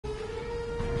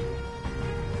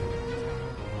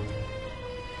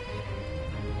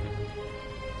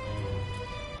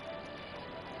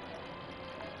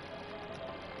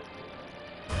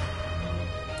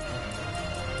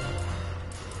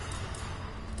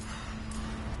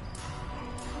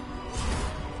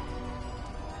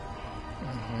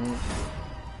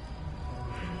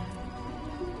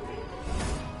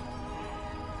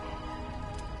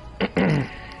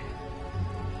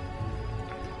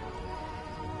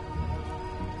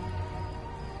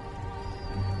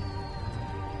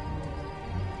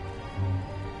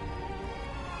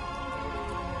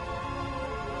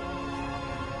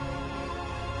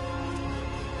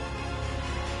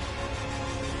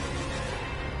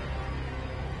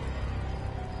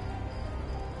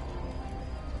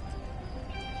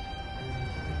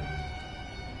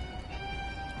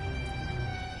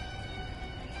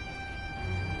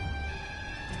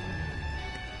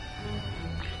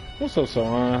What's up,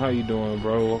 Saran? How you doing,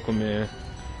 bro? Welcome in.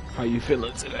 How you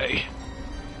feeling today?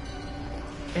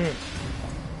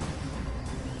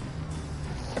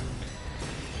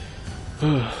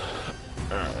 Alright,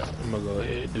 I'm gonna go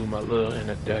ahead and do my little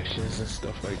introductions and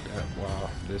stuff like that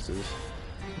while this is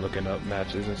looking up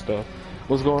matches and stuff.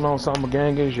 What's going on, Sama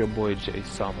Gang? It's your boy Jay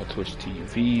Sama, Twitch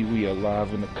TV. We are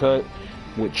live in the cut.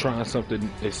 We're trying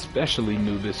something especially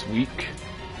new this week.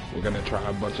 We're gonna try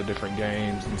a bunch of different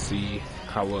games and see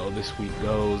how well this week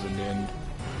goes, and then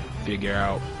figure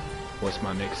out what's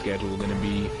my next schedule gonna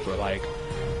be for like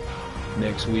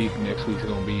next week. Next week's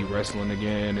gonna be wrestling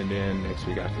again, and then next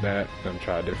week after that, I'm gonna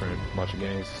try a different bunch of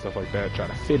games and stuff like that. Try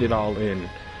to fit it all in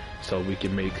so we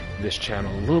can make this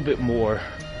channel a little bit more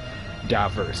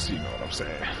diverse, you know what I'm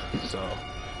saying? So,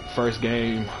 first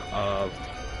game of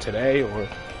today or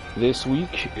this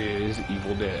week is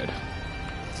Evil Dead.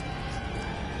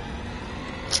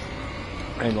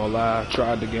 I ain't gonna lie, I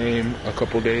tried the game a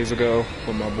couple days ago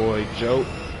with my boy Joe,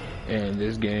 and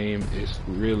this game is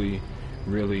really,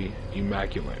 really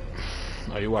immaculate.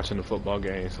 Are you watching the football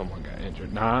game? Someone got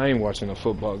injured. Nah, I ain't watching a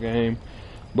football game,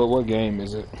 but what game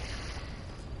is it?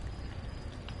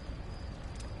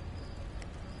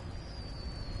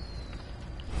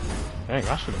 Dang,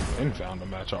 I should have been found a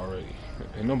match already.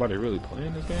 Ain't nobody really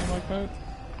playing this game like that?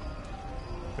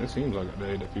 It seems like a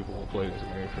day that people will play this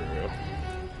game for real.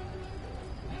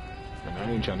 And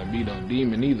I ain't trying to beat on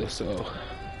Demon either, so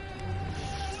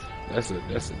that's a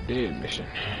dead mission.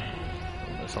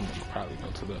 Unless I'm gonna probably go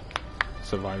to the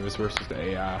Survivors versus the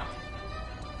AI.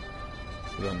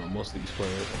 Because I know most of these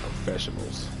players are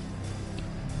professionals.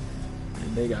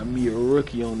 And they got me, a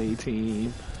rookie, on their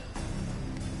team.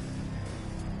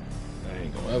 That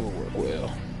ain't gonna ever work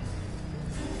well.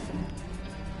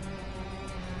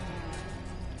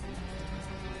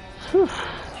 Whew.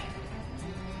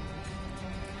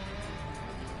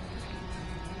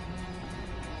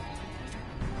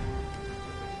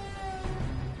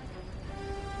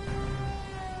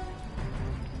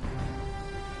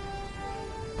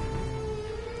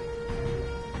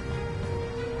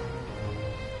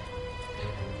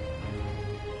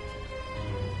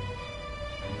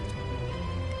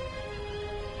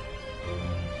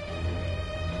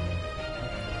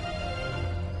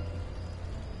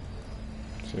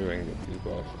 See if I can get these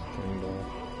boxes cleaned off.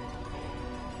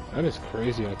 That is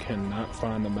crazy. I cannot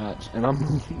find the match, and I've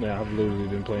literally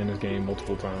been playing this game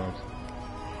multiple times.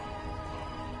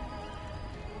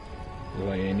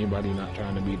 Like, anybody not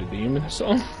trying to beat a demon or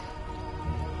something?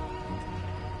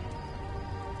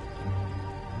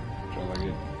 So like,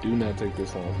 it do not take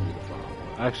this long for me to find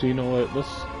one. Actually, you know what?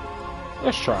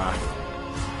 Let's try.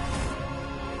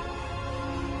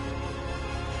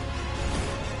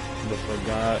 I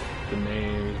forgot the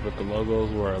names, but the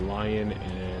logos were a lion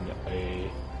and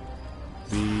a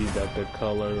bee. That the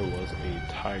color was a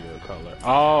tiger color.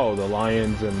 Oh, the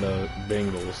Lions and the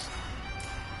Bengals.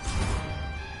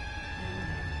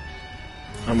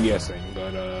 I'm guessing,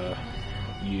 but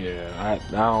yeah, I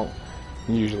don't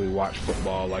usually watch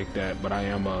football like that, but I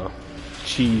am a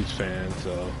Chiefs fan,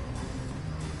 so.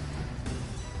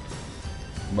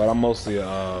 But I'm mostly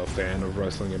a fan of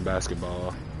wrestling and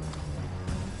basketball.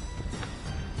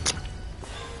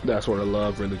 That's where the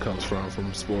love really comes from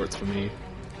sports for me.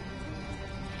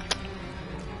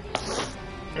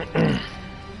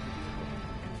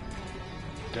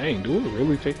 Dang, do it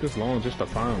really take this long just to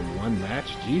find one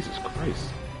match? Jesus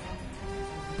Christ.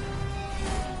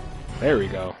 There we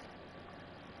go.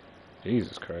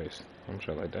 Jesus Christ. I'm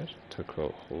sure like that took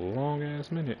a long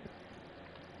ass minute.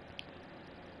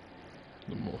 A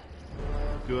little more.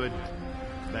 Good.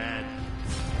 Bad.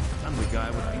 I'm the guy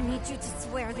with... I need you to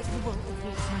swear that you won't leave me.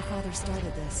 My father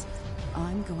started this.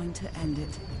 I'm going to end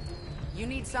it. You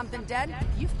need something dead?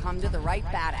 You've come to the right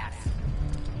badass.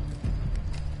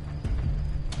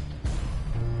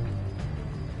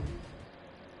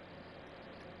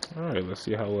 Alright, let's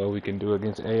see how well we can do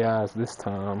against AIs this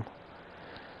time.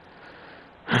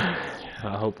 I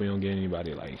hope we don't get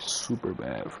anybody like super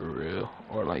bad for real.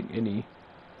 Or like any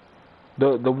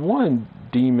The one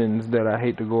demons that I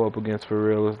hate to go up against for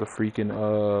real is the freaking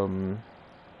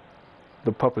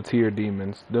the puppeteer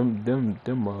demons. Them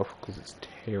motherfuckers is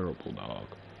terrible, dog.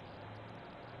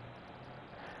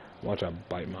 Watch I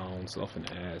bite my own self in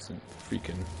the ass and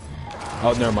freaking.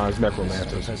 Oh, never mind. It's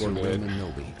necromancers. We're good.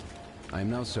 I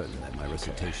am now certain that my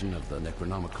recitation of the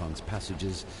Necronomicon's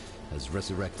passages has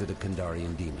resurrected a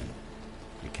Kandarian demon.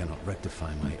 It cannot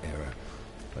rectify my error,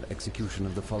 but execution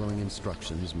of the following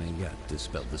instructions may yet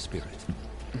dispel the spirit.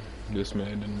 This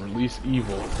man didn't release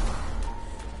evil.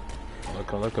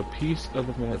 Like a piece of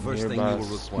the map. The first thing you will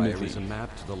require is a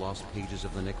map to the lost pages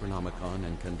of the Necronomicon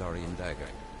and Kandarian dagger.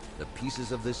 The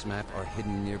pieces of this map are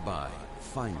hidden nearby.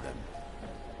 Find them.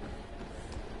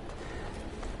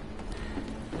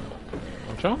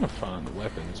 I'm trying to find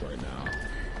weapons right now.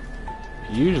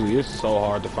 Usually it's so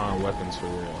hard to find weapons for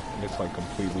real. It's like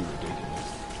completely ridiculous.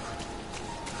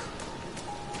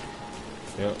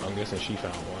 Yep, I'm guessing she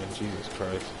found one. Jesus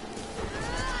Christ.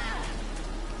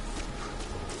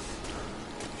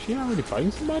 She already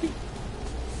fighting somebody?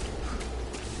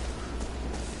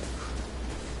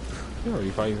 She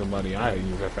already fighting somebody. I ain't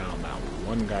even found that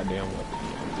one goddamn weapon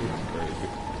yet. This is crazy.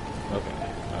 Okay.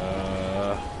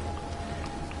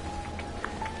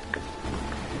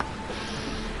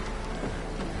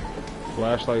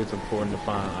 Flashlight's important to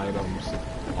find items.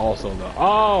 Also, though.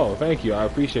 Oh, thank you. I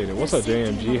appreciate it. What's up,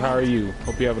 JMG? How are you?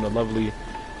 Hope you're having a lovely.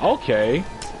 Okay.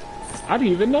 I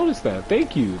didn't even notice that.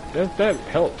 Thank you. That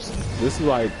helps. This is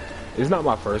like, it's not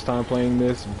my first time playing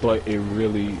this, but it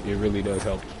really does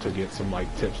help to get some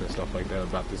like tips and stuff like that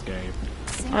about this game.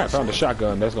 All right, found a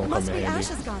shotgun. That's gonna come in handy.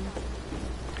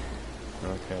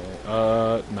 Okay.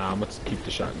 Nah, I'm gonna keep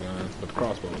the shotgun, but the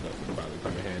crossbow will probably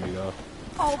come in handy though.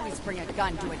 Always bring a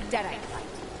gun to a dead-end fight.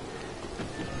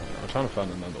 I'm trying to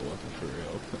find another weapon for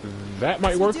real. That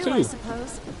might work too. I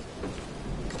suppose.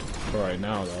 For right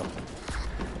now though.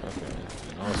 Okay.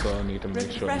 And also I need to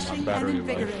make sure that my battery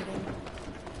life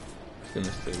is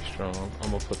gonna stay strong.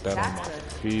 I'm gonna put that on my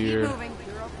fear. Keep moving.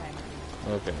 You're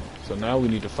okay. Okay. So now we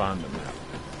need to find the map.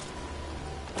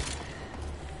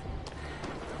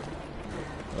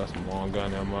 That's some long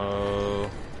gun ammo.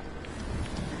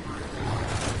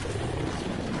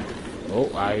 Oh,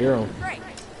 I hear him. Great.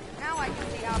 Now I can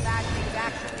see how bad things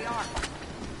actually are.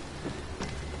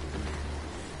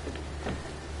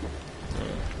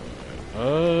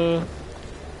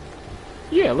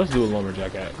 Yeah, let's do a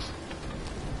lumberjack axe.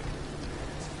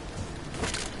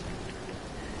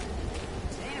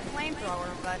 It ain't a flamethrower,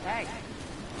 but hey.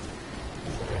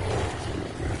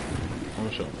 I'm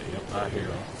gonna show me. Yep, I hear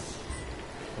him.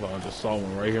 Well, I just saw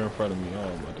one right here in front of me. I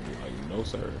was about to be like, no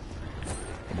sir.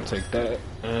 I'm gonna take that.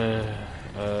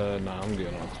 Nah, I'm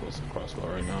getting on explosive crossbow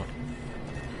right now.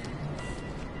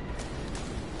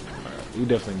 Alright, we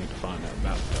definitely need to find that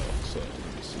map though, so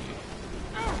let me see.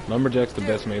 Lumberjack's the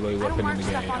best melee weapon in the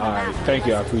game. Alright, thank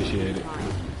you, I appreciate it.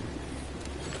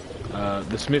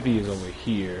 The smithy is over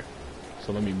here,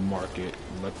 so let me mark it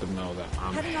and let them know that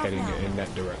I'm heading in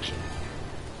that direction.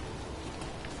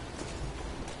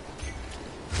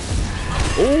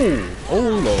 Oh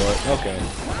lord, okay.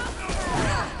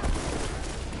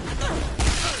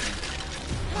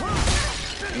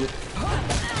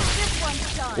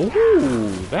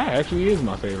 Ooh, that actually is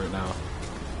my favorite now.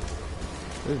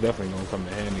 This is definitely gonna come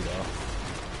in handy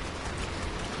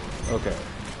though. Okay.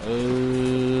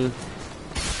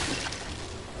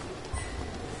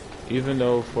 Even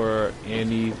though for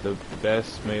Andy the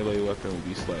best melee weapon would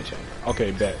be sledgehammer.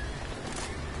 Okay, bet.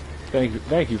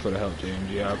 Thank you for the help,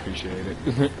 JMG. I appreciate it.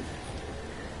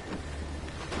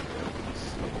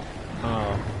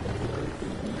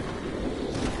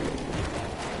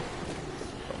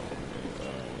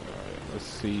 Let's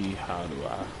see, how do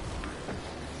I...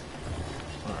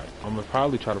 Alright, I'm gonna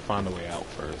probably try to find a way out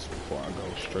first before I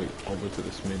go straight over to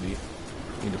the smithy.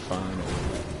 Need to find a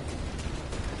way.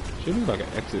 Should be like an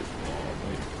exit wall,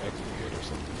 like exit gate or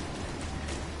something.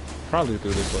 Probably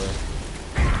through this way.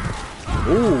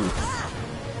 Ooh!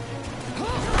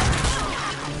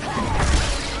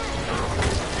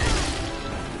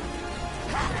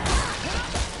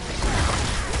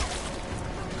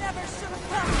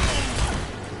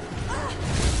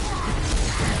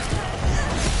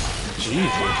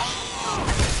 Jesus.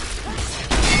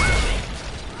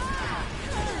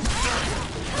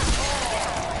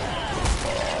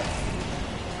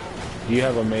 Do you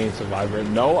have a main survivor?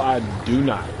 No, I do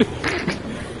not.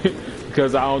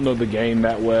 Because I don't know the game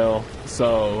that well.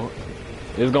 So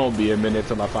it's going to be a minute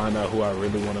till I find out who I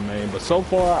really want to main. But so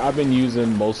far, I've been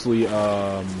using mostly, using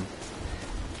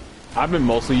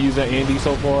Andy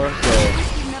so far.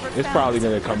 So it's probably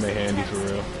going to come in handy for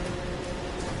real.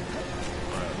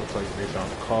 looks like they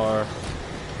found a car.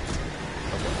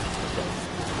 Okay, let's go.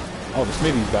 Oh, the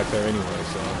Smitty's back there anyway,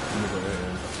 so let me go ahead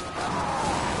and...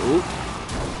 Oop.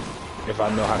 If I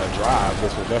know how to drive,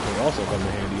 this will definitely also come in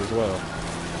handy as well.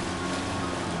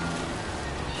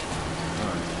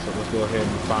 Alright, so let's go ahead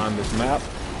and find this map.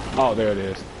 Oh, there it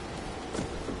is.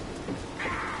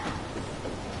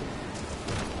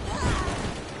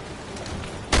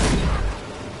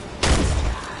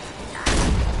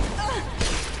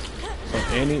 So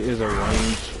Annie is a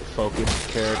range-focused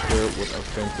character with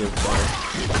offensive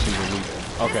buff, but she's a leader.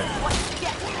 Okay.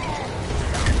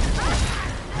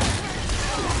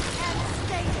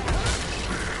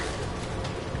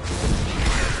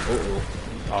 Uh-oh.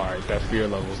 Alright, that fear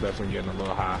level is definitely getting a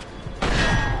little high.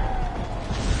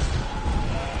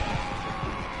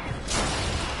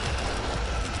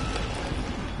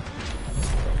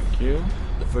 Thank you.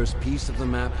 The first piece of the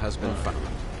map has been found.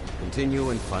 Continue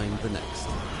and find the next.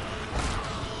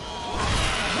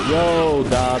 Yo,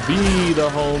 Da B, the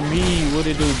homie. What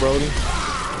it do, Brody?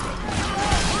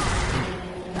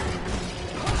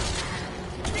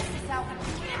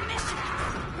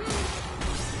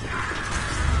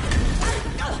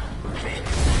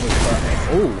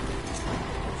 Oh,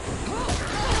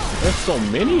 there's so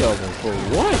many of them for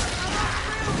what?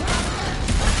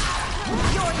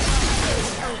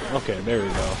 Okay, there we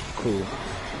go. Cool.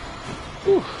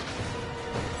 Whew.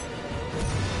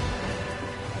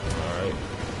 Alright.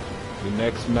 The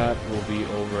next map will be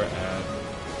over at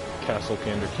Castle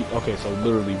Candor. Okay, so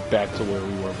literally back to where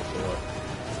we were before.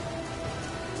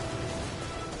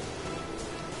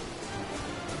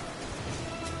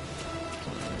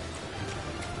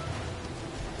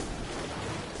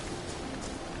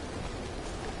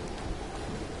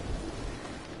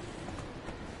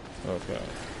 Okay,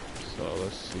 so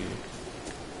let's see.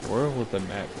 Where will the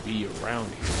map be around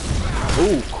here?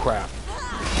 Oh crap!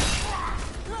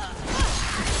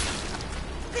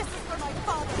 This is for my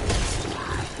father.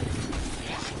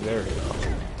 There we go.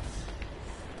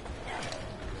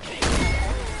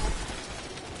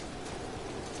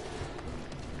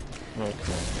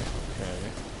 Okay.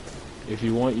 If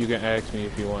you want, you can ask me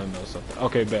if you want to know something.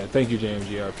 Okay, bad. Thank you,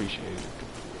 JMG. I appreciate it.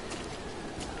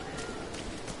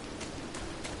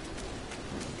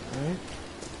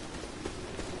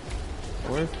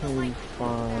 Where can we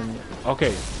find...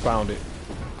 Okay, found it.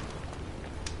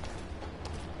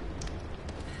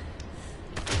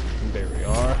 There we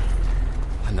are.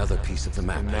 Another piece of the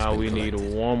map. And now we need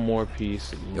one more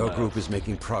piece Your left. group is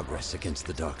making progress against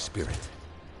the Dark Spirit.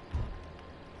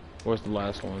 Where's the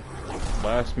last one?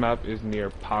 Last map is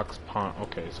near Pox Pond.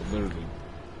 Okay, so literally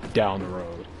down the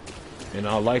road. And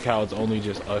I like how it's only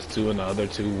just us two and the other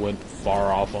two went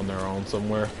far off on their own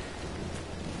somewhere.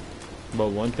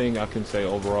 But one thing I can say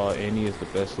overall, Annie is the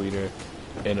best leader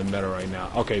in the meta right now.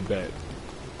 Okay, bet.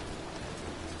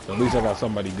 So at least I got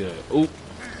somebody good. Oop.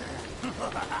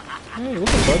 Hey,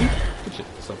 what's up, buddy? Get your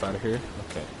stuff out of here.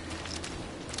 Okay.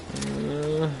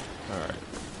 Alright.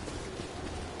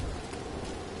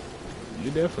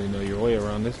 You definitely know your way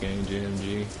around this game,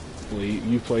 JMG.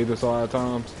 You played this a lot of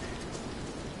times.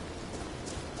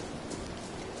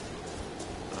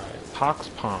 Alright, Pox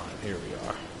Pond. Here we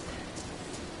are.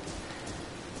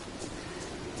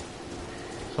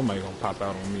 Somebody gonna pop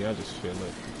out on me, I just feel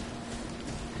it.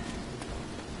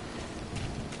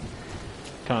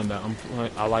 Kinda,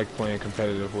 I like playing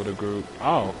competitive with a group.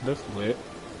 Oh, that's lit.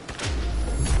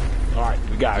 Alright,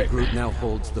 we got it. The group now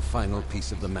holds the final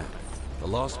piece of the map. The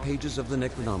lost pages of the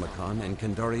Necronomicon and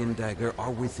Kandarian Dagger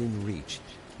are within reach.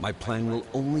 My plan will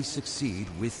only succeed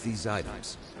with these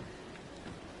items.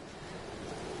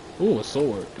 Ooh, a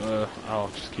sword. I'll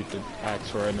just keep the axe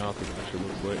for right now because it actually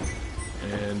looks lit.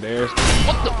 And there's...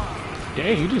 What the...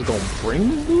 Dang, you just gonna bring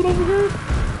this dude over here?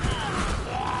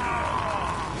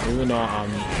 Even though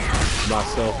I'm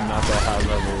myself not that high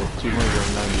level,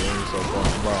 290 aim so far,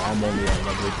 bro, I'm only at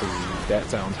level 3. That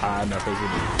sounds high enough as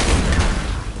it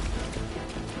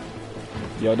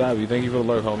is. Yo, Davey, thank you for the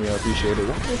alert, homie. I appreciate it.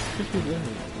 What the fuck is that?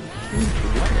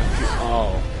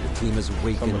 Oh. The team has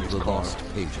awakened the car. lost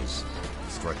pages,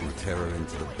 striking terror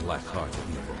into the black heart of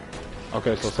evil.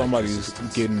 Okay, so somebody's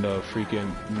getting the freaking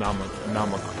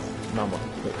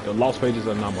the lost pages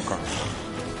of Namakar.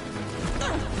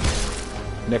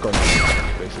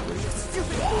 Necronomicon, basically.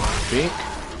 Think.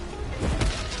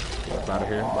 Get out of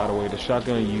here. By the way, the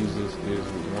shotgun uses is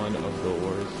one of the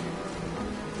worst.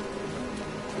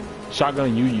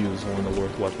 Shotgun you use one of the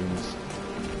worst weapons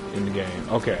in the game.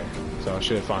 Okay, so I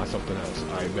should find something else.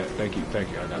 I bet. Thank you, I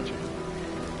got you.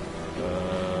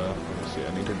 Let me see. I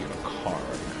need to get a car right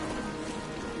now.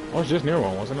 Oh, it's just near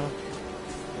one, wasn't it?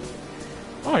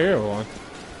 Oh, here one.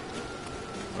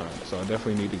 Alright, so I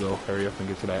definitely need to go hurry up and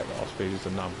get to that lost pages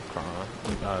of Necronomicon.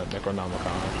 Probably gonna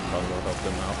help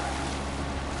them out.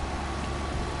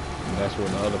 And that's where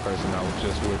the other person I was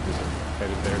just with is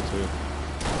headed there too.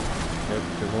 Yep,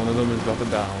 because one of them is about to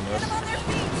die on us.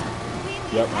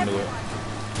 Yep, I knew it.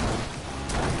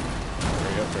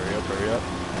 Hurry up, hurry up, hurry up.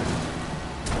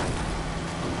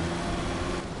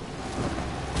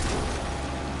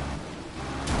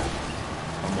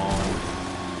 Come on.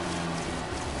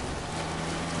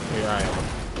 Here I am.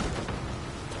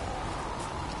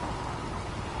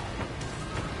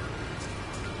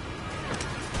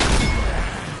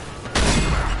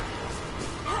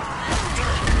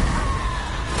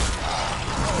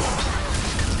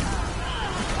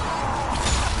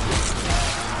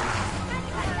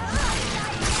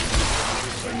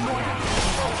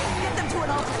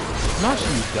 Not she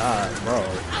died, bro.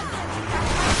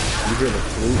 You hear the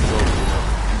flute, bro?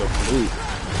 The flute.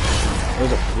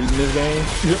 There's a flute in this game?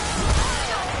 Yep.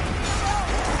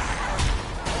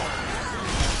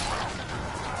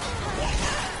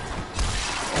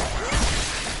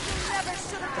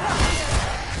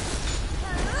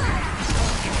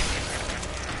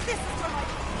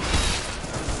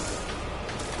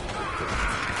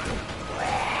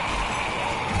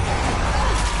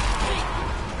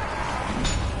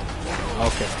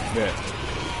 Okay, bet.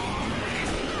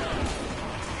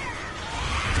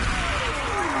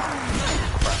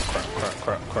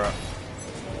 Crap.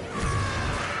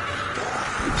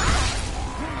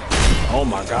 Oh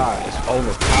my god, it's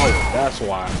overpowered, that's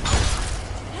why.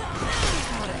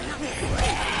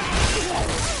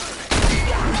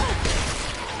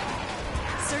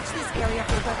 Search this area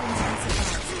for weapons and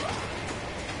supplies.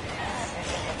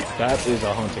 That is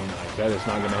a hunting knife. That is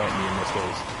not going to help me in this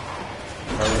case.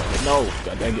 No,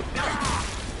 god dang it.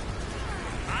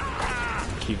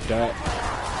 Keep that.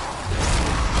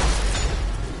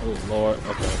 Oh lord,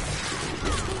 okay.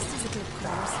 This is a good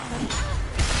course.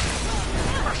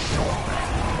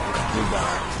 We got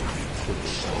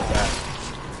that.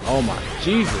 Oh my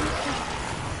Jesus.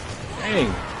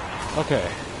 Dang. Okay.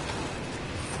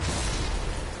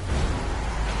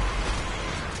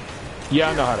 Yeah,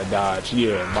 I know how to dodge.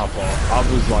 Yeah, my fault. I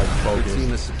was like focused. The team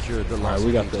has secured the Alright, lost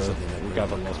we got pages the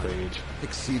of lost page.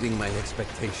 exceeding my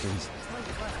expectations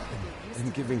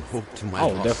and giving hope to my I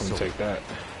lost will definitely soul. take that.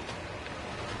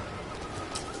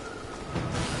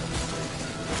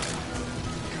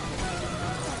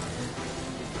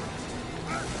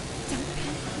 Don't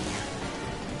panic.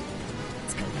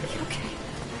 It's gonna be okay.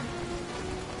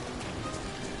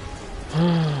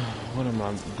 What am I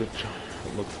good to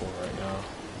look for right now?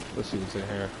 Let's see what's in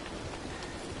here.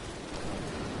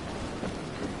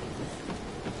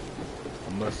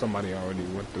 Unless somebody already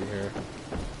went through here.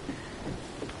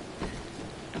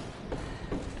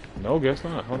 No, guess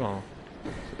not. Hold on.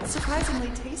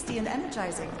 Surprisingly tasty and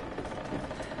energizing.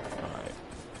 Alright.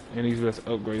 Any best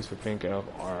upgrades for Pink Elf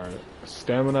are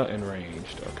stamina and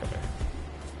ranged. Okay.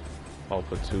 I'll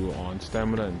put 2 on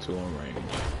stamina and 2 on range.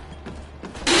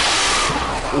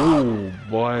 Ooh,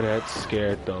 boy, that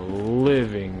scared the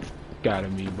living out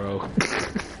of me, bro.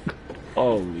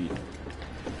 Holy.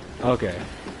 Okay.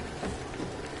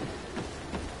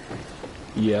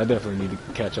 Yeah, I definitely need to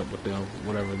catch up with them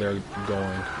whenever they're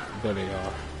going. There they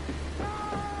are.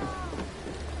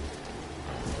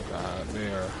 Oh god,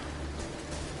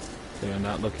 they are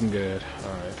not looking good.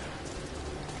 Alright.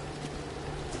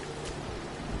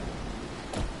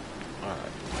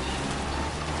 Alright.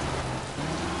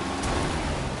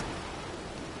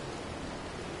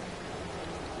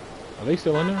 Are they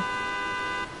still in there?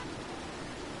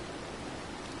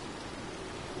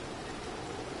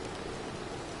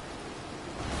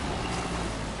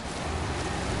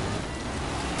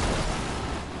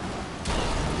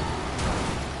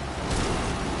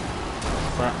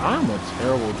 I'm a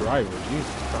terrible driver,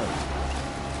 Jesus Christ.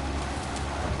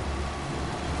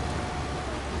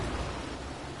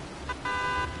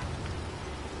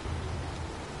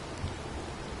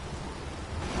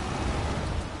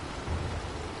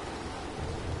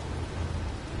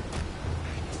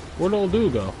 Where'd old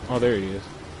dude go? Oh, there he is.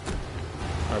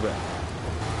 I bet.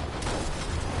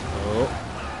 Oh.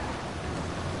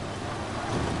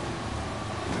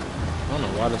 I don't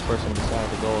know why this person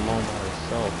decided to go alone by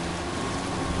herself.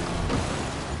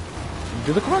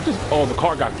 Did the car just... Oh, the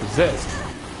car got possessed.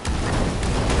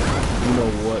 You know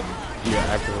what your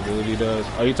active ability does?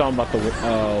 Are you talking about the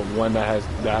one that I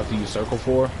have to use circle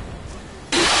for?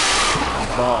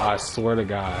 Oh, I swear to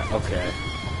God. Okay.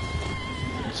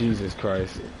 Jesus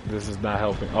Christ. This is not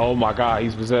helping. Oh my God,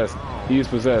 he's possessed. He's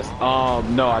possessed.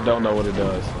 No, I don't know what it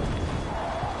does.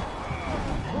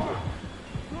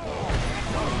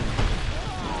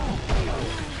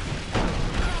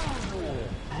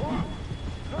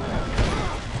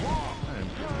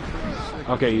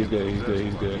 Okay, he's good, he's good,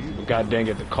 he's good. But god dang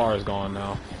it, the car is gone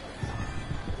now.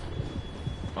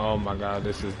 Oh my god,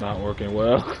 this is not working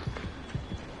well.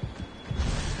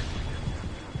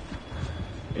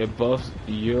 It buffs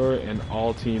your and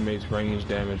all teammates range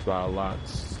damage by a lot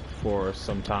for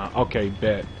some time. Okay,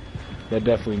 bet. That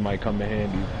definitely might come in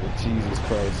handy. But Jesus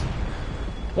Christ.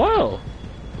 Well,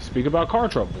 speak about car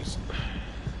troubles.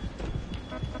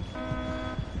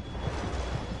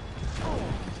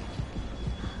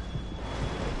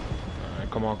 Alright,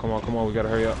 come on, come on, come on. We gotta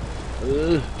hurry up.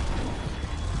 Ugh.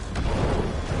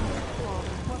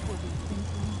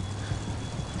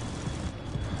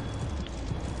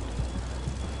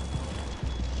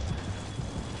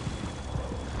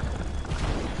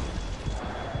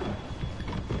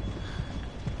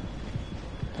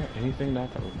 Anything that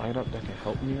I can light up that can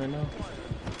help me right now?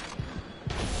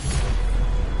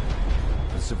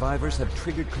 The survivors have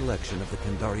triggered collection of the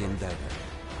Kandarian dagger.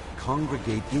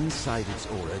 Congregate inside its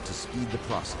aura to speed the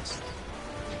process.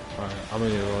 Alright, I'm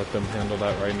gonna need to let them handle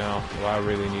that right now. Well, I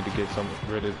really need to get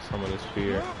rid of some of this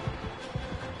fear.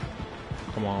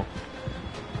 Come on.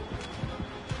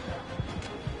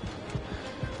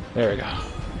 There we go.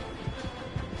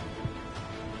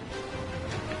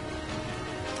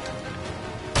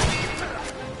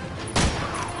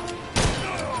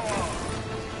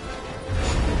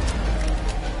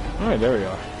 Alright, there we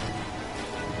are.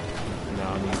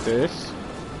 Now I need this.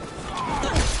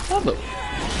 Mother.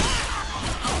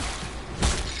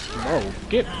 No,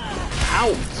 get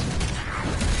out!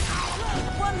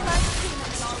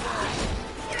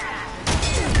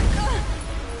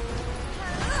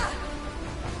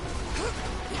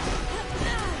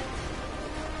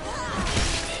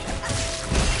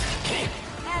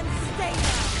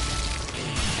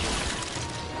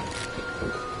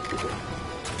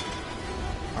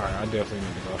 Alright, I definitely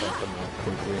need to go help them out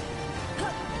quickly.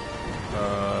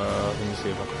 Let me see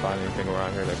if I can find anything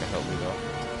around here that can help me though.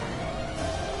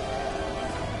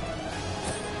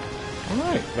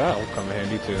 Alright, that'll come in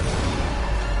handy too.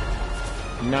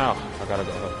 Now, I gotta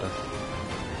go help them.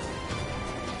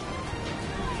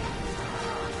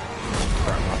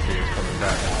 Crap, my fear is coming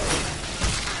back.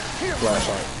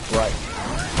 Flashlight, right.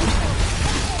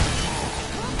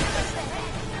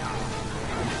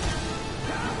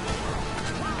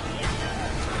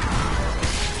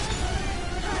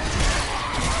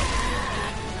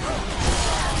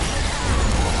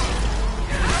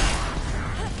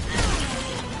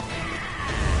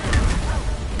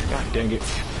 Dang it.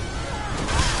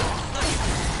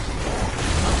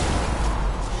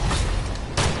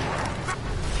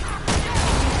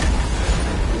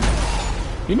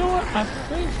 You know what? I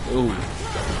think... Ooh.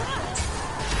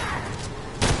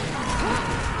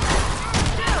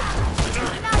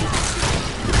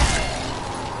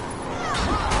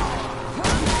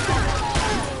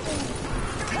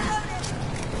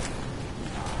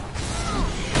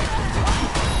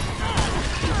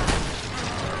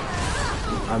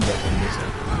 I'm definitely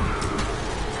missing.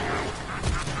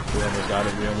 We almost got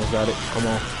it, we almost got it. Come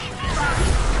on.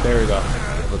 There we go. We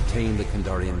have obtained the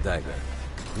Kandarian dagger.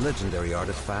 Legendary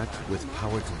artifact with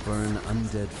power to burn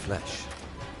undead flesh.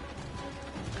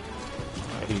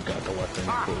 He got the weapon,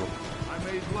 cool. I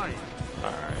made light.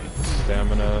 Alright,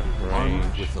 stamina, range.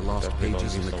 Armed with the lost Definitely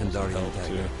pages in the gonna need some Kandarian help, dagger,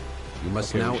 too. you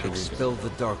must Okay, now we should read expel the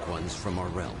Dark Ones from our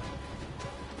realm.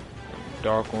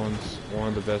 Dark Ones, one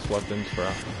of the best weapons for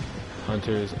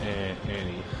hunters and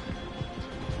Annie.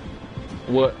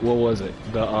 What was it?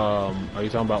 The are you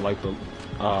talking about like the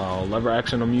lever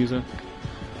action I'm using?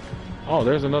 Oh,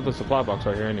 there's another supply box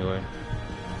right here anyway.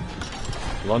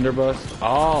 Blunderbuss.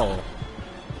 Oh.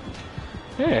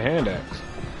 Yeah, hand axe.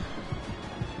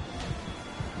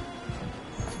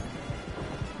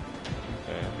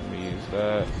 Okay, let me use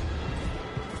that.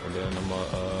 And then I'm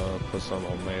gonna put some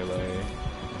on melee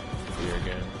here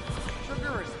again.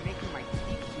 Sugar is making my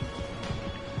teeth.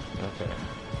 Okay.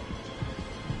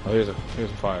 Oh, here's a fire.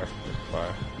 Here's a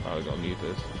fire. Probably gonna need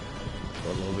this for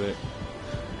a little bit.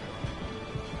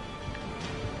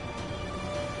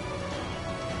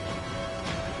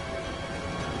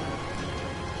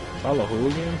 Follow who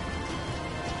again?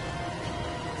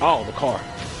 Oh, the car.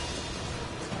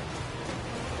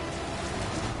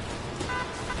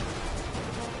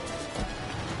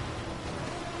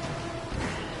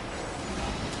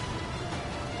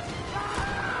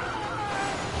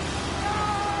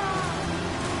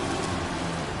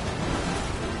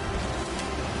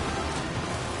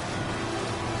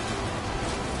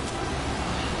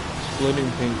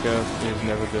 Splitting pink gas is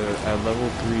never good. At level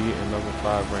 3 and level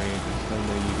 5 range, it's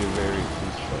something you get very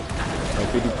increased trust. Like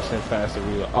 50% faster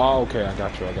reload. Oh, okay, I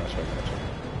got you.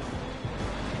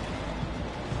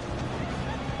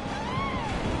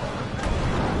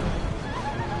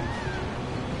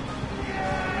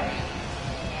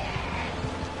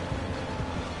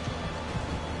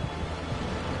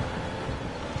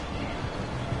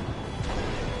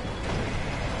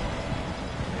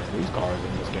 These cars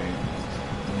in this game,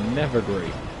 never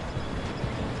great.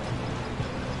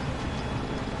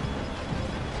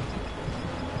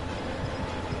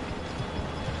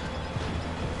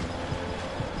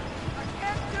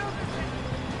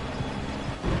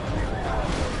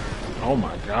 Oh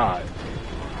my god.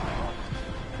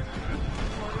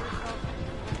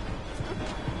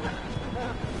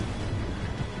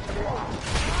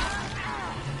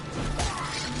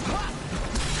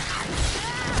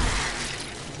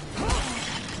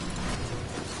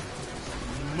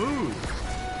 Move.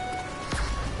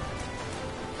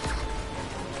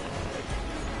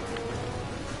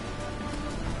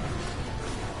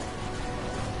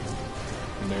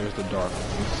 And there's the dark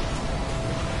ones.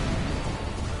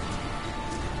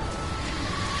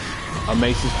 A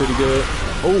mace is pretty good.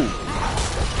 Oh,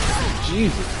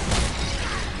 Jesus.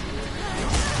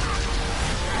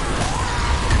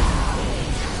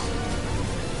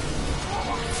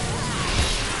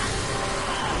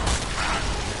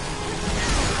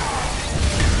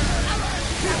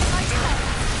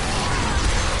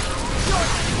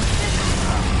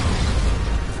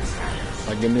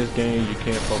 Like in this game, you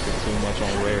can't focus too much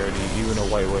on rarity. Even a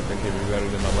white weapon can be better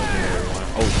than a legendary one.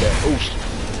 Oh, that. Oh, shit.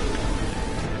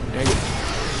 Dang it.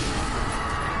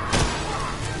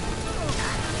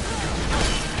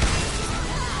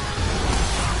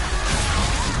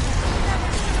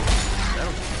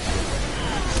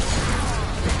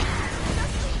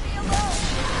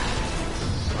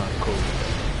 Alright, cool.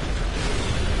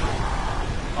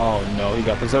 Oh no, he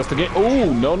got possessed again.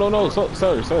 Oh, no, no, no. So,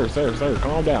 sir,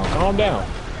 calm down, calm down.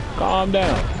 Calm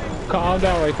down. Calm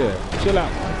down right there. Chill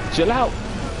out. Chill out.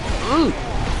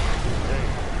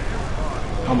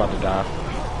 I'm about to die.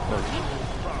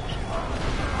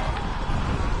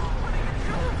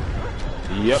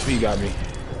 Yep, he got me.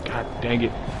 God dang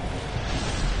it.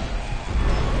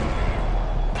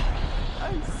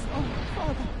 I'm sorry,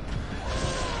 Father.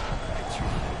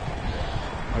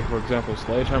 Like for example,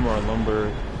 sledgehammer or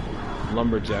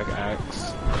lumberjack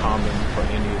axe, common for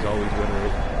any is always better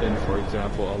than, for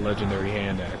example, a legendary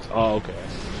hand axe. Oh, okay.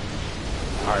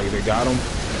 Alright, they got him.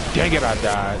 Dang it, I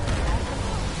died.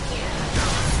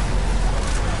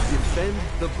 Defend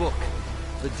the book.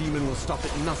 The demon will stop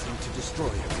at nothing to destroy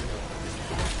you.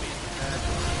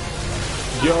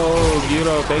 Yo,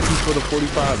 Giro, thank you for the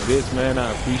 45 bits, man.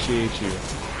 I appreciate you.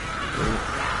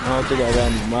 I don't think I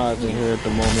got any mods in here at the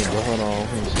moment, but hold on.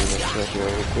 Let me see. Let's check it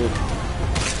real quick.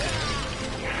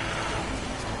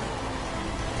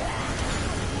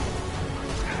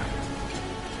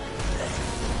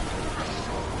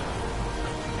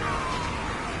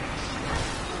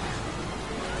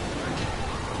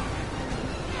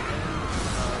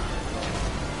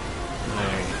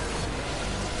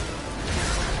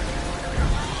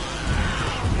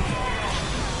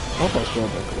 I hope I spelled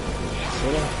that correctly.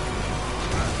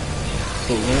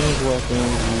 So range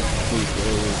weapons, use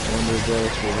wonder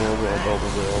drugs, revolver, or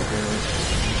double barrel guns.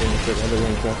 Things that other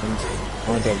range weapons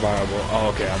aren't that viable.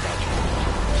 Oh, okay, I got you.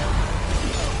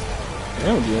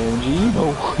 Damn, JMG, you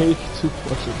know way too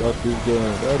much about this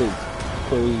game. That is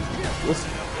crazy.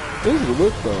 This is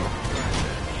lit though.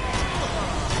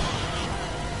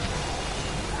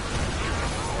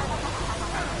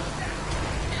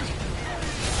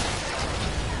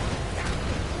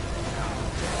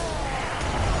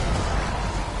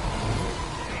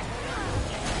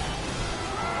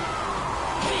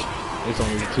 It's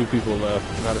only 2 people left.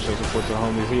 Gotta show support to the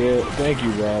homies here. Thank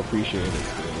you, bro. I appreciate it.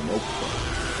 Nope.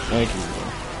 Thank you, bro.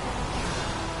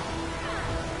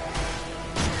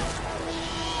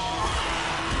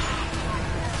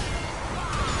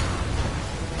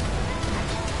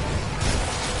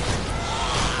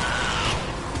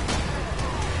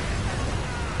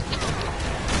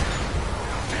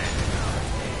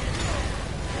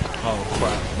 Oh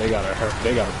crap! They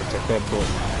gotta protect that book.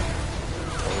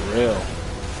 For real.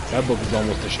 That book is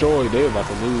almost destroyed. They're about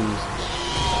to lose.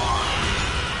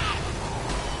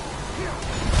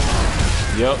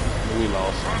 Yep, we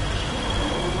lost.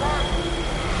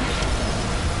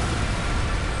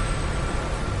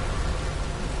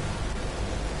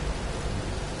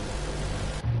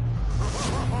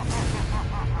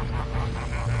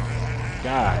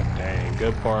 God dang.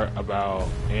 Good part about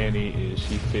Annie is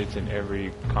she fits in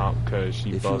every comp because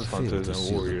she busts hunters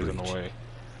and warriors in a way.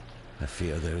 I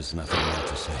fear there is nothing more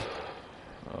to say.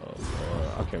 Oh Lord,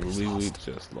 I can't believe we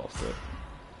just lost it.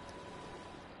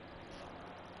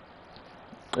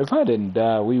 If I didn't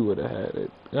die, we would have had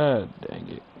it. God dang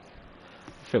it.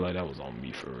 I feel like that was on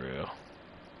me for real.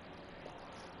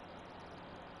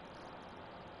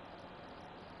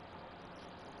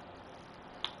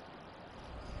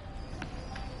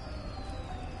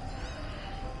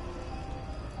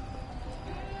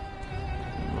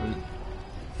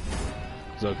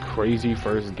 It's a crazy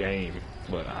first game,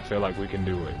 but I feel like we can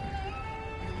do it.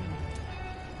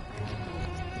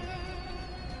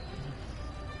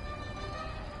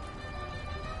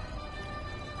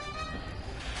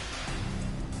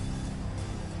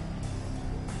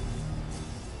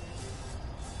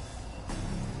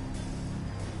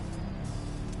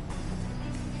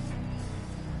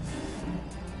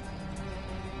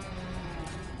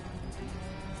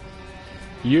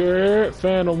 You're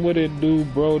Phantom, what it do,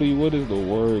 Brody? What is the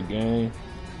word, gang?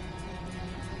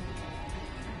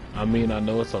 I mean, I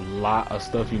know it's a lot of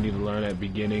stuff you need to learn at the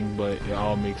beginning, but it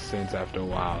all makes sense after a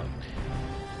while.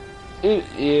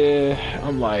 Yeah,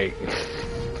 I'm like,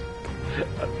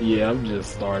 yeah, I'm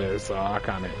just started, so I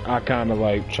kind of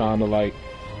like trying to like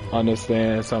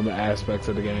understand some of the aspects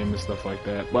of the game and stuff like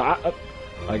that. But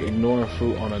like ignoring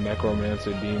fruit on a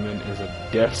necromancer demon is a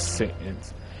death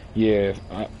sentence. Yeah,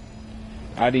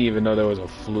 I didn't even know there was a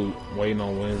flute waiting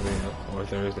on Wednesday or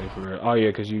Thursday for real. Oh yeah,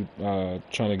 because you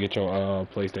trying to get your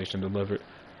PlayStation delivered.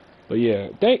 But yeah,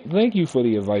 thank you for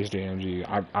the advice,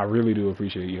 JMG. I really do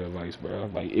appreciate your advice, bro.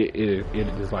 Like it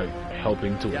is like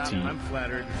helping to a T. I'm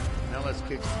flattered. Now let's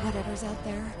kick. Whatever's out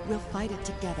there, we'll fight it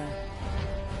together.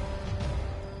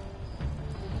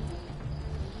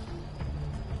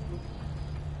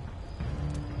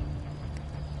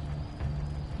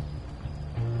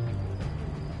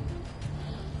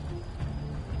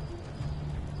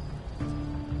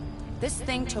 This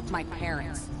thing took my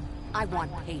parents. I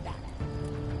want payback.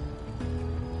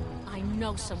 I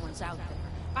know someone's out there.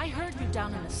 I heard you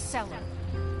down in the cellar.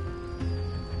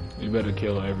 You better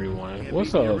kill everyone.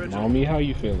 What's up, mommy? How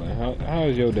you feeling? How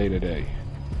is your day today?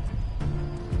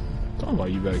 Talking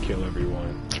about you better kill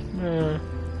everyone. Man.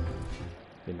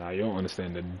 You know, you don't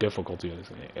understand the difficulty of this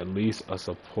game. At least a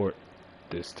support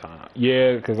this time.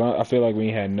 Yeah, because I feel like we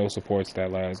had no supports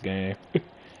that last game.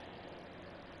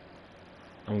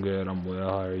 I'm good, I'm well.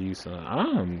 How are you, son?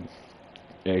 I'm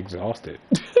exhausted.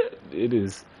 It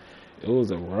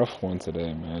was a rough one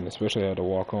today, man. Especially I had to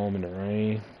walk home in the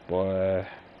rain. Boy,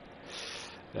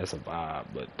 that's a vibe.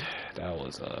 But that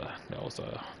was a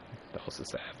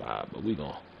sad vibe. But we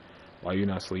gon' why you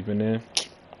not sleeping then?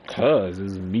 Cause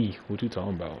this is me. What you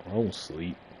talking about? I don't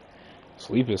sleep.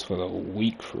 Sleep is for the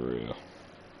weak, for real.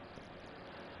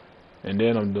 And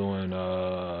then I'm doing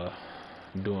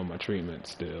my treatment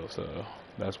still, so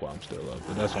that's why I'm still up.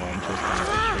 But that's why I'm just kind of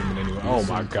like streaming anyway. Oh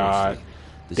my god.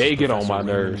 They get on my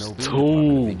nerves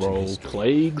too, bro.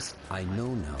 Plagues,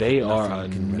 they are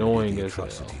annoying as hell.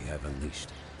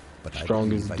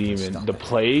 Strongest demon. The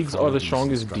plagues are the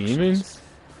strongest demons?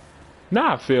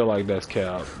 Nah, I feel like that's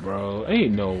cap, bro.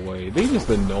 Ain't no way. They just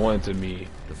annoying to me.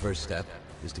 The first step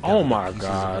is to oh my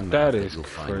god, that is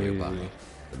crazy.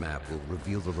 The map will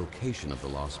reveal the location of the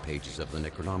lost pages of the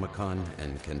Necronomicon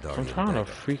and Kandarian. I'm trying to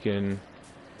freaking...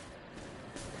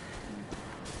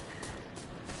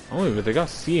 I don't even think I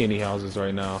see any houses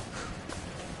right now.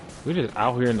 We're just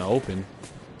out here in the open.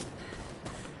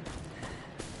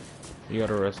 You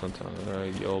gotta rest on time,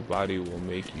 right? Your body will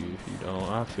make you if you don't.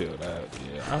 I feel that.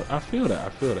 Yeah, I feel that. I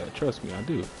feel that. Trust me, I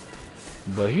do.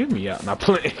 But hear me out. Not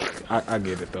playing. I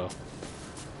get it though.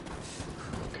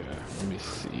 Okay, let me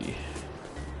see.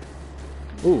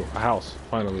 Ooh, a house,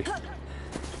 finally.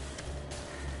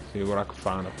 See what I can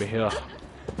find up in here.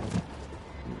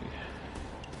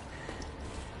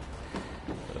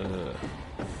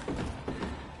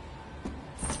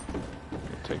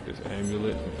 Take this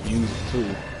amulet and use it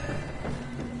too.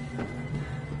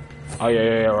 Oh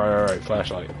yeah, right,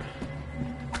 flashlight.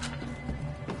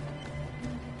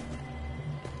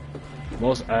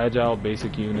 Most agile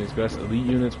basic units, best elite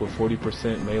units with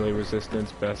 40% melee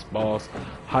resistance, best boss,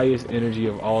 highest energy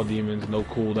of all demons, no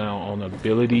cooldown on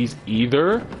abilities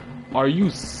either. Are you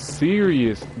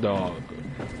serious, dog?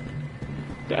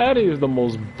 That is the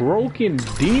most broken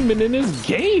demon in this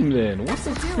game then. What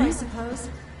the do, I suppose.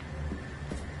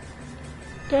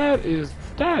 That is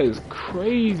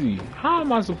crazy. How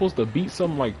am I supposed to beat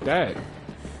something like that?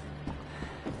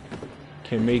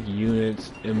 Can make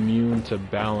units immune to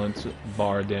balance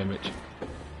bar damage.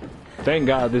 Thank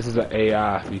God this is an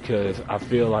AI, because I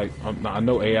feel like I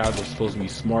know AIs are supposed to be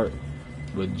smart,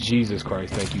 but Jesus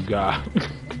Christ, thank you God.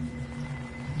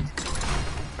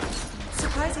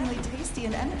 Surprisingly tasty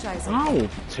and energizing. I will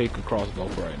take a crossbow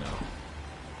for right now.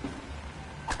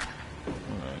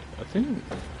 Alright, I think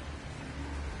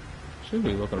should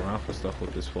be looking around for stuff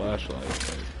with this flashlight.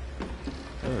 Like,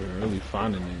 I'm not really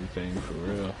finding anything for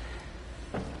real.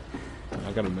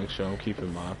 I gotta make sure I'm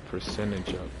keeping my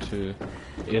percentage up too.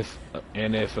 If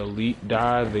elite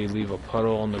die, they leave a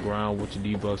puddle on the ground which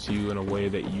debuffs you in a way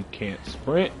that you can't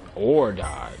sprint or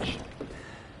dodge.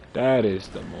 That is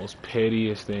the most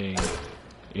pettiest thing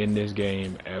in this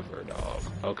game ever, dog.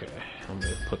 Okay, I'm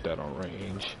gonna put that on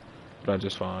range. But I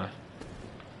just fine.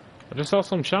 I just saw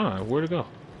some shine. Where'd it go?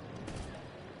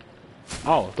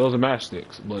 Oh, those are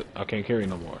matchsticks, but I can't carry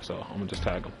no more, so I'm gonna just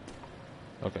tag them.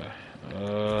 Okay.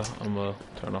 I'm gonna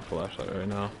turn off the flashlight right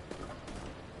now.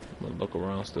 I'm gonna look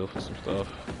around still for some stuff.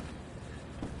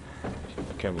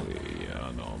 I can't believe, yeah,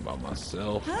 I know I'm by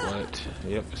myself, but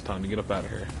yep, it's time to get up out of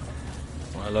here.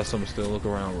 Alright, let's still look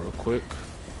around real quick.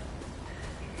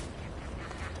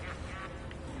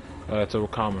 It's a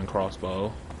common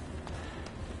crossbow.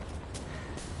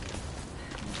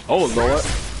 Oh Lord!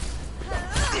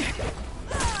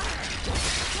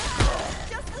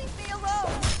 Just leave me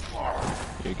alone.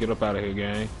 Yeah, get up out of here,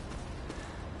 gang.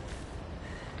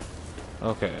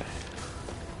 Okay.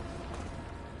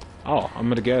 Oh,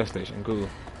 I'm at a gas station. Cool.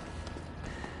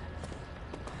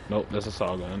 Nope, that's a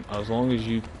saw gun. As long as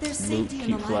you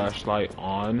keep flashlight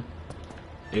on,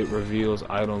 it reveals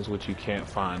items which you can't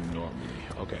find normally.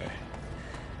 Okay.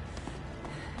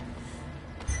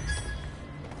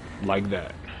 Like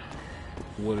that.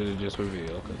 What did it just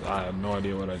reveal? Because I have no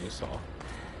idea what I just saw.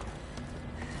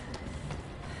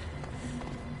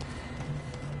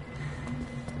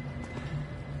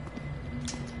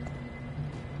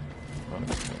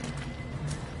 Okay.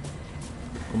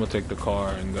 I'm gonna take the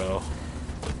car and go.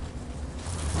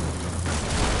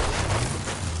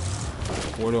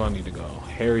 Where do I need to go?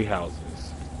 Hairy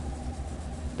houses.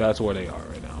 That's where they are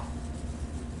right now.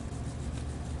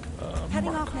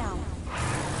 Heading off now.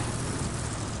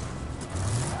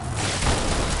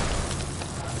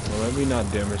 Well, let me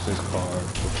not damage this car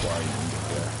before I even get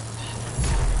there.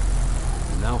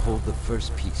 You now hold the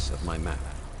first piece of my map.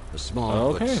 A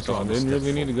small Okay, so I didn't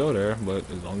really need to go. go there, but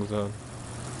as long as I'm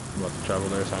about to travel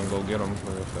there so I can go get them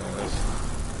real fast.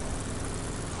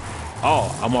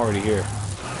 Oh, I'm already here.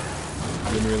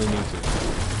 Didn't really need to.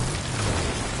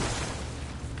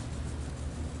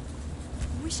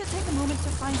 We should take a moment to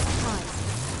find supplies.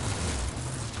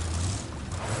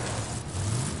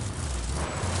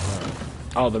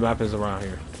 Oh, the map is around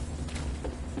here.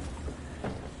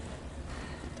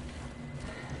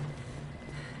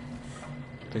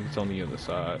 I think it's on the other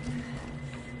side.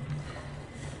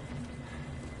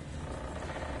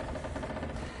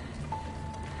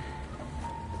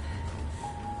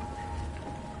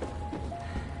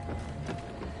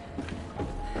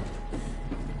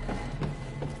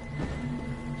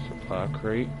 Supply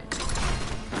crate.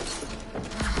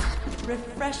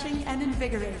 Refreshing and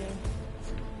invigorating.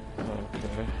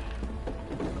 Okay.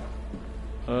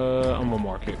 I'm gonna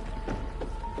mark it.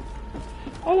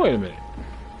 Oh, wait a minute.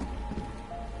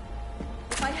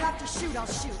 If I have to shoot, I'll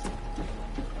shoot.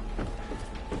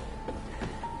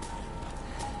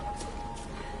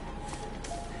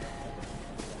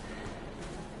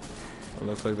 It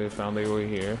looks like they found their way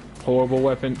here. Horrible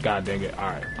weapon. God dang it.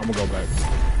 Alright, I'm gonna go back.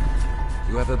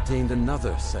 You have obtained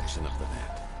another section of the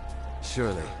map.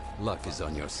 Surely, luck is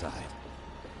on your side.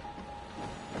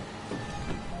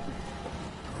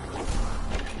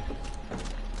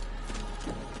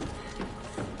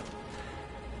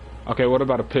 Okay, what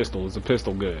about a pistol? Is a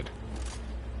pistol good?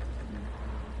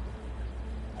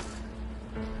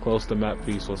 Close to map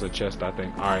piece was a chest, I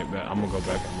think. Alright, man, I'm gonna go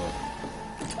back and look.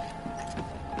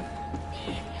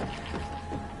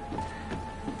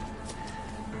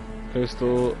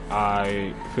 Pistol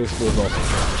is also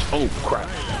trash. Oh crap.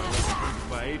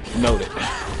 Noted.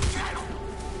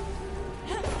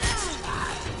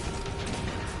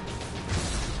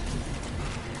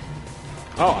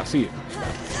 Oh, I see it.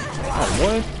 Oh,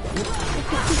 what?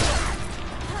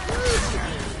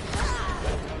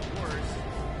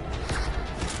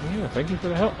 Yeah, thank you for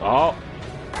the help. Oh.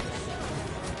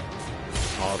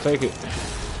 I'll take it.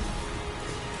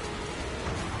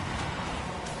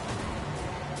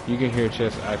 You can hear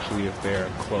chests actually if they're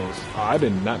close. Oh, I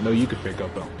did not know you could pick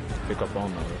up on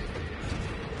those.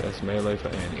 That's melee for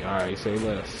Annie. Alright, say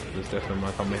less. This definitely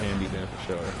might come in handy then for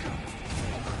sure.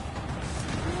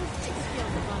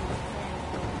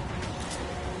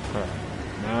 Alright.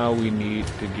 Now we need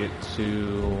to get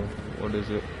to, what is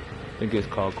it? I think it's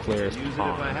called Claire's Pond. Use it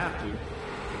if I have to.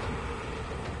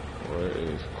 Where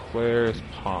is Claire's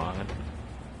Pond?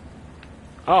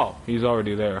 Oh, he's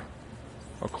already there.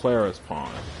 Or Clara's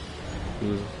Pond.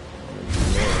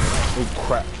 Oh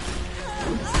crap.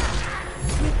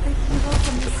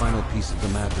 With the final piece of the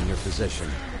map in your possession,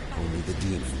 only the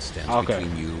demon stands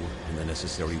between you and the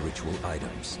necessary ritual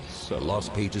items. So, the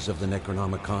lost pages of the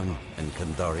Necronomicon and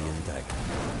Kandarian dagger.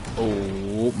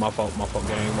 Oh, my fault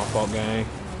gang.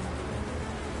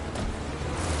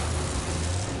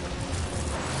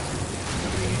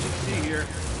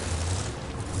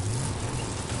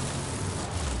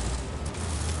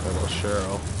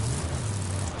 Cheryl.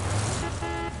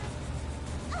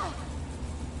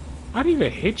 I'd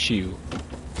even hit you.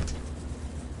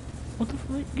 What the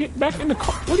fuck? Get back in the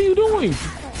car. What are you doing?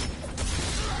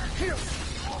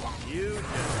 You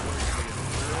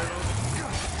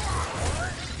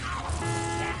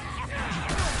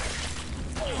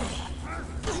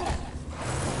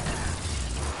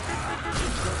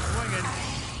swinging.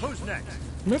 Who's next?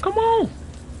 Man, come on.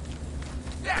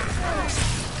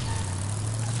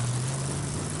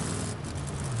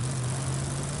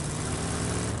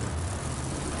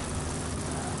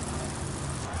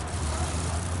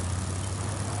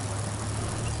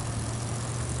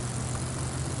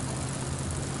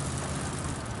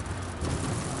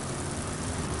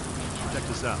 Check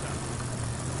this out.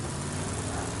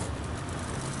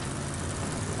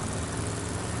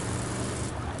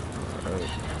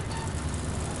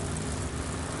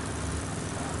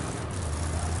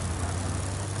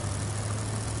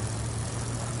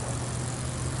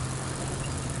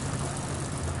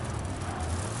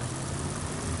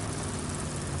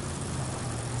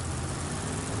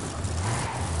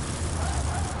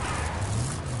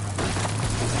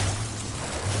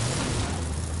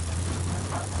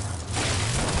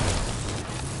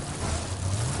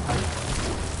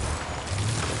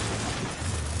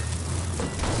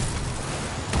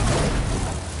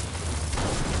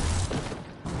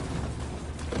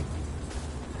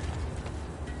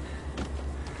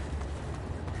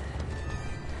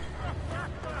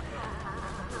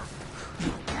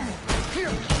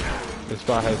 This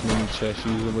spot has many chests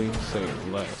usually, say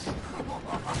less.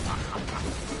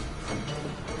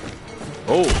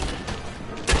 Oh!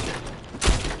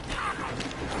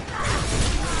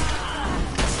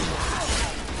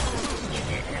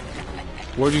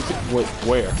 Where'd you what,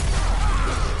 where?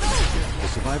 The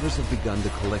survivors have begun to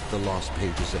collect the lost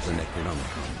pages of the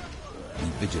Necronomicon. Be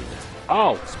vigilant.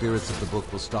 Oh! Spirits of the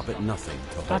book will stop at nothing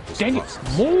to God halt this dang it!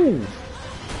 process. Move!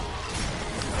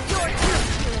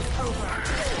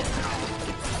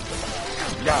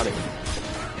 Got it.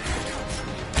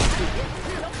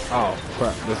 Oh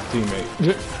crap! That's a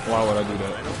teammate. Why would I do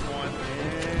that?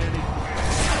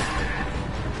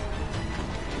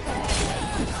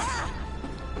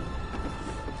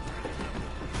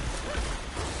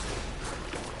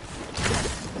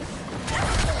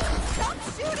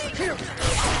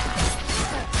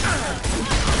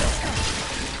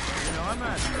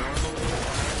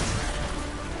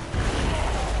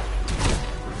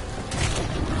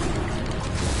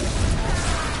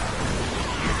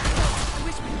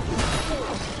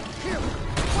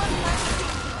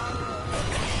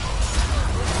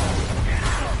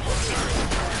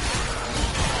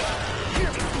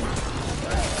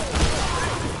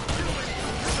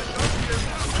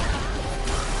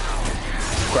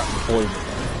 Crap, poison.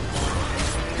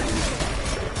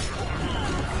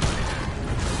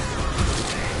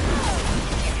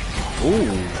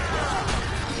 Ooh.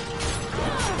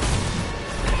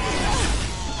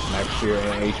 Max fear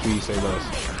and HP say less.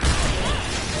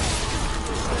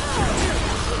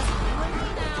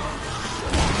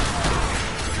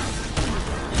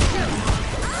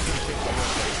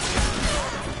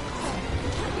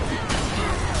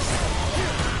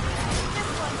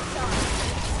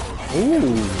 Ooh.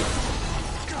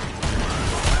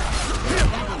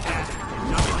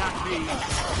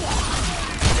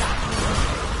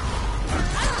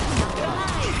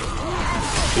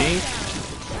 Pink.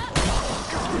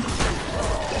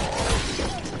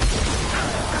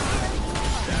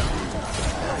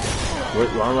 Wait,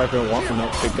 run right there and walk. No,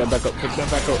 pick that back up. Pick that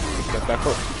back up. Pick that back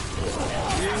up.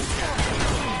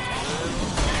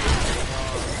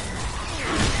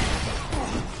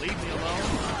 Leave me alone.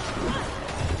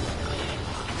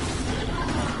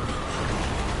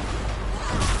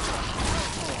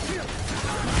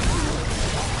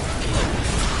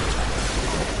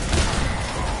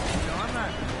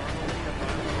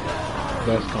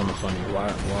 That's kind of funny.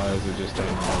 Why is it just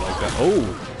taking out like that?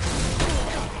 Oh!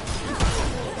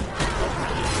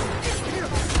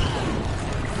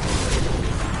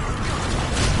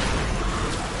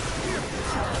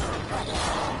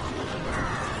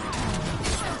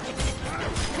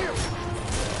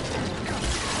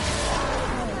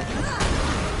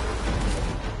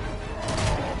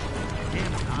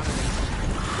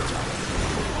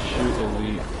 Shoot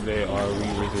elite. They are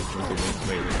resistant against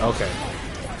melee. Okay.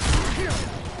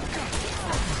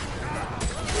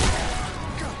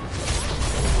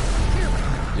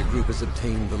 Your group has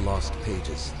obtained the lost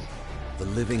pages. The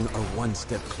living are one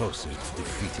step closer to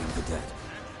defeating the dead.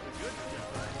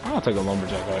 I'll take a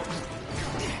lumberjack axe.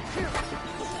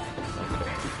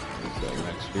 Okay.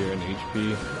 Max fear and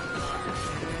HP.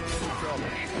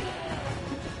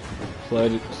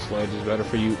 Sledge is better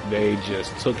for you. They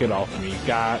just took it off me.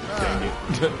 God dang it.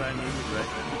 What I needed right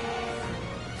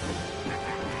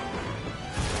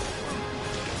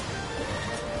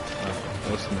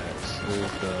What's next?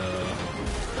 Where's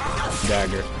the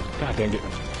dagger? God dang it.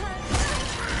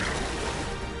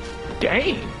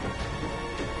 Dang!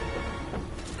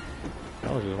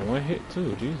 That was just one hit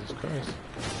too. Jesus Christ.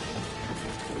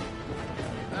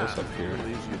 What's up here?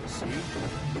 leaves you to see.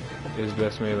 Is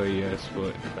best melee, yes,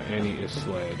 but for Annie is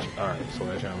Sledge. Alright,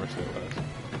 Sledgehammer still has.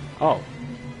 Oh.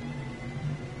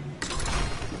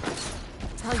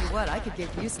 Tell you what, I could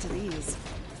get used to these.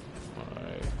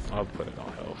 Alright, I'll put it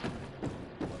on health.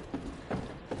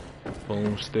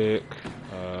 Boomstick.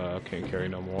 Can't carry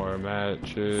no more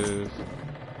matches.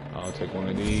 I'll take one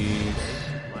of these.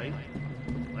 Light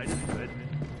is good.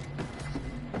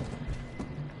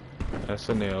 That's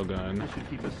a nail gun. This should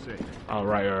keep us safe.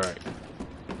 Alright.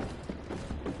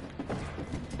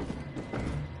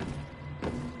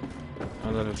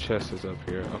 Another chest is up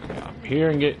here. Okay, I'm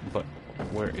hearing it, but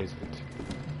where is it?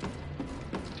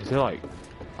 Is it like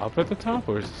up at the top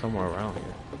or is it somewhere around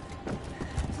here?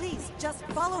 Please, just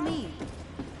follow me.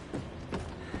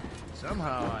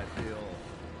 Somehow I feel.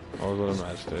 Oh, those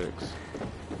little matchsticks.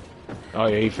 Oh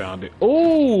yeah, he found it.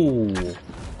 Oh,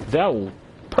 that will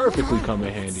perfectly come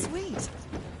in handy. Sweet.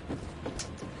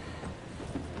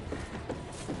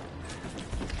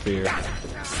 Fear.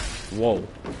 Whoa.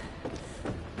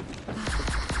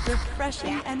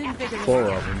 Refreshing and invigorating. 4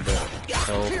 of them, but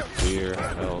health, fear,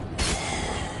 health.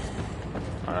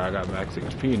 Alright, I got max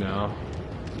HP now.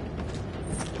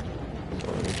 So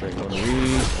let me drink one of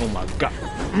these. Oh my god.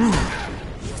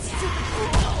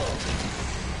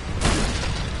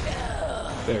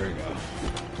 There we go.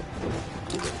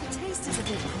 Taste is a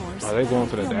bit coarse. Are they going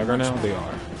for the dagger now? They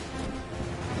are.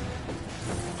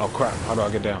 Oh crap, how do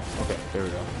I get down? Okay, there we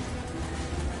go.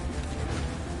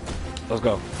 Let's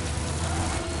go.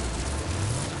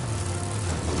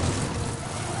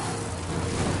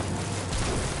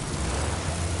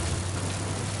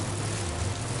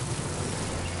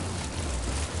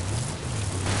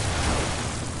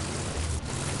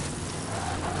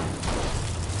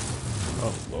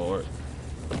 Oh Lord.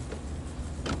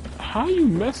 How you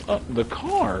mess up the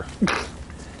car?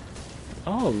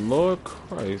 Oh Lord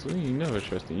Christ, we ain't never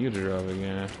trusting you to drive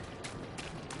again.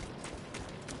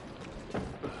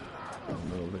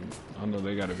 I know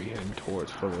they gotta be heading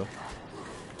towards for the Do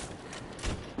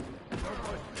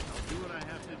what I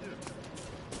have to do.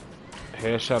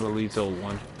 headshot elite to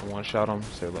one shot him,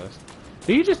 say less.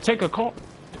 Did he just take a call?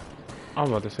 I'm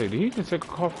about to say, did he just take a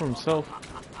call for himself?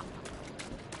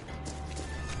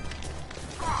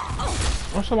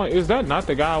 I'm so like, is that not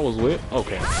the guy I was with?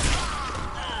 Okay.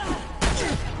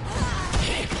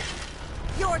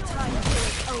 Your time here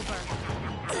is over.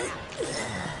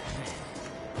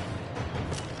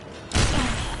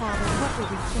 Father, what were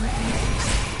we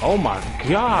thinking? Oh my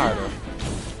god!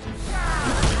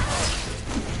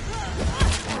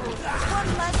 One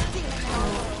less demon.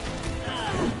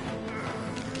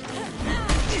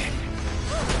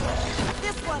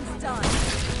 This one's done.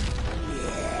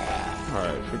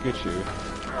 Alright, forget you.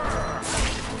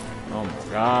 Oh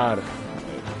my god.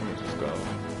 Alright, let me just go.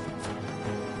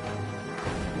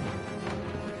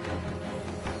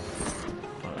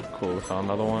 Alright, cool. Found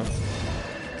another one.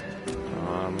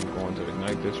 I'm going to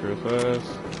ignite this real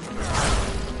fast.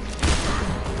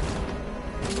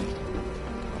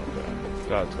 Okay,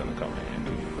 that's gonna come in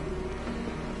handy.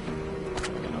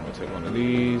 And I'm gonna take one of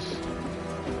these.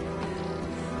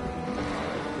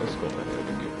 Let's go ahead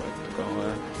and get back to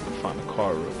going. Find a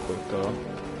car real quick though.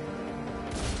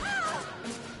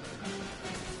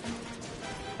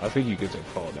 I think you can take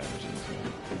fall damage in this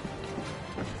game.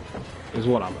 Is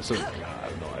what I'm assuming. I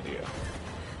have no idea.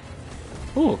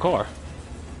 Ooh, a car.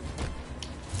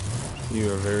 You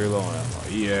are very low on ammo.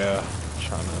 Yeah. I'm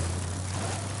trying to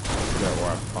figure out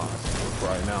where I can find some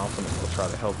right now. I'm gonna go try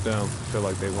to help them. I feel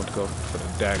like they want to go for the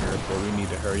dagger, but we need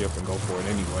to hurry up and go for it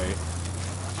anyway.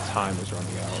 Time is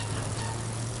running out.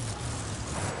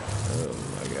 Oh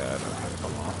my god, okay,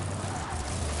 come on.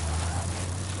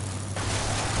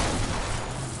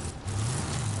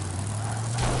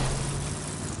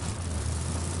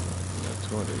 Got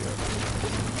 200 yet.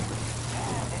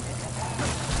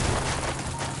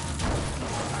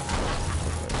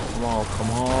 Okay,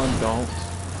 come on, don't.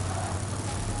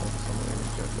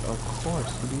 Of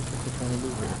course, what do you think we're trying to do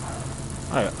here?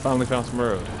 Alright, finally found some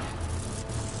road.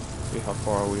 See how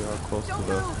far we are close to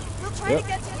the... We'll try to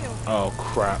get to you. Oh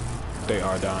crap. They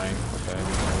are dying. Okay, I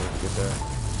need to get there.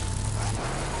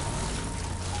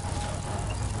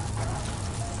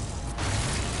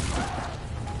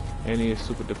 And he is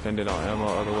super dependent on ammo,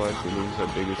 otherwise he loses her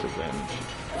biggest advantage.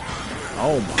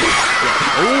 Oh my god.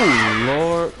 Oh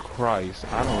Lord Christ.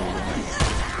 I don't even.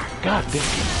 God damn it.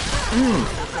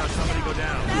 Somebody go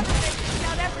down.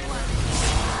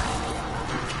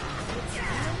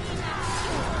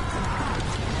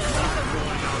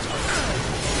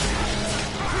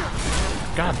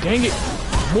 God dang it.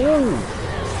 Move.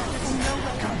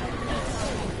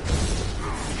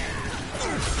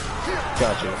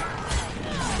 Gotcha.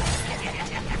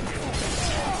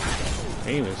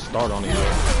 Ain't even start on it yet.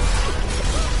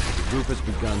 The group has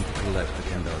begun to collect the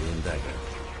Kandarian dagger,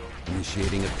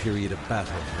 initiating a period of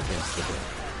battle against the dead.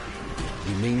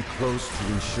 Remain close to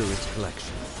ensure its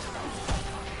collection.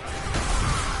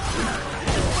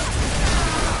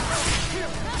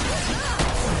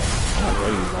 I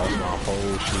already lost my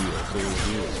whole shield, so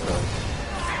it's stuff.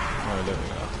 Alright, there we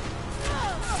go.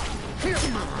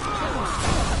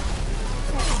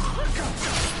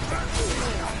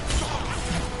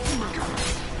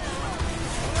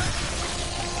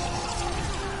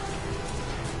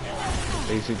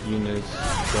 Basic units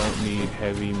don't need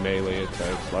heavy melee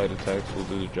attacks. Light attacks will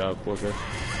do the job quicker.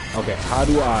 Okay, how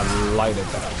do I light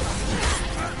attack?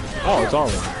 Oh, it's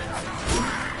R1.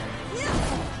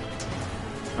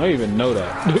 I don't even know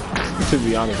that, to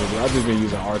be honest with you. I've just been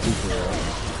using R2 for real.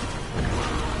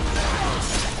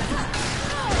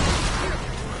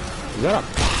 Is that a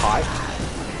pipe?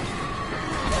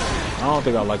 I don't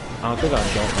think I don't like the look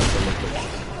of it.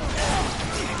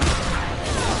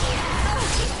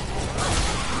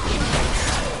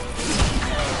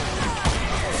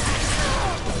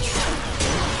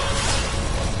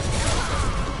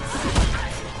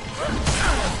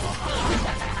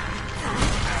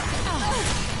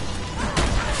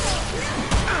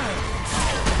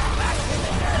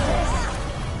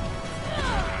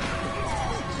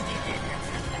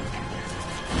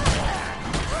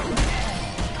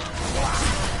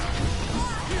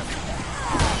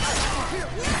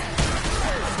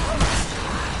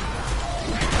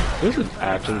 This is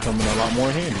actually coming a lot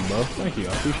more handy, bro. Thank you, I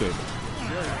appreciate it.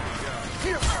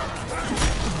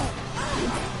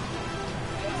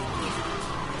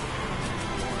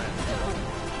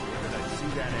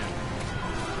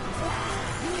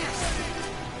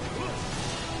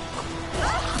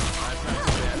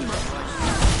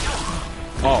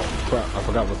 Oh, crap, I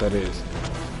forgot what that is.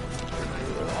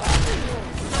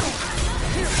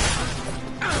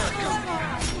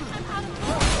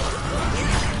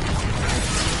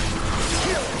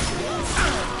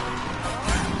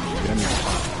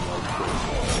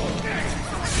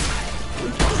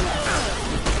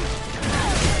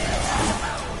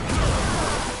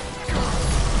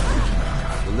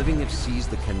 The living have seized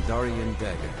the Kandarian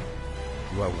dagger.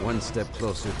 You are one step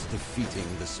closer to defeating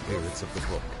the spirits of the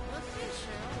book.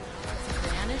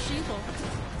 Banish evil.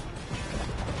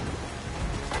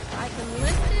 I can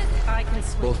lift it, I can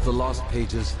swing. Both the lost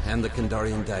pages and the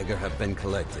Kandarian dagger have been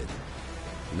collected.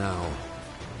 Now,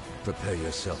 prepare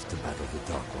yourself to battle the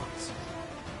Dark Ones.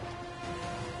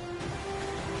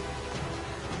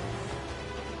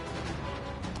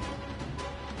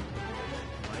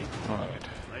 Alright.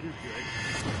 Light is good.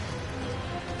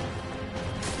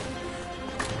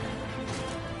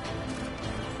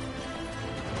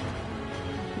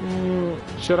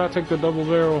 Should I take the double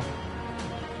barrel?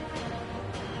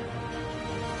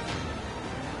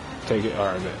 Take it.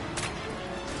 Alright, bet.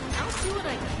 I'll see what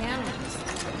I can.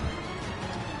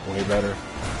 Way better.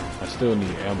 I still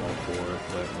need ammo for it,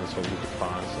 but let's hope we can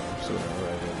find some sooner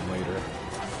rather than later.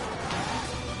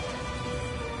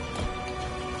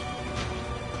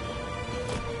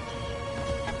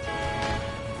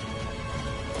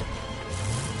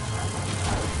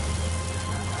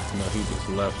 No, he just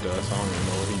left us. I don't even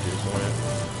know where he just went.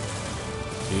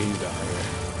 Yeah, he's out here.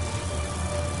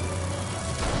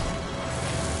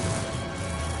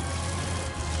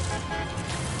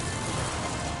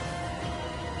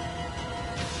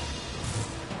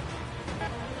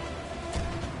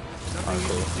 Nothing you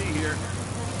can see here.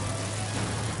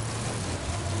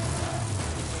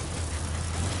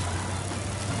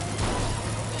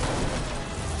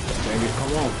 Dang it,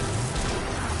 come on.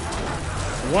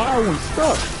 Why are we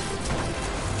stuck?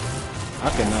 I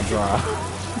cannot drive.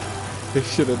 They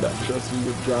should have not trusted me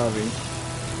with driving.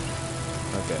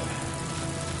 Okay.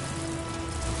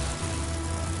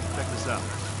 Check this out.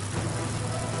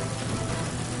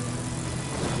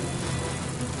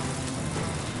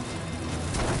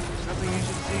 There's nothing you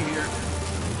should see here.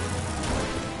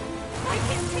 I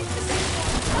can't take this anymore.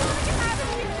 I want to get out of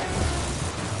here.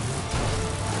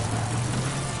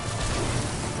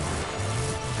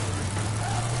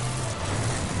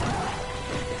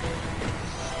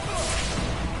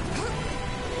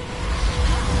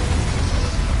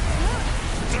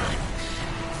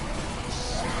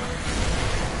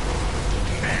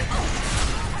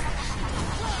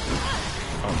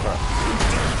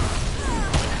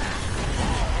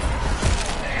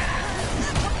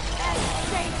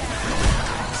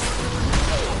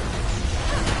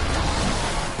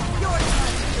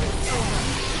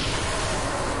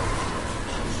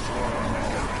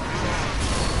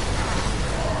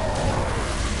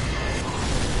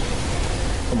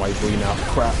 Everybody's bleeding out.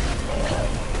 Crap.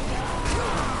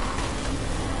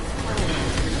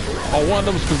 Oh, one of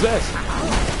them was possessed.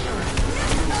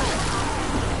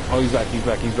 Oh, he's back.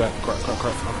 Crap.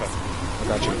 Okay. I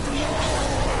got you.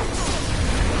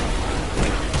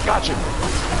 Gotcha.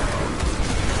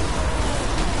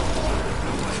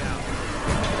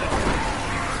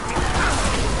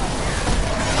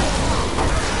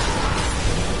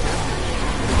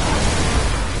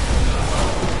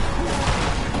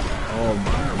 Oh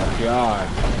my god.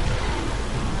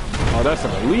 Oh, that's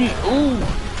an elite. Ooh.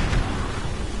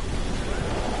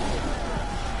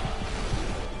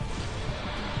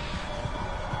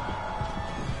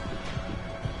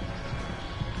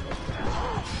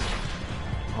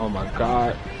 Oh my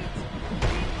god.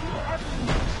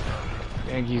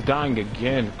 Dang, he's dying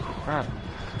again. Crap.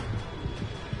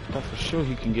 I thought for sure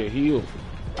he can get healed.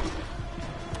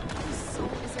 His soul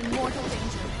is in mortal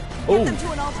danger. Oh. Get them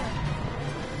to an altar.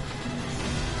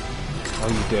 Oh,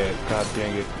 he's dead. God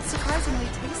dang it. Surprisingly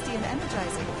tasty and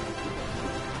energizing.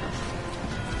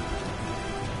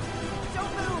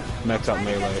 Don't move. Max out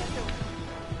melee.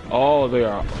 Oh, they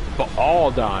are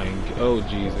all dying. Oh,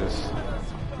 Jesus.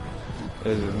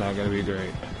 This is not gonna be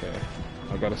great. Okay.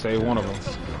 I gotta save one of them.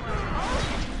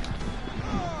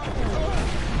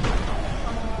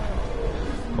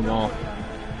 Come on.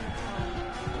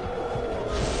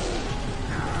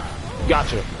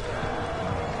 Gotcha.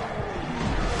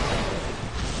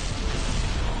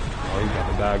 Oh, he's got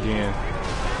to die again.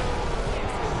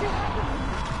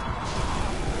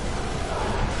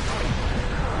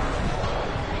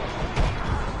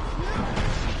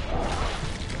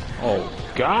 Oh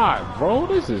God, bro,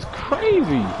 this is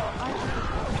crazy.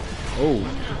 Oh.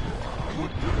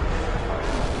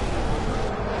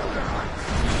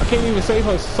 I can't even save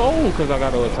her soul because I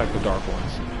gotta attack the dark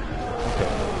ones. Okay.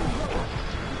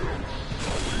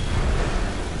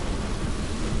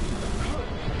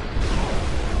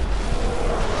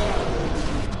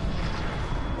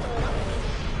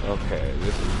 Okay,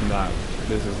 this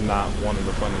is not one of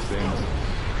the funnest things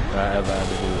that I ever had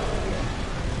to do.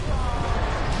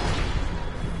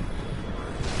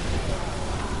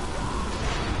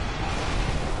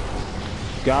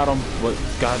 Got him, but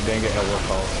god dang it, at what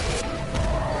cost?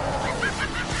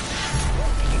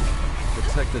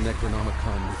 Protect the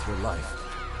Necronomicon with your life.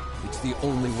 It's the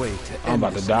only way to end I'm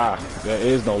about to die. There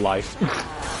is no life.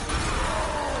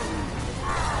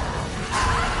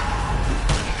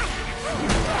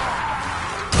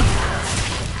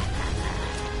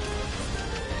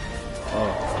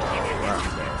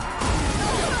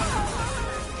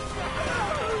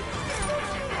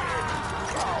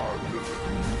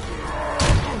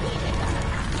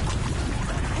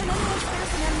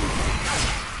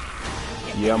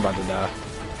 Yeah, I'm about to die.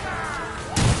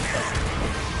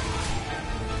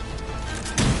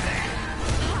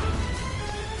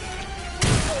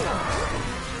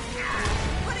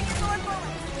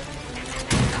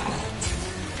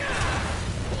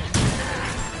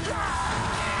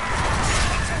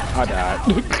 I died.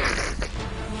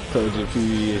 Told you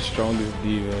PvE is strongest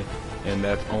demon, and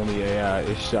that's only AI.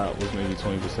 Its shot was maybe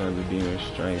 20% of the demon's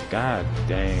strength. God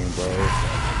dang, bro.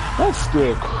 That's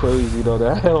still crazy though,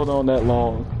 that held on that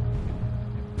long.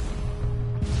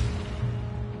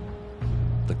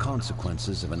 The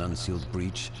consequences of an unsealed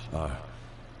breach are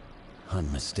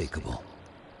unmistakable.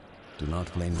 Do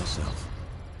not blame yourself.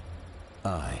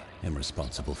 I am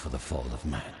responsible for the fall of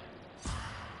man.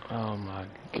 Oh my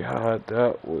god,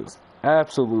 that was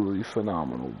absolutely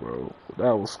phenomenal, bro.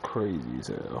 That was crazy as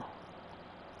hell.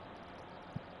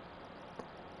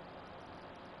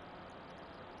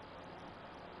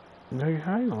 Nigga,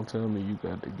 how you gonna tell me you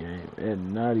got the game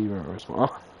and not even respond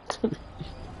to me?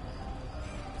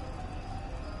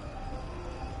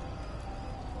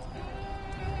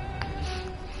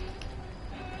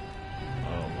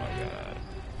 Oh my god.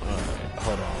 Alright,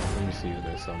 hold on. Let me see if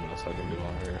there's something else I can do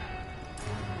on here.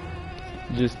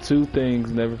 Just two things.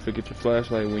 Never forget your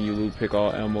flashlight when you loot. Pick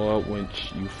all ammo up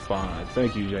once you find.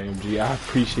 Thank you, JMG. I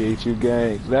appreciate you,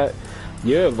 gang.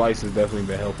 Your advice has definitely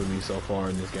been helping me so far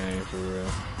in this game, for real.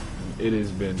 It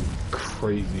has been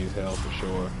crazy as hell, for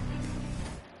sure.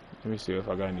 Let me see if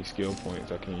I got any skill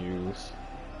points I can use.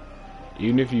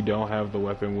 Even if you don't have the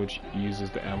weapon which uses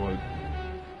the ammo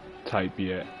type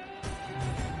yet.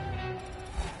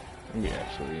 Let me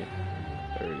actually...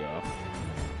 There we go.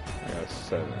 I got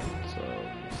 7, so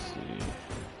let's see.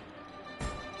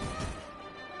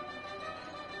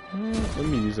 Let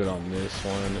me use it on this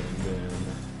one, and then...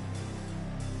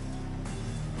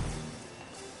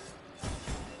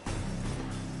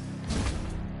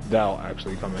 That'll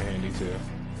actually come in handy too.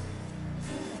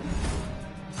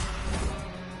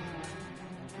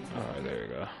 Alright, there we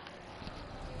go.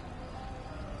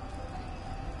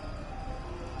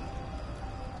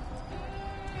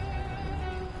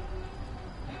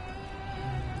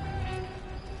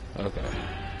 Okay.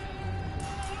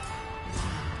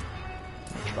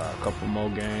 I'll try a couple more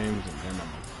games and then I'm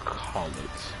gonna call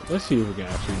it. Let's see if we can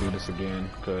actually do this again,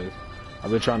 because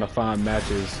I've been trying to find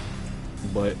matches,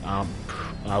 but I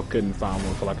couldn't find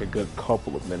one for like a good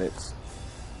couple of minutes.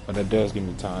 But it does give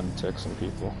me time to text some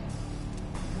people.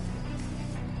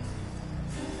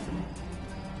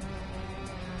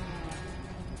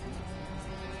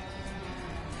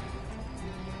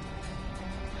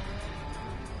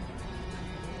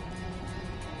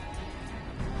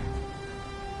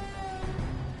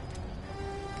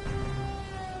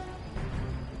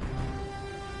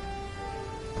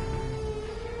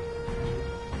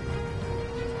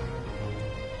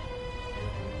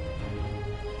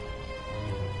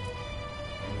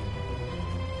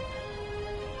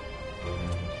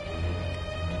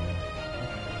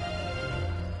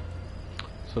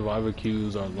 Survivor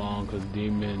queues are long because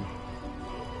Demon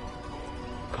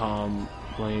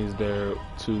complains they're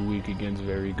too weak against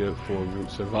very good full group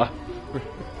survivors.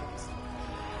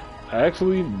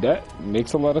 Actually, that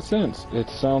makes a lot of sense. It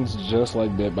sounds just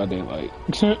like Dead by Daylight.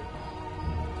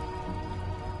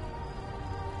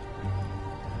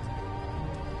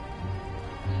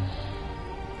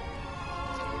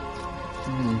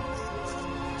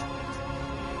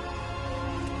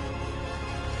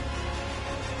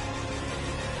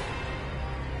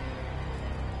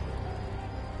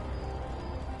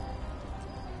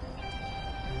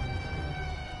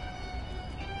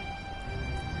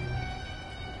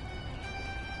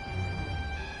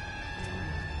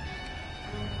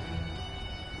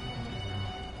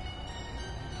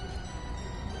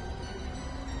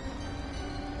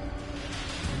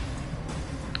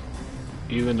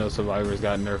 Even though Survivors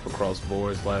got nerfed across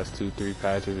boards last 2-3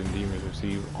 patches and Demons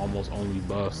received almost only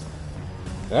buffs.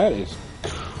 That is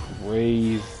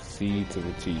crazy to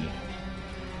the T.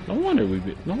 No wonder we've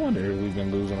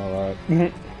been losing a lot.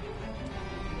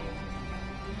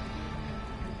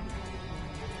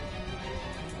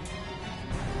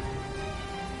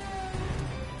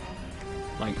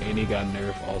 Like Annie got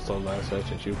nerfed also last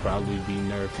session. She'll probably be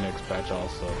nerfed next patch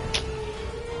also.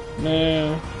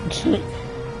 Man.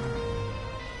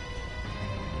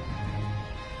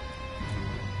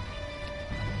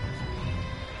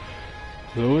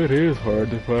 So it is hard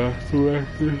to find two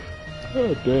actors.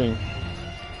 Oh dang.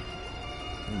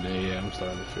 Yeah, I'm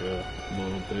starting to feel a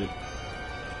little bit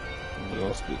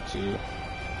exhausted too.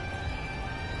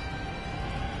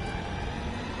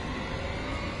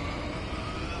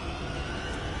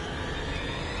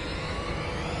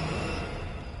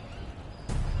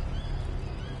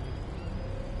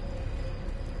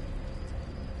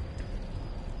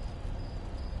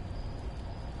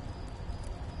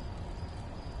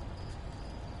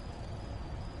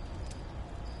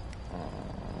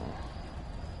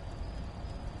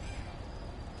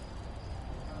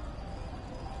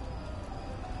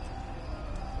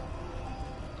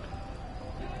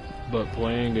 But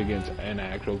playing against an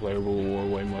actual player will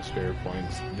award way more spare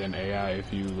points than AI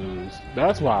if you lose.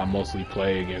 That's why I mostly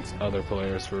play against other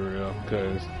players for real,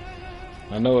 because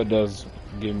I know it does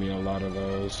give me a lot of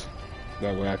those.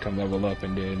 That way I can level up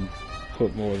and then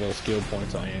put more of those skill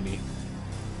points on Annie.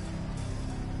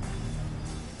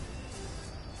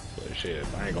 But shit,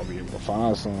 if I ain't gonna be able to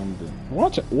find some, then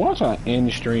watch I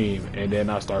end stream and then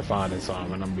I start finding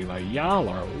some and I'm gonna be like, y'all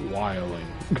are wilding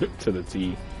to the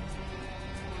T.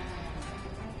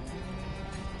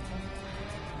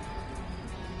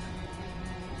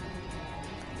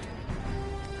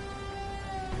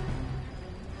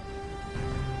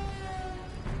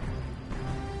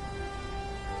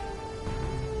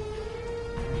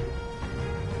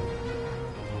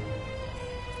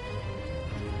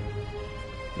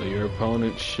 But your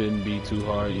opponent shouldn't be too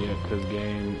hard yet, because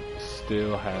game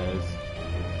still has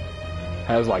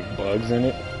like bugs in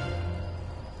it.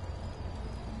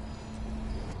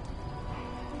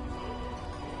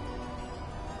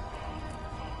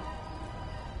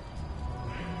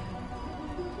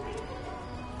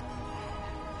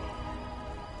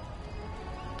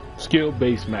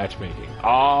 Skill-based matchmaking.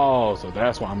 Oh, so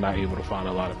that's why I'm not able to find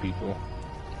a lot of people.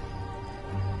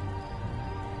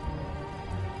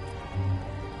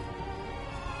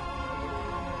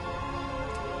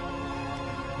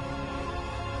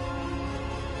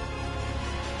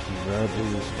 That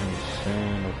is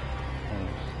insane.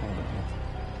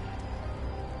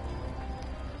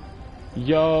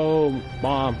 Yo,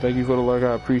 Mom, thank you for the like.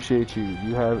 I appreciate you.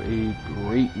 You have a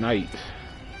great night.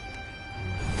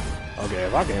 Okay,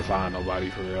 if I can't find nobody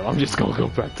for real, I'm just gonna go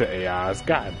back to AIs.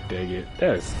 God dang it.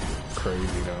 That's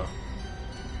crazy though.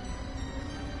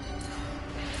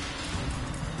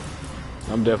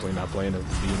 I'm definitely not playing as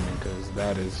the Demon because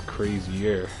that is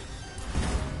crazier.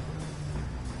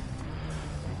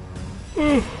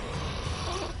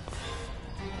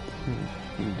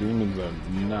 Demons are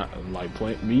not like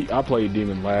playing me. I played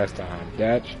Demon last time.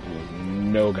 That was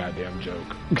no goddamn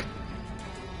joke.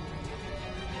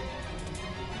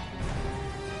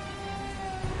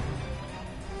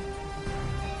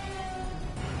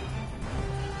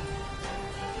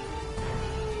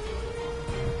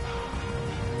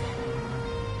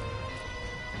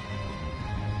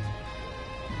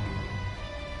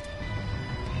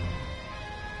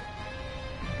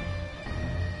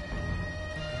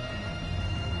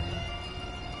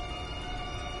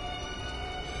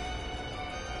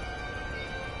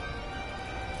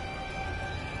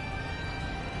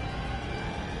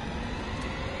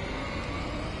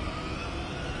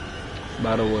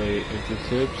 By the way, if the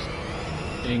tips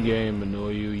in-game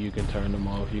annoy you, you can turn them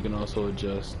off. You can also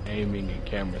adjust aiming and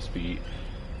camera speed.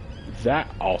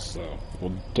 That also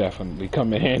will definitely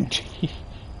come in handy.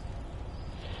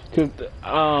 Cause,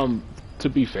 to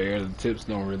be fair, the tips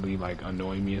don't really like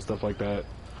annoy me and stuff like that.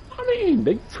 I mean,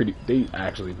 they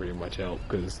actually pretty much help.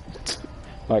 Cause,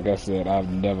 like I said, I've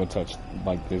never touched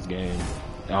like this game.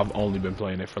 I've only been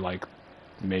playing it for like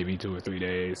maybe 2 or 3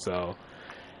 days, so.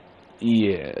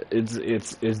 Yeah,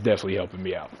 it's definitely helping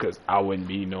me out because I wouldn't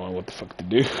be knowing what the fuck to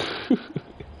do.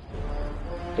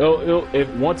 If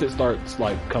once it starts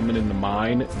like coming into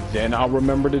mind, then I'll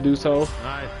remember to do so.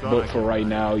 But for right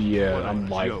now, yeah, I'm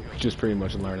like just pretty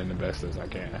much learning the best as I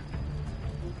can.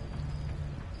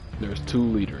 There's 2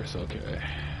 leaders, okay.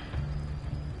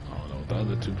 I don't know what the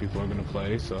other 2 people are gonna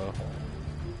play, so.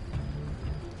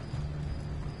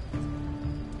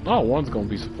 Oh, one's gonna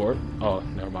be support. Oh,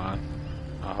 never mind.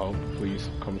 I hope. Please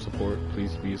come support.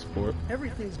 Please be a support.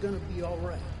 Everything's gonna be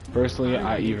alright. Personally,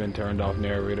 I even turned off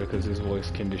narrator because his voice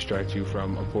can distract you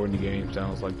from important game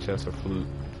sounds like chess or flute.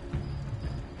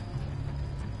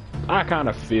 I kind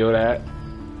of feel that.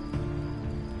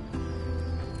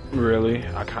 Really,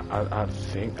 I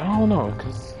think I don't know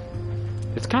because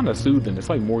it's kind of soothing. It's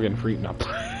like Morgan Freeman I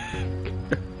play.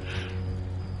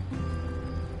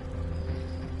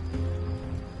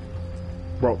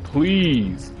 Bro,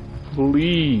 please.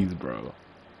 Please, bro.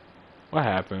 What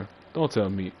happened? Don't tell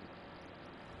me.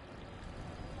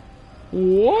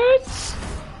 What?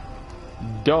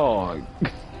 Dog.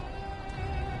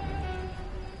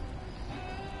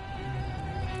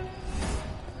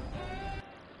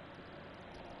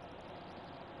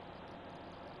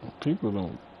 People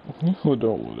don't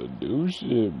want to do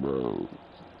shit, bro.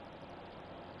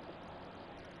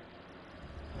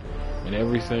 And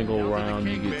every single round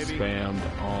you get spammed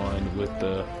on with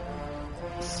the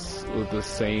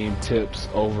same tips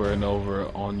over and over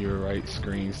on your right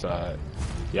screen side.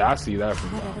 Yeah, I see that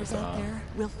from time to Whatever's out time. there,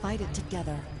 we'll fight it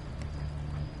together.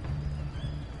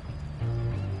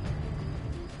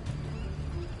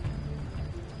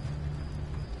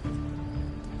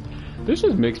 This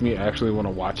just makes me actually want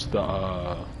to watch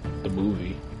the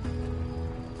movie.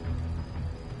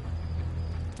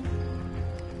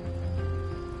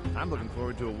 I'm looking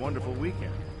forward to a wonderful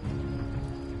weekend.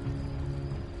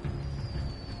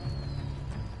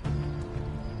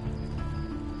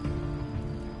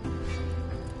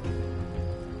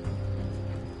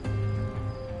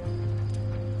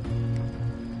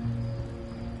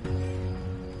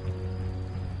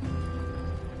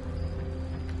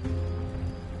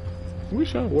 We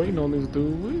shot waiting on this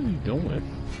dude. What is he doing?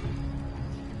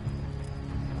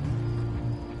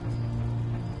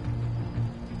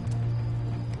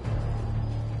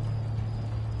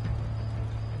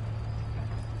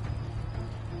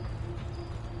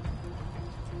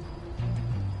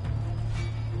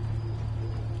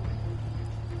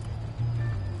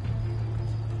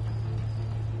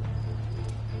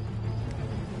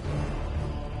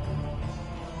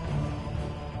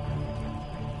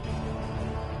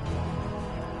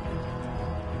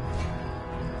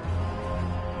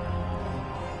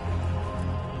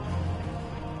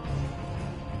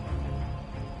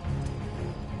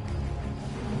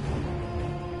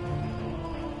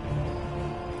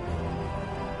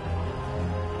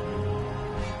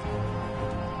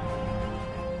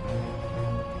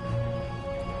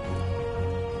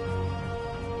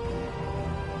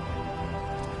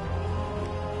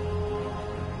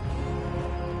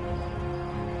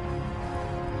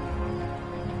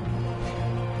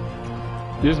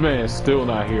 This man is still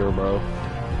not here, bro.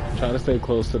 Try to stay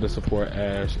close to the support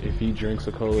Ash. If he drinks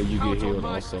a cola, you get healed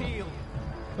also.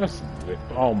 That's,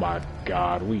 oh my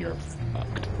god, we are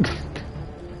fucked.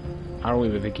 I don't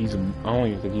even think he's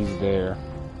there.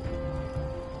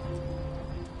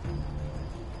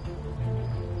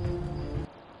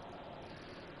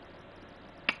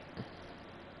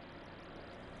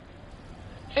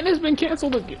 And it's been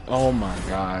canceled again. Oh my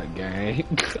god, gang.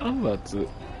 I'm about to.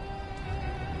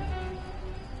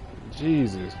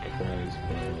 Jesus Christ,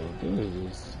 bro. This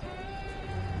is.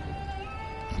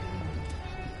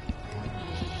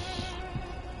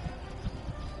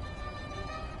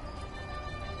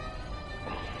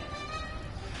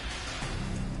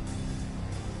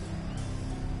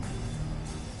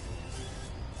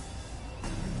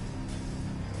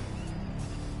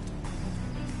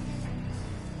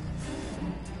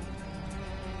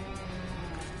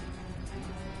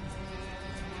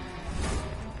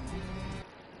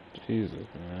 Jesus,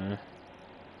 man.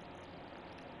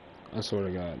 I swear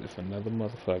to God, if another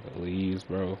motherfucker leaves,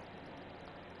 bro,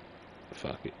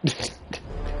 fuck it.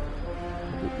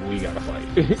 We gotta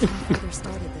fight. My father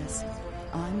started this.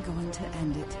 I'm going to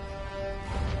end it.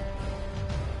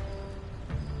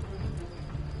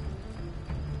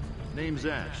 Name's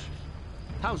Ash.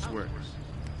 Houseworks.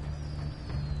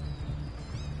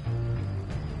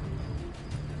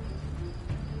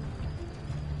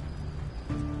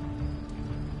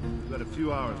 We've got a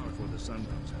few hours before the sun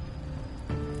comes out.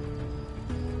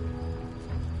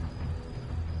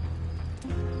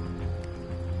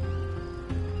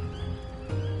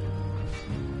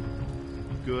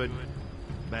 Good,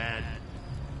 bad.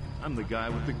 I'm the guy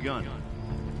with the gun.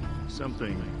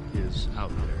 Something is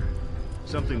out there.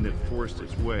 Something that forced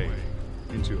its way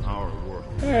into our world.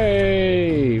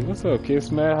 Hey, what's up, Kiss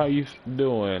Man? How you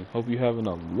doing? Hope you having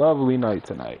a lovely night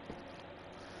tonight.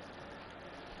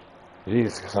 It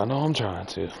is, because I know I'm trying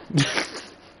to.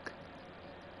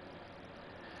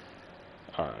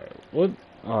 Alright, what?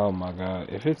 Oh my god,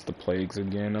 if it's the plagues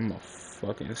again, I'm gonna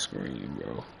fucking scream,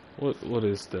 bro. What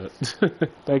is that?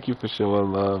 Thank you for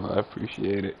showing love, I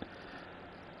appreciate it.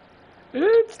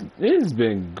 It's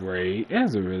been great. It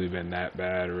hasn't really been that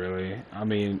bad, really. I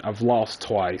mean, I've lost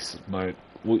twice, but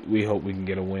we hope we can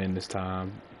get a win this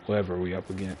time, whoever we up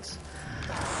against.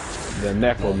 The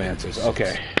necromancers.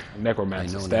 Okay,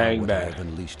 necromancers staying back.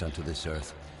 Unleashed onto this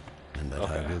earth, and that I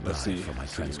Okay, will let's die see. for my I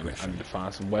transgression. need to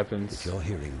find some weapons. If you're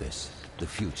hearing this, the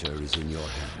future is in your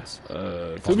hands.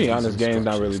 To be honest, game's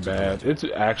not really bad. It's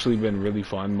actually been really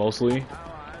fun, mostly.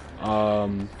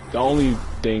 The only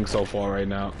thing so far right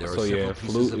now. So yeah,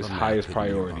 flute is highest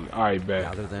priority. Alright, bet.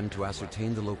 Gather them to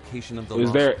ascertain the location of the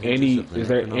Is there lost pages any of the is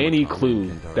there any Necronomicon clue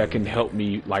and that can Kandarian help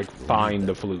me like find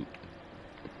the flute?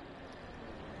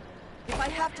 If I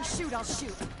have to shoot, I'll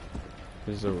shoot.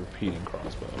 This is a repeating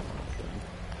crossbow.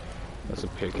 That's a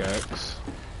pickaxe.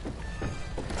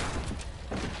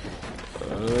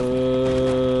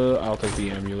 I'll take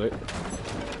the amulet.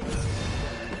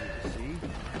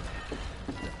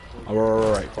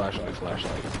 Alright, flashlight.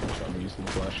 I'm using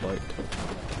the flashlight.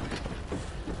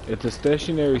 It's a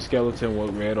stationary skeleton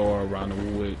with red aura around it,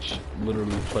 which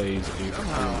literally plays a flute.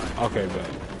 Okay, bet.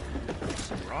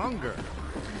 Stronger.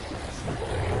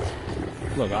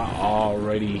 Look, I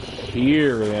already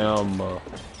hear them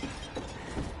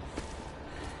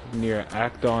near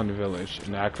Acton Village,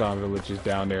 and Acton Village is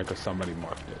down there because somebody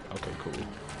marked it. Okay, cool.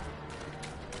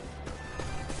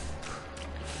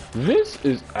 This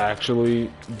is actually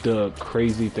the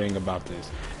crazy thing about this.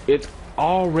 It's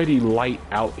already light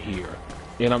out here,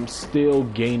 and I'm still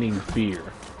gaining fear.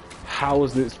 How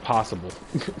is this possible?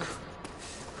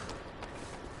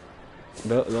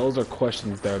 Those are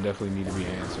questions that definitely need to be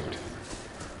answered.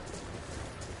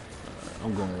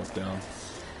 I'm going with them.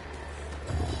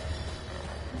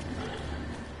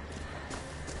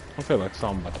 I feel like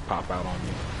something about to pop out on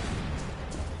me.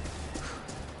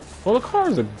 Well, the car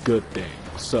is a good thing,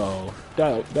 so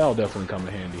that'll definitely come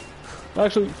in handy.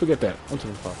 Actually, forget that. I'm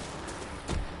too far.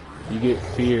 You get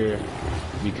fear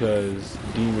because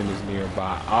demon is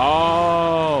nearby.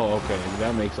 Oh, okay.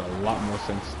 That makes a lot more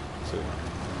sense too.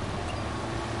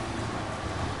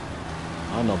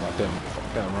 I don't know about them.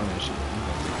 Fuck that running shit.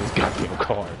 This goddamn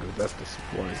car, because that's the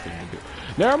smartest thing to do.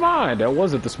 Never mind, that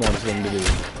wasn't the smartest thing to do.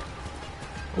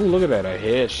 Oh, look at that, a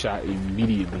headshot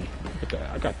immediately. Look at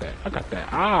that, I got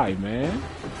that eye, man.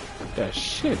 That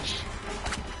shit.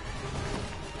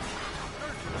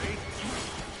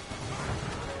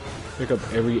 Pick up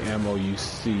every ammo you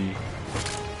see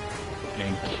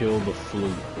and kill the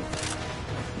flute.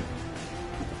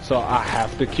 So I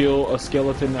have to kill a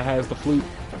skeleton that has the flute?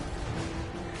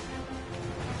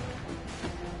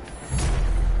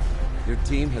 Your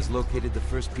team has located the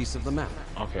first piece of the map.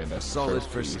 Okay, that's a solid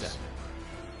first step.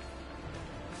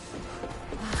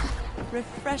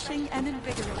 Refreshing and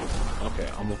invigorating. Okay,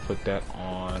 I'm gonna put that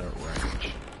on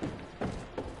range.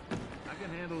 I can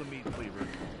handle a meat cleaver.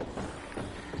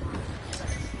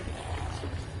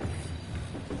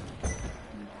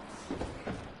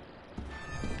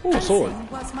 Ooh, sword.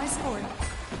 Fencing was my sport.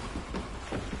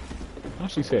 Oh,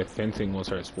 she said fencing was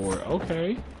her sport.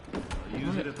 Okay. I'll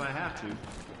use it if I have to.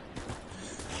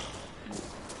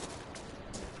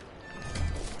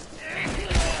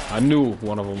 I knew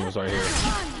one of them was right here.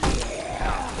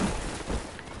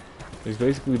 It's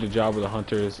basically the job of the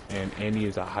hunters, and Annie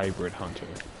is a hybrid hunter.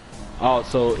 Oh,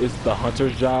 so it's the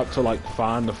hunter's job to like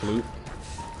find the flute.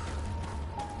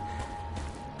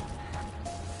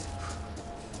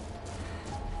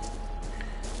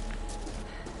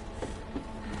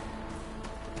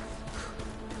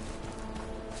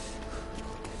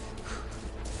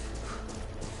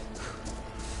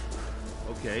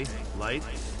 Okay, light.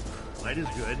 Light is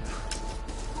good.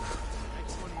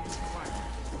 Next one you fire.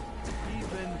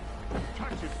 Even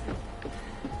touches you.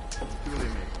 See what they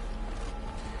make.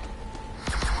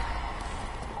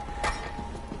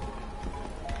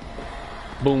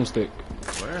 Boomstick.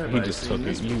 Where have He I just seen took it.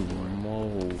 this You before?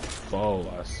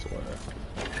 mofo, I swear.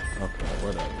 Okay,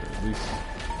 whatever. At least.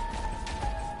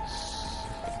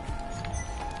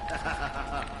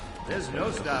 There's no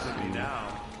stopping me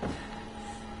now.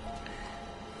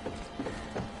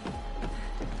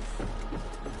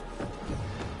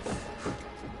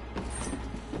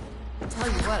 Tell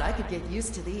you what, I could get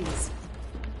used to these.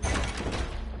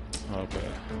 Okay,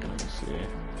 let's see.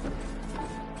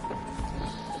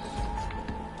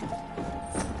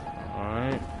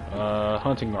 Alright.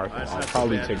 Hunting rifle. That's I'll not so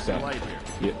probably bad. take There's that. light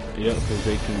here. Yeah, because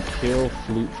they can kill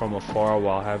flute from afar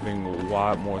while having a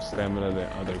lot more stamina than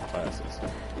other classes.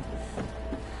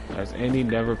 As any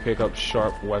never pick up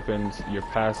sharp weapons, your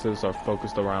passives are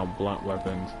focused around blunt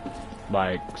weapons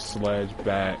like sledge,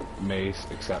 bat, mace,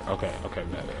 etc. Okay, okay,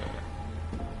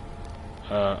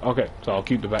 so I'll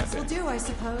keep the bat This will then. do, I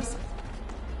suppose.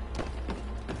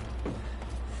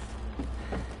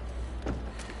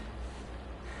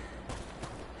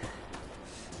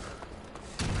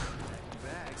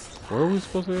 Where are we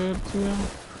supposed to head to now?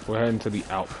 We're heading to the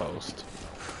outpost.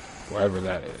 Wherever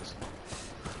that is.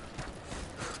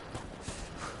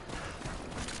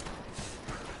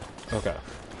 Okay.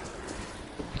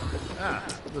 Ah,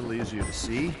 a little easier to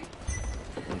see.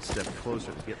 One step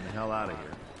closer to getting the hell out of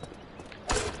here.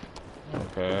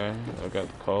 Okay, I got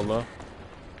the cola.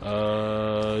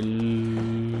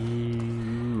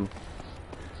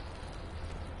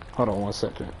 Hold on 1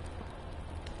 second.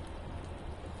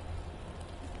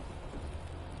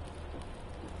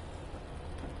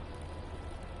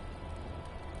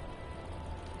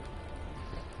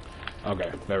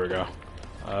 Okay, there we go.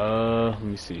 Let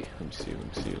me see.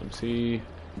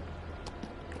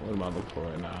 What am I looking for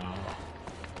right now?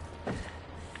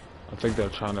 I think they're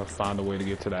trying to find a way to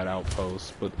get to that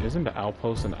outpost, but isn't the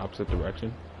outpost in the opposite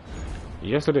direction?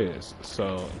 Yes, it is.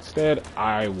 So instead,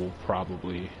 I will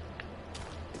probably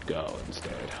go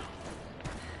instead.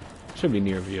 Should be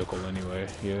near a vehicle anyway.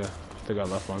 Yeah, I think I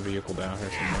left my vehicle down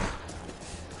here somewhere.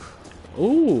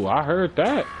 Ooh, I heard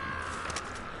that.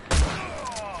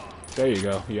 There you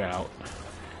go. You're out.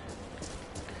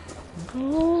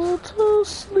 Go to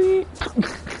sleep.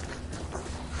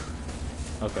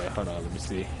 Okay, hold on. Let me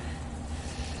see.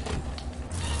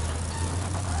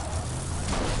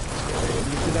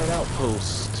 Get to that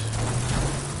outpost.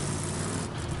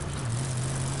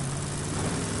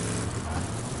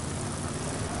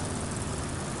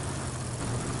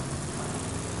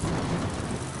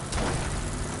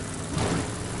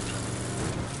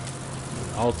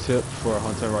 I'll tip for a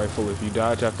hunting rifle. If you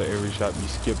dodge after every shot, you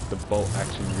skip the bolt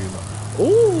action reload.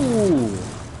 Ooh!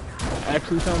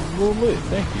 Actually sounds a little lit.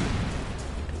 Thank you.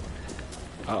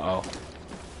 Uh-oh.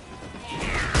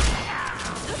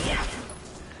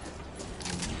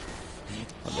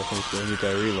 I definitely still need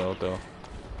that reload though.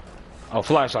 Oh,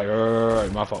 flashlight.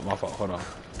 Right. My fault. Hold on.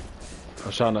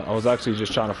 I was actually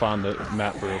just trying to find the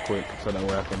map real quick so that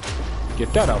way I can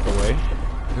get that out the way.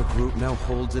 Your group now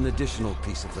holds an additional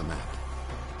piece of the map.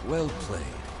 Well played.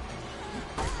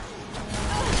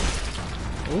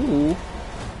 Ooh.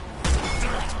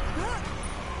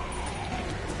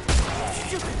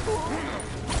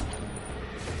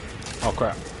 Oh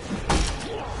crap.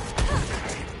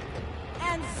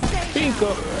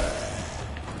 Bingo.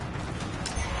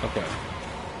 Okay.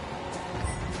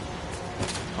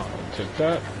 I'll take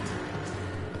that.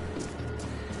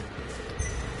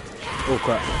 Oh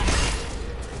crap.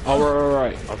 Oh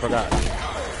right. I forgot.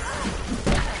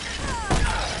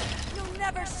 You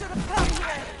never should have come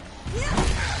here.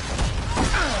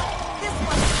 This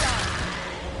one's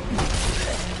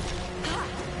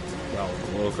That was a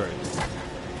little crazy.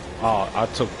 Oh, I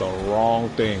took the wrong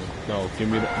thing. No, give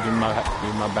me my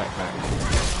backpack.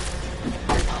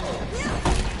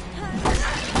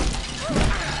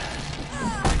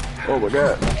 Oh my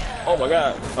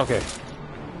god. Okay.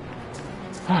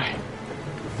 Alright. I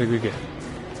think we're good.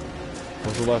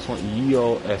 What's the last one?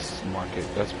 EOS Market.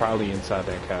 That's probably inside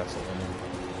that castle.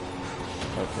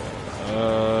 Okay.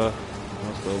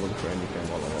 I'm still looking for anything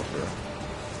while I'm up here.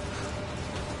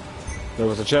 There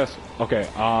was a chest. Okay.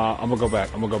 I'm gonna go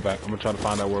back. I'm gonna try to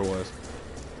find out where it was.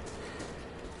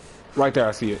 Right there.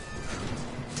 I see it.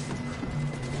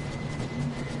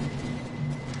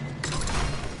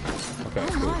 Okay.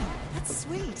 Oh Cool. my, that's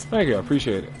sweet. Thank you. I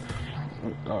appreciate it.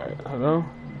 All right. Hello.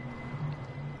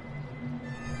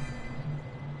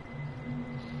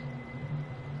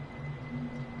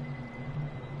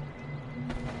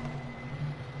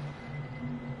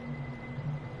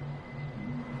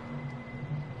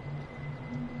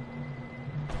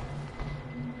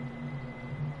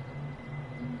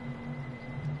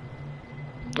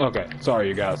 Okay, sorry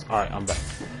you guys. Alright, I'm back.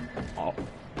 Oh,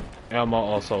 Emma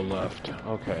also left.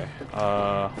 Okay.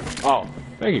 Oh,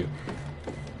 thank you.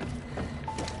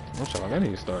 I'm sure I need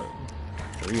to start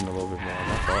reading a little bit more.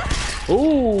 My fault.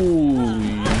 Ooh,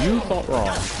 you thought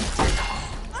wrong.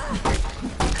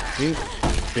 Bink,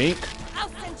 bink. I'll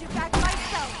send you back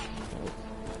myself.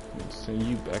 Send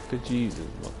you back to Jesus.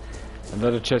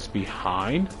 Another chest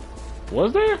behind?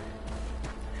 Was there?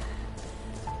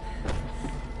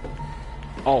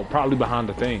 Oh, probably behind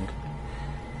the thing.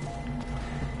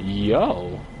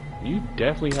 Yo, you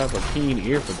definitely have a keen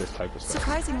ear for this type of stuff.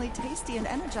 Surprisingly tasty and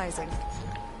energizing.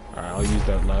 Alright, I'll use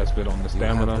that last bit on the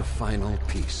stamina. The final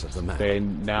piece of the map. They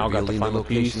now got the final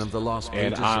piece, of the lost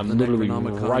and pages I'm of the literally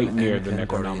Necronomicon right near and the Kandarian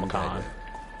Necronomicon. Dagger.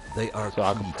 They are So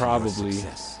I key can to your probably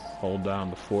success. hold down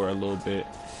the fort a little bit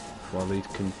while they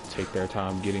can take their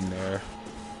time getting there.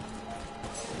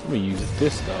 I'm gonna use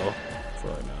this though for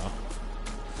right now.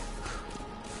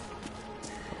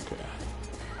 Okay.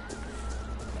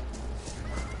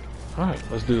 Alright,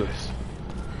 let's do this.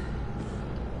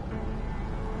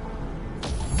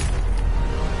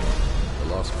 The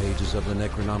lost pages of the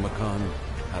Necronomicon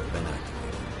have been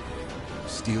activated.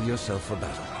 Steel yourself for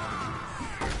battle.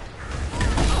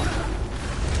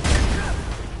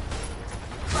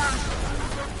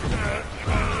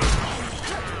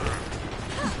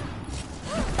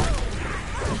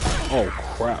 Oh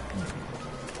crap.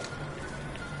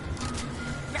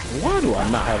 Why do I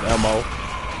not have ammo?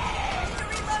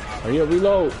 Hurry up,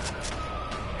 reload.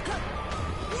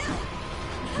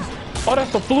 Oh,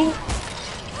 that's the flu?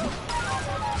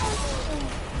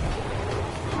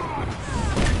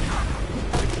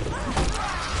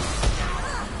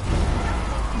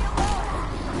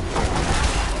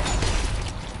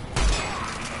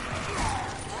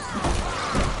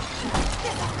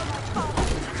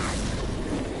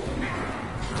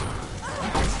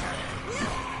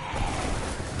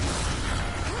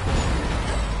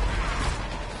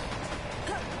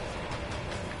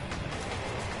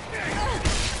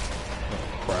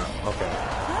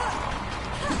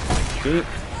 Meep.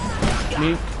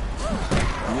 Meep.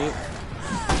 Meep.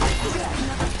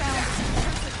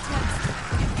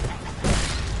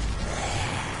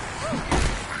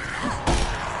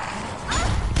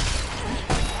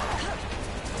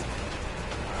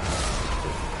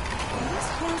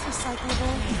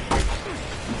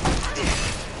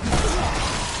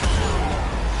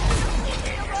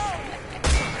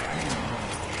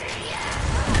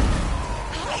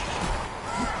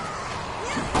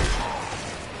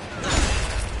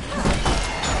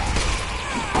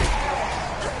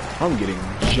 I'm getting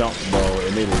jumped, bro,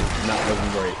 and it is not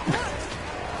looking great.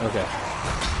 Okay.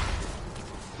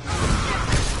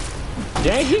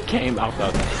 Dang, he came out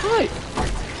the cut.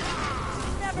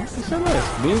 What's this, dude?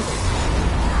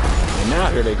 And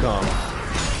now here they come.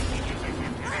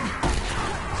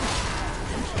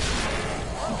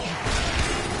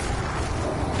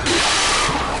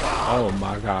 Oh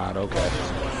my god, okay.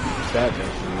 That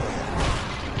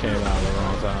definitely came out at the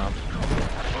wrong time.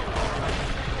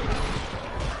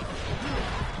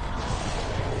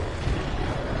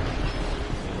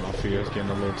 Fear is getting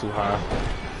a little too high.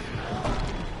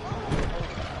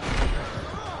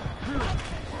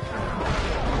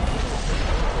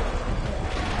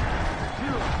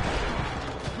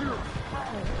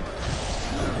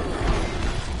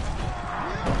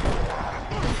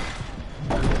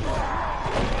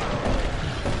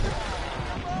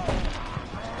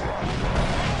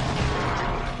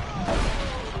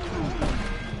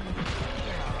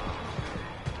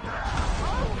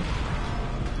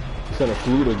 Instead of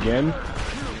flute again.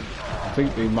 I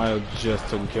think they might have just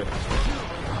taken care.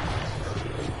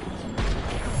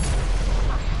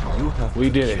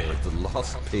 We did it. The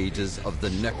lost pages of the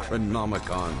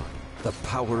Necronomicon. The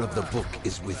power of the book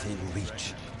is within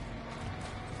reach.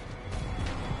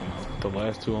 The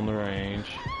last two on the range.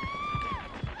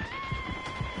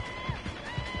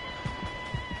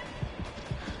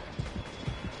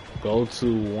 Go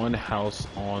to one house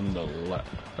on the left.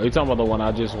 Are you talking about the one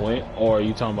I just went, or are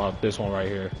you talking about this one right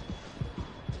here?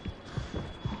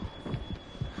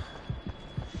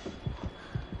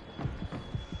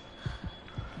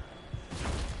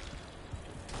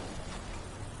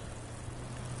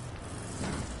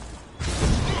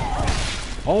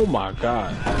 Oh my god,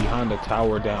 behind the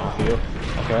tower down here.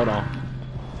 Okay, hold on.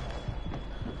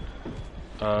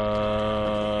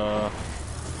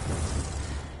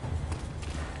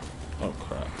 Oh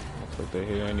crap. Looks like they're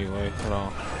here anyway. Hold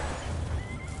on.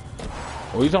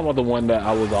 Were you talking about the one that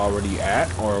I was already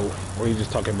at, or were you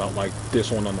just talking about like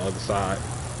this one on the other side?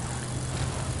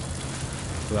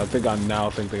 Because I think I now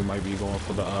think they might be going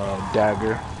for the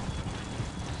dagger.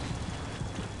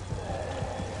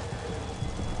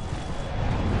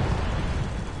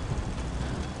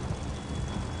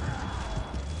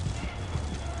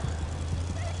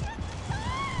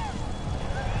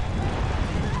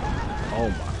 Oh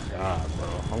my god, bro.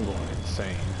 I'm going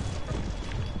insane.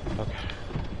 Okay.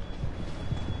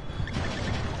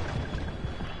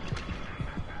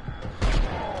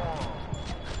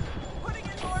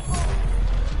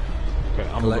 Okay,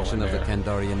 I'm Collection going of the there.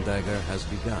 Kandarian dagger has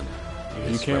begun.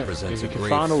 If you can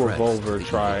find a revolver,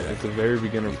 try it. It's a very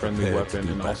beginner-friendly weapon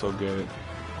and also good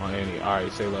on any.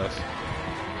 Alright, say less.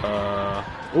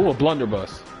 Ooh, a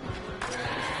blunderbuss.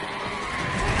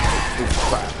 Ooh,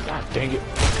 crap. God dang it.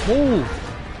 Move!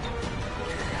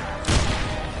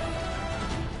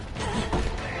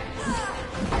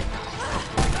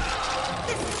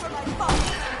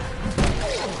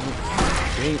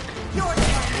 Dink.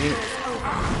 Dink.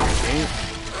 Dink.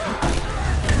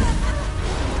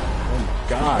 Oh my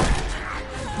god.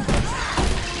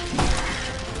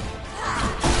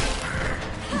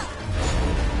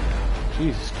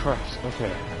 Jesus Christ.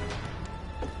 Okay.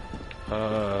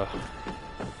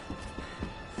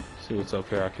 See what's up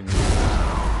here I can use.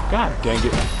 God dang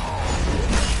it.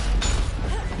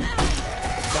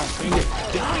 God dang it.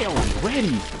 Die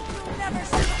already.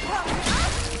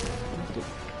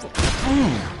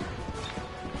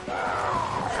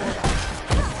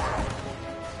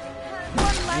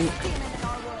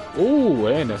 Ooh,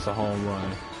 and that's a home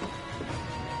run.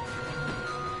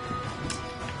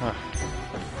 Huh.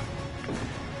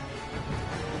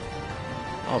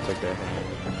 I'll take that hand.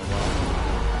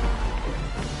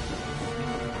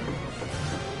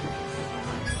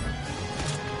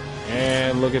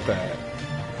 And look at that.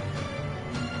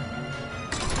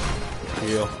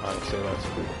 Heal. I'd say that's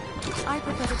cool. I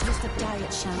prefer the taste of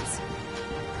diet chance.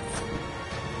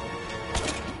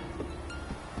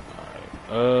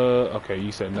 Okay,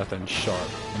 you said nothing sharp,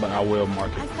 but I will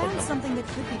mark it I for found them. something that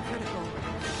could be critical.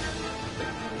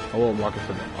 I will mark it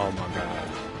for them. Oh my god.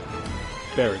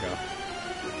 There we go.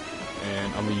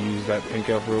 And I'm gonna use that pink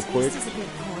elf real quick. Taste is a bit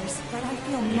coarse, but I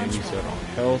feel And much you said better. on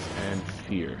health and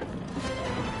fear.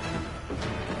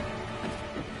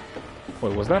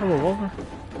 Wait, was that a revolver?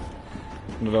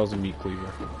 No, that was a meat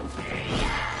cleaver.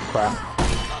 Crap.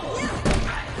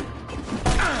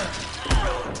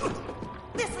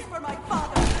 This is for my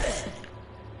father.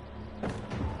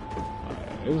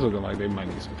 It was looking like they might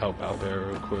need some help out there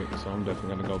real quick, so I'm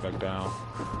definitely gonna go back down.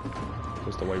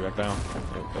 Just the way back down.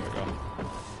 Yep, there we go.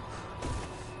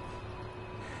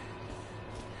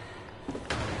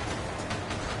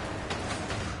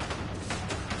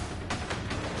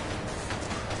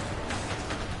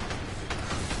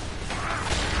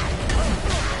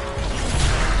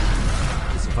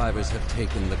 The survivors have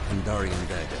taken the Kandarian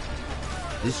dagger.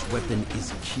 This weapon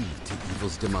is key to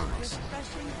evil's demise.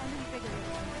 Refreshing and invigorating.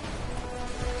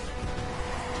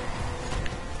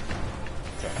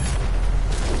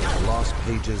 The lost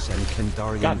pages and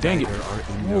Kandarian God dang it. dagger are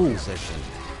in your Ooh. possession.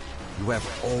 You have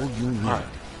all you need Alright.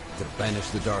 to banish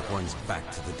the Dark Ones back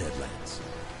to the Deadlands.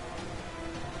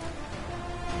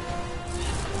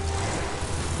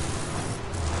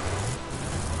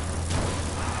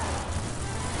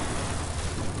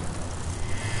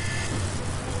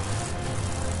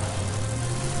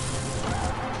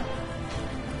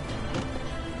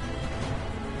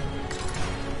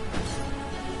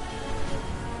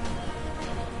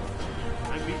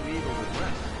 I'm meeting evil with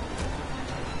rest.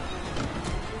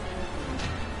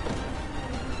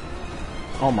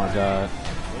 Oh my god.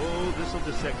 Oh, this'll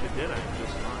dissect the dead eye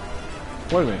just fine.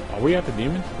 Wait a minute, are we at the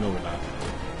demon? No, we're not.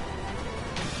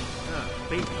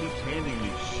 Fate keeps handing me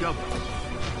shovels.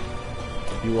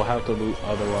 You will have to loot,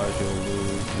 otherwise you'll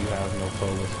lose. You have no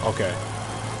focus. Okay.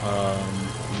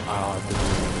 I'll have to do it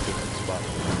in a different spot.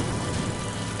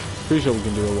 Pretty sure we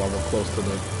can do it while we're close to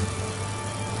the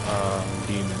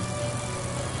demon.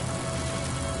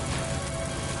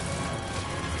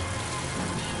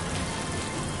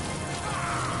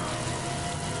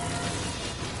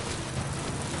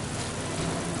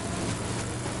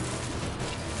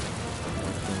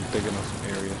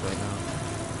 right now.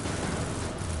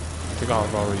 I think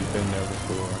I've already been there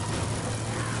before.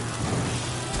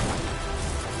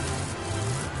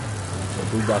 So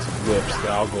if we got some whips,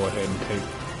 then I'll go ahead and take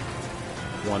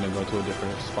one and go to a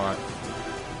different spot.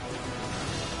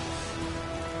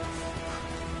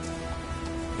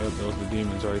 Yep, those are the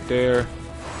demons right there.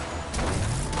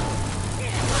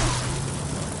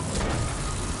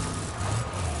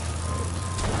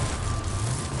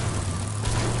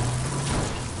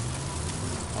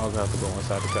 I'll have to go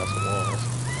inside the castle walls.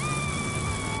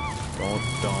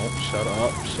 Don't, shut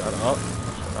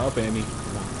up, Amy.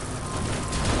 Come on.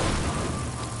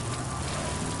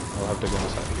 I'll have to go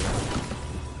inside here.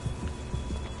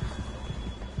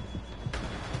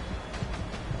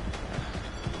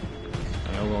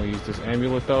 And I'm gonna use this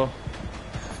amulet though.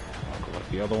 I'll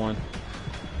collect the other one.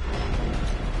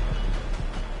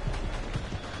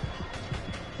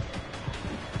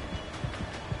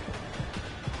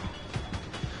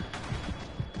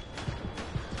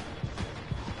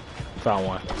 Found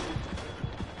one.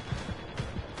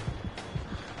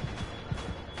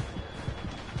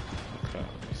 Okay,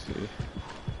 let me see.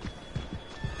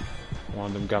 One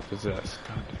of them got possessed.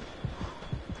 God damn.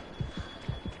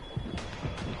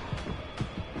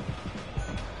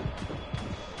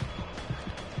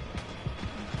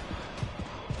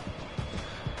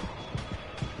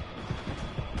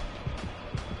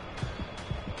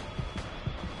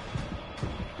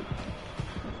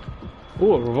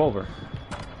 Ooh, a revolver.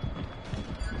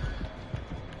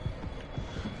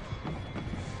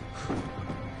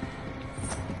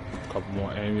 Couple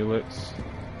more amulets.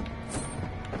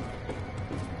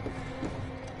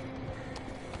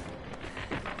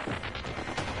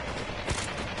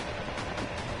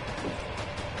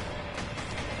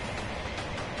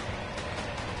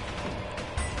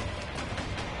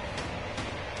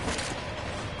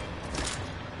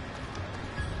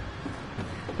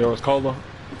 There was cola.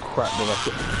 Crap, did I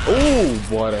get? Oh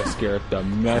boy, that scared the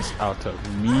mess out of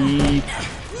me.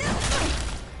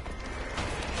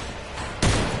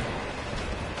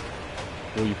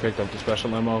 Oh, you picked up the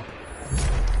special ammo.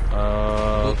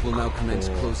 The book will now commence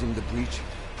closing the breach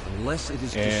unless it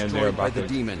is destroyed by the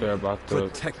demon. They're about to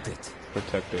protect it.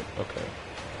 Protect it. Okay.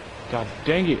 God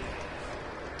dang it!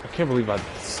 I can't believe I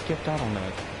skipped out on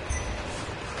that.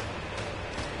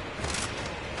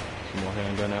 Some more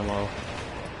handgun ammo.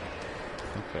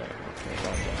 Okay.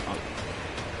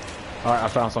 Alright, I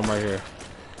found some right here.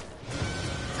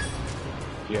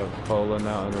 Yeah, cola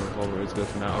now, and the revolver is good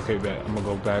for now. Okay, bet. I'm gonna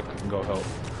go back and go help.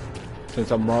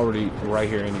 Since I'm already right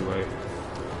here anyway.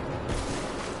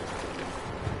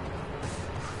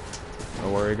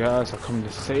 Don't worry, guys. I'll come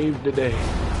to save the day.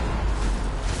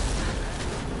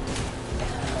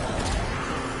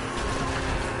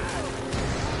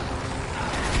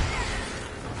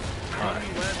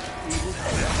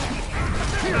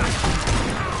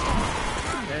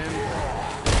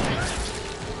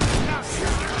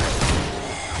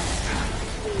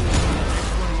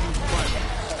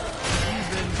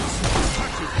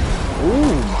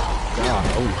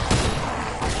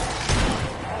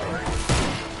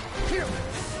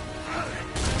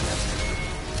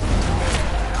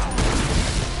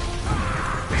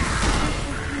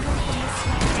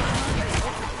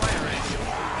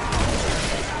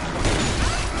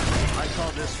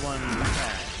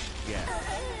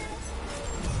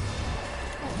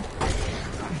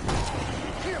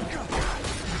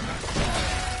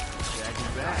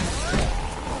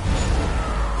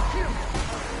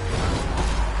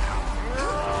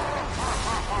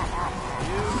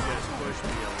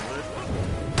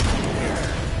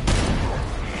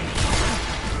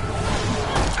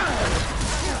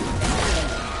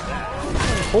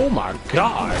 Oh my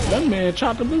god, that man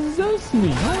tried to possess me.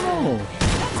 Hold on.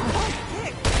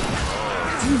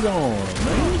 He's on,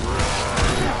 man.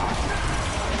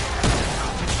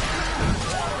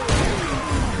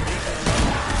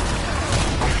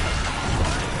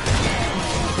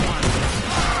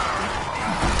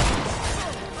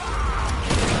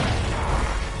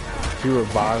 He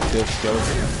revived this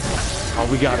skeleton. Oh,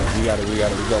 we got it.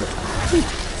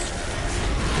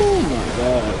 Oh my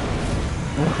god.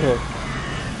 Okay.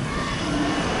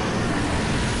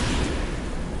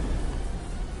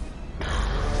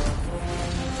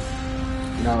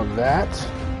 Now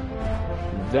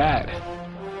that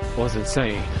was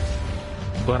insane.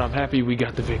 But I'm happy we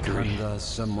got the victory.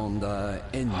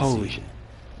 Holy shit.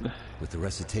 With the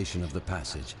recitation of the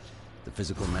passage, the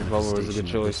physical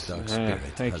manifestation of this dark spirit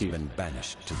has been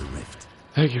banished to the rift.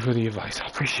 Thank you for the advice. I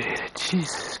appreciate it.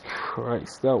 Jesus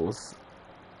Christ. That was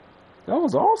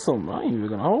awesome. I ain't even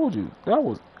gonna hold you. That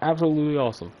was absolutely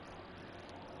awesome.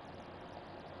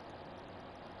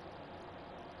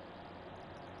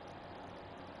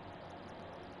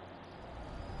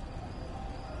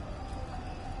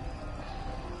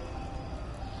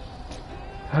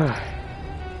 Alright.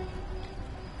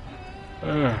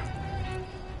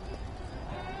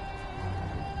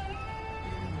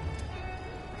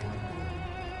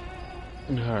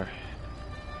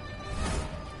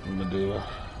 I'm gonna do a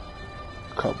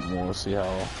couple more, see how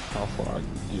far I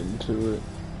can get into it.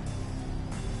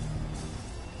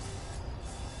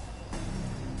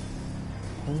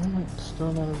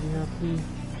 Still not a VIP.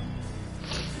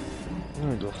 Let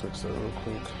me go fix that real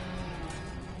quick.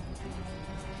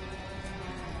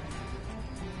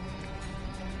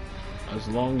 As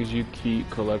long as you keep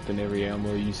collecting every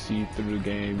ammo you see through the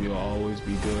game, you'll always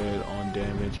be good on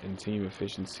damage and team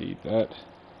efficiency. That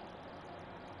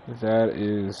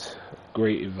is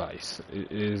great advice.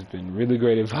 It has been really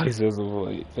great advice as of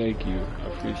late. Thank you. I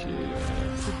appreciate it.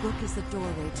 The book is the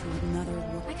doorway to another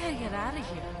world. I gotta get out of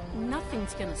here.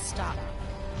 Nothing's gonna stop me.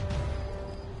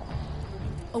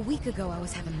 A week ago, I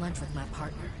was having lunch with my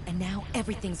partner, and now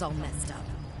everything's all messed up.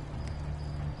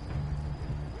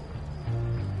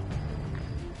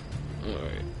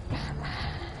 Alright.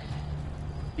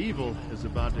 Evil is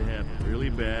about to have a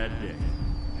really bad day.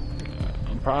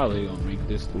 I'm probably gonna make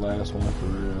this the last one for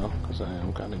real, because I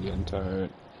am kind of getting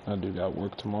tired. I do got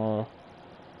work tomorrow.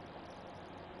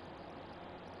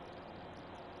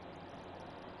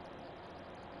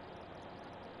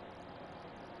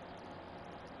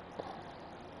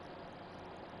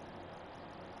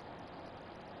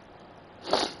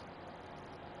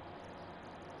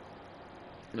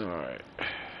 Alright.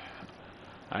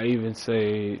 I even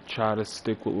say try to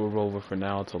stick with revolver for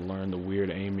now to learn the weird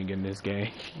aiming in this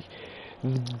game.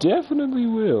 Definitely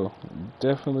will.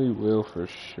 Definitely will for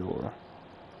sure.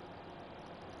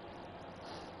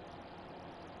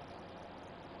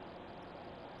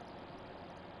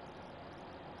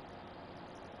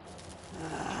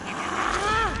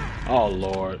 Oh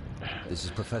Lord. This is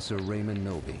Professor Raymond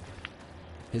Nobi.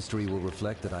 History will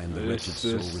reflect that I am the wretched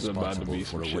soul responsible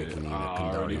for awakening a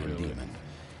Kandarian demon.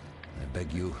 I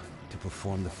beg you to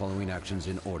perform the following actions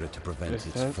in order to prevent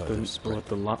its further spread.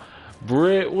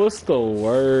 Britt, what's the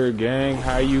word, gang?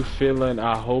 How you feeling?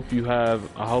 I hope you're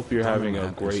having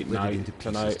a great night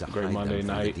tonight, great Monday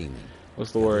night.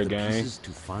 What's the word, gang?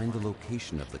 To find the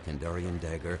location of the Kandarian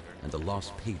dagger and the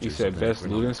lost pages. You said best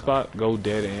looting spot? Go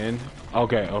dead end.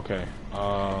 Okay, okay.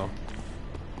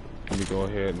 Let me go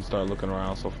ahead and start looking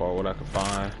around so far what I can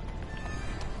find.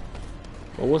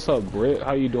 Well, what's up, Britt?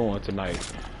 How you doing tonight?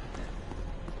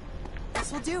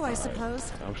 This will do, I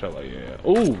suppose. I'm sure like, yeah.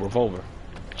 Ooh, revolver.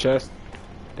 Chest.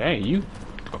 Dang, you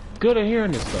good at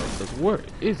hearing this stuff. Cause where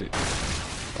is it?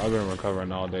 I've been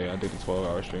recovering all day. I did a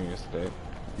 12-hour stream yesterday.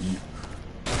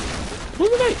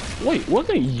 Wasn't it? Wait,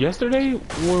 wasn't it yesterday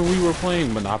when we were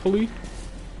playing Monopoly?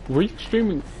 Were you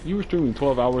streaming? You were streaming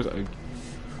 12 hours.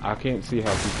 I can't see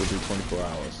how people do 24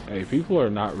 hours. Hey, people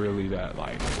are not really that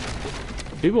like.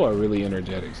 People are really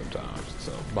energetic sometimes.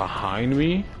 So behind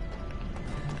me,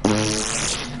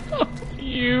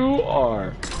 you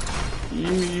are.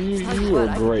 You are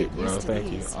great, bro.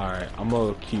 Thank you. All right, I'm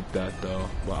gonna keep that though,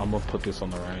 but I'm gonna put this on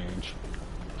the range.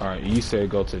 All right, you said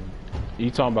go to.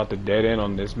 You talking about the dead end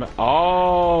on this map?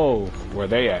 Oh, where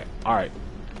they at? All right,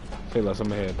 say less. I'm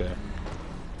gonna head there.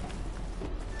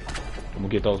 I'm gonna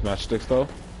get those matchsticks though.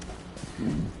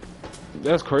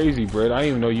 That's crazy, Britt. I didn't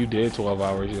even know you did 12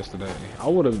 hours yesterday. I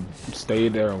would have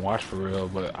stayed there and watched for real,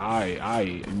 but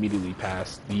I immediately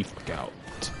passed the fuck out.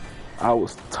 I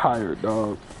was tired,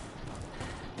 dog.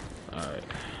 Alright.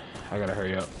 I gotta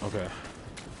hurry up. Okay.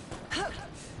 Alright,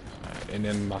 and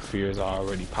then my fears are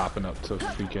already popping up to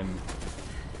freaking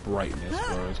brightness,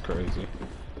 bro. It's crazy.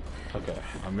 Okay,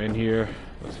 I'm in here.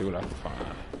 Let's see what I can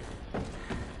find.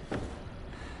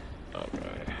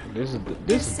 Okay. This is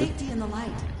safety in the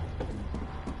light.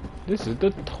 This is the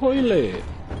toilet.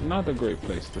 Not a great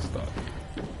place to stop.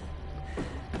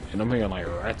 And I'm hearing like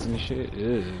rats and shit.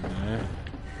 Ew, man.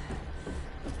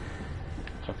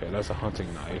 Okay, that's a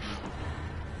hunting knife.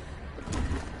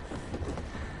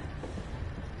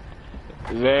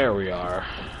 There we are.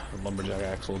 The lumberjack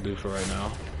axe will do for right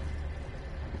now.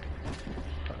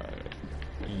 Alright.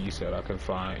 You said I could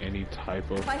find any type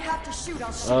of. If I have to shoot,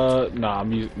 I'll shoot. Nah,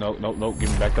 I'm using. No.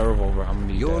 Give me back that revolver. I'm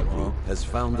gonna need Your that. group has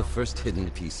found the first hidden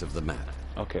piece of the map.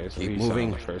 Okay, so Keep he's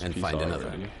moving the first and piece find already.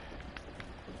 another.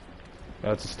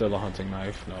 That's still a hunting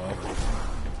knife. No.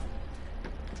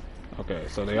 Okay,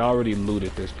 so they already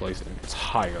looted this place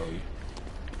entirely.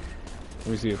 Let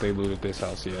me see if they looted this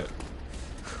house yet.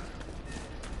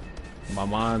 My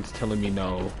mind's telling me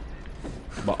no,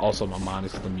 but also my mind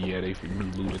is telling me yeah, they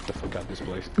looted the fuck out this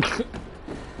place.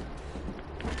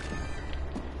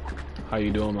 How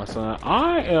you doing, my son?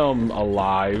 I am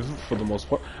alive for the most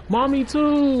part. Mommy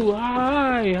too.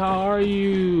 Hi, how are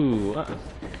you?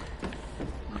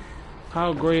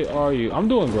 How great are you? I'm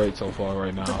doing great so far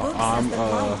right now. The book says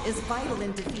that light is vital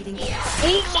in defeating.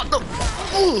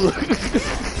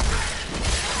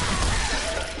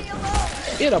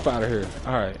 Get up out of here.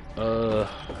 Alright.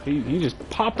 He just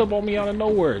popped up on me out of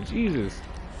nowhere. Jesus.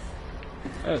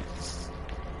 That's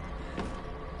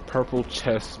purple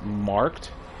chest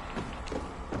marked.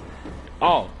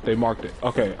 Oh, they marked it.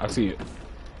 Okay, I see it.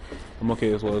 I'm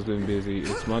okay as well as been busy.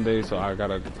 It's Monday, so I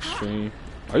gotta stream.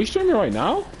 Are you streaming right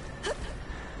now?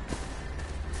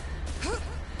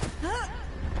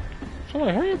 So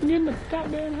like, hurry up and get in the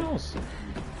goddamn house.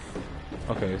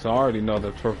 Okay, so I already know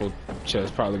the purple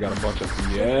chest probably got a bunch of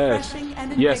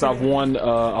yes. I won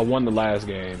the last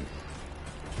game,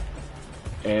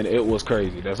 and it was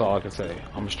crazy. That's all I can say.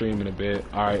 I'm streaming a bit.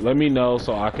 All right, let me know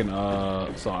so I can go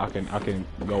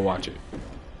watch it.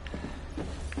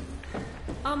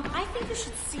 I think you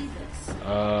should see this.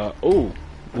 Ooh,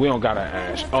 we don't got an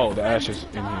ash. Oh, the ash is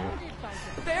in here.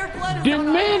 Did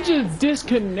man just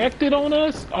disconnected on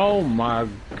us? Oh my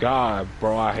god,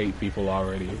 bro, I hate people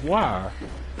already. Why?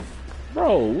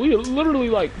 Bro, we literally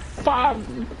like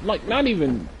not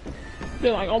even,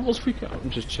 they're like almost freaking out. I'm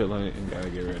just chilling and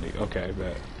gotta get ready. Okay,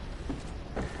 bet.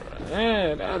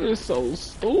 Man, that is so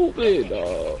stupid,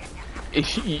 dog.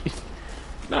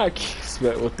 Not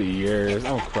spent with the years.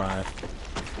 I'm crying.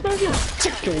 Man, you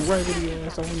check your raggedy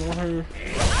ass on her.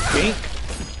 Bink.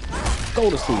 Go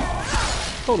to sleep.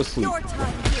 Go to sleep.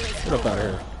 Get up out of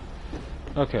here.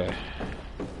 Okay.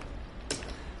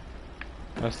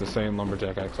 That's the same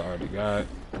lumberjack axe I already got.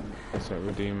 So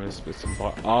redeem it, spit some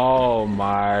bar. Oh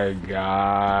my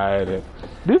god.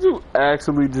 Did you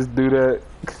actually just do that?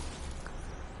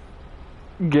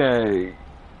 Gang.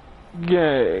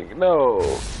 Gang.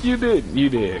 No. You didn't. You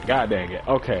did. God dang it.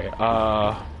 Okay.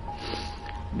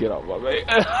 Get off my mate.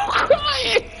 I'm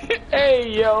crying. Hey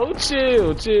yo,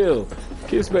 chill, chill.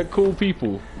 Kiss back cool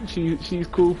people. She's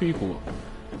cool people.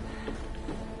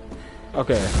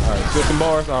 Okay, alright, spit some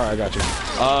bars. Alright, I got you.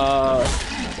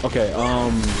 Okay,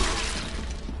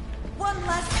 One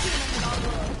last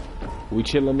we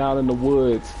chilling out in the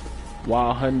woods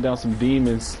while hunting down some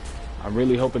demons. I'm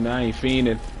really hoping that I ain't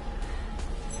fiending.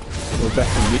 Was that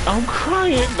for me? I'm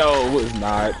crying. No, it's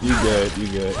not. You good, you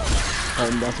good.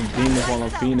 Hunting down some demons while I'm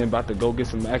fiending. About to go get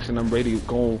some action. I'm ready to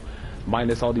go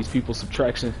minus all these people's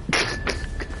subtraction.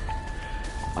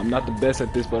 I'm not the best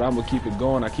at this, but I'm gonna keep it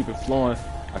going. I keep it flowing.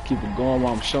 I keep it going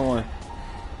while I'm showing.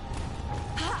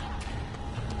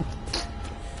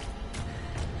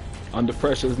 Under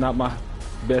pressure is not my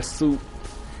best suit.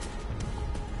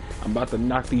 I'm about to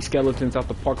knock these skeletons out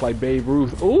the park like Babe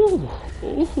Ruth. Ooh,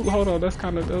 ooh, hold on. That was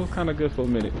kind of good for a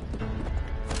minute.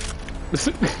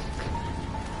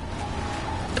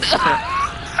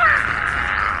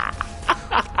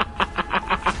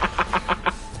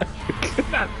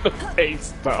 Not the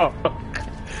face, dog.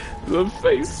 The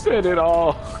face said it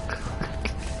all.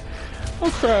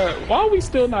 I'm crying. Why are we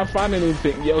still not finding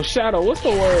anything? Yo, Shadow, what's the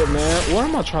word, man? What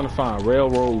am I trying to find?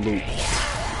 Railroad loop.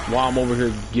 While I'm over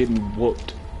here getting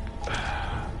whooped.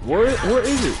 Where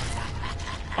is it?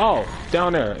 Oh,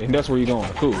 down there. And that's where you're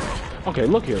going. Cool. Okay,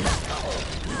 look here.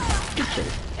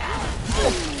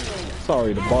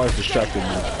 Sorry, the bars distracted me.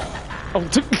 Oh,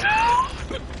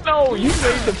 no, you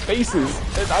made the faces.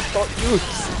 And I thought you was...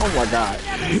 Oh my god.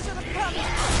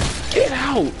 Get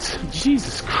out!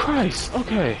 Jesus Christ.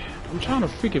 Okay. I'm trying to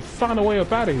freaking find a way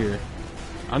up out of here.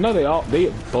 I know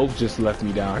they both just left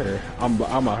me down here. I'm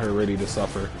out here ready to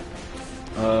suffer.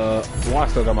 Well, I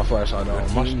still got my flashlight on.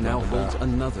 The team now holds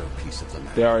another piece of the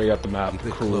map. They already got the map. Keep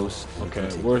it Cool. close. Okay,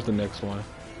 where's the next one?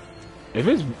 If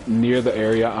it's near the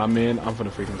area I'm in, I'm gonna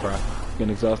freaking cry.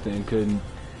 Getting exhausted and couldn't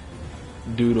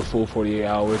do the full 48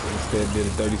 hours. Instead, did a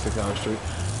 36-hour streak.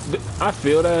 I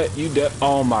feel that you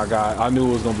oh my god, I knew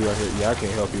it was gonna be right here. Yeah, I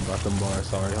can't help you about them bars.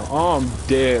 Sorry. Oh, I'm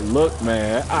dead. Look,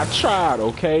 man, I tried.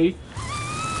 Okay,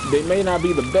 they may not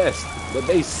be the best, but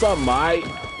they something. Alright.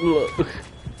 Look.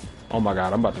 Oh my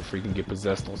god, I'm about to freaking get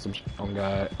possessed on some. Oh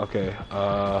god. Okay.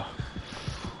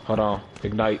 Hold on.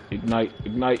 Ignite, ignite,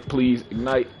 ignite, please,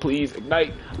 ignite, please,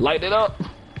 ignite. Light it up.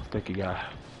 Thank you, guy.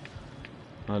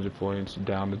 100 points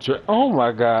down the drain. Oh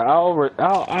my god,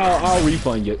 I'll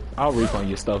refund you. I'll refund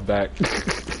your stuff back.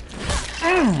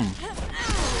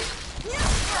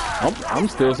 I'm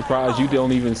still surprised you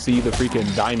don't even see the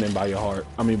freaking diamond by your heart.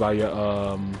 I mean by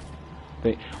your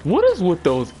thing. What is with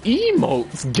those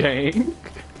emotes, gang?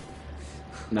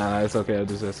 Nah, it's okay. I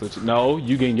just switch. No,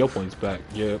 you gain your points back.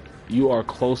 Yep, you are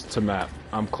close to map.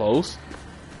 I'm close.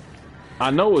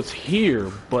 I know it's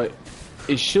here, but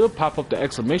it should pop up the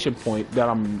exclamation point that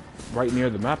I'm right near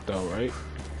the map though, right?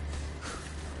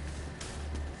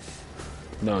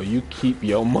 No, you keep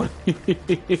your money.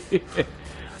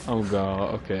 I'm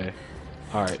gone. Okay.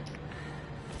 Alright.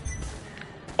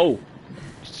 Oh!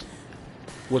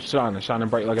 What's shining? Shining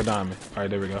bright like a diamond. Alright,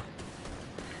 there we go.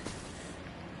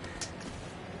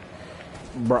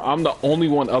 Bro, I'm the only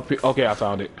one up here. Okay, I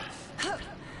found it.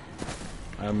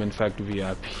 I'm in fact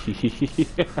VIP.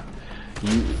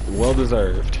 You well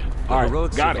deserved. All right,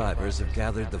 got survivors have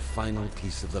gathered the final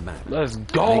piece of the map. Let's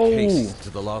go. Make haste to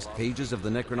the lost pages of the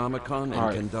Necronomicon and All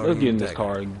right, Kandarian let's get in this dagger.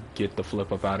 car and get the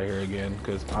flip up out of here again,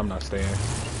 because I'm not staying.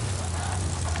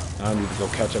 I need to go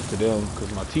catch up to them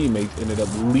because my teammates ended up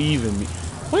leaving me.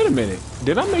 Wait a minute,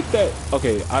 did I make that?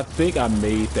 Okay, I think I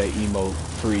made that emote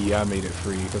free. Yeah, I made it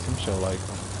free because I'm sure like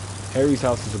Harry's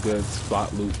house is a good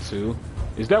spot loot too.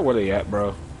 Is that where they at,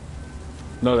 bro?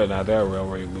 No, they're not. They're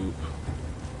railway loop.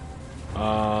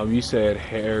 You said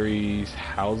Harry's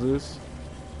houses.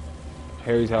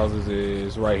 Harry's houses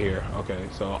is right here. Okay,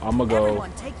 so I'm gonna go.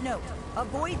 Everyone, take note.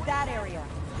 Avoid that area.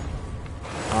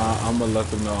 I'm gonna let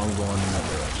them know I'm going in that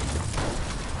direction.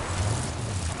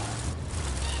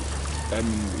 That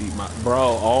means eat my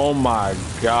bro. Oh my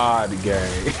god,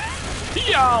 gang!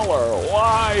 Y'all are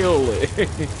wildin'.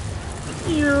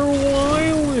 You're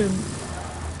wildin'.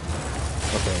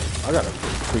 Okay, I gotta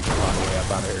freaking find a way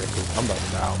up out of here because I'm about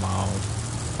to die on my own.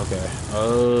 Okay,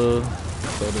 so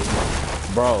there's my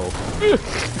bro.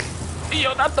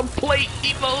 Yo, not the plate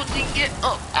emoji. Get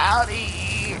up out of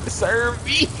here. Serve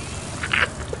me.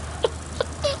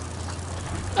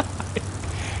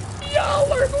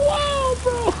 Y'all are wild,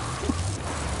 bro.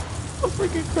 I'm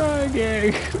freaking crying,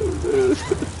 gang.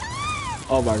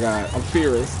 Oh my god, I'm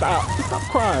fearing. Stop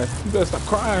crying. You better stop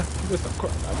crying. You better stop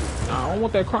crying. I don't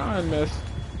want that crying mess.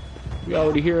 We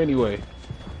already here anyway.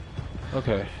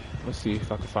 Okay, let's see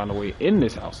if I can find a way in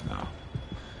this house now.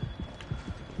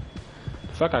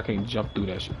 The fact I can't jump through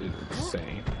that shit is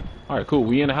insane. Alright, cool.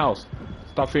 We in the house.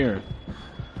 Stop fearing.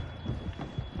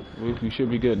 We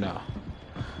should be good now.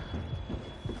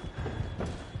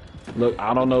 Look,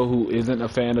 I don't know who isn't a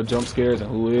fan of jump scares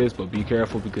and who is, but be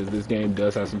careful because this game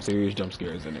does have some serious jump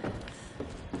scares in it.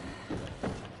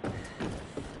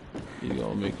 You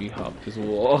gonna make me hop this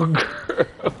wall, girl.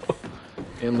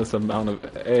 Endless amount of...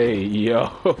 Hey,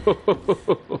 yo.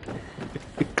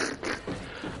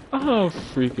 I'm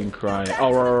freaking crying.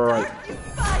 Alright.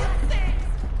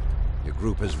 Your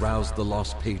group has roused the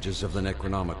lost pages of the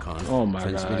Necronomicon. Oh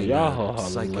my god, y'all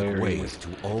are hilarious.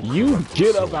 You corrupted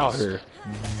get up souls. out here.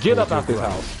 Get up out this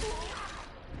house.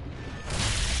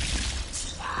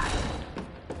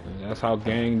 And that's how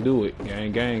gang do it.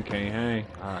 Gang can't hang.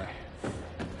 Alright.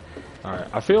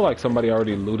 I feel like somebody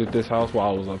already looted this house while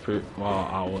I was up here, while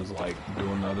I was like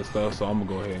doing the other stuff. So I'm gonna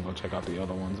go ahead and go check out the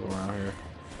other ones around here.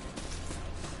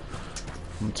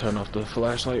 I'm gonna turn off the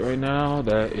flashlight right now.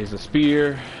 That is a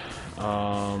spear. Where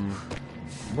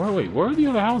are the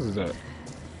other houses at?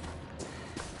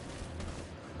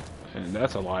 And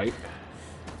that's a light.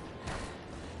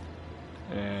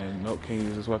 And nope, can't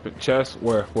use this weapon. Chest,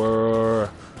 where?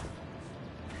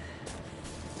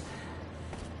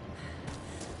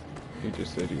 You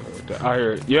just said you heard that. I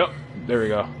heard. Yep, there we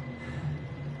go.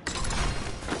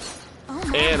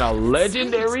 Oh and a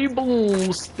legendary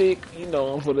boomstick. You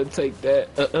know, I'm gonna take that.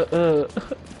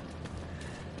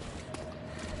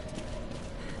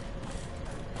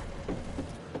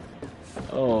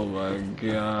 Oh my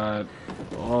god.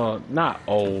 Oh, not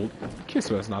old.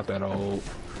 Kismet's not that old.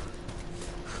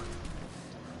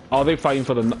 Oh, they fighting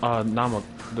for the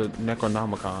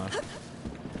Necronomicon.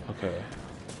 Okay.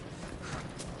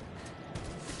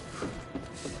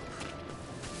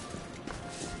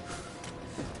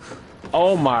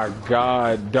 Oh my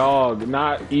god, dog.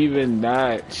 Not even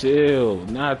that. Chill.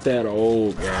 Not that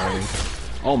old, gang.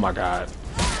 Oh my god.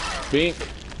 Bink.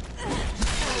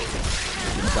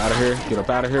 Get up out of here. Get up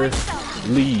out of here.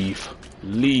 Leave.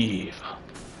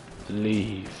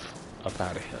 Up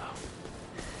out of here.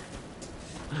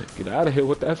 Get out of here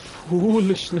with that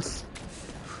foolishness.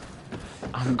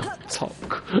 I'm gonna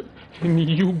talk. And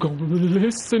you gonna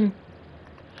listen.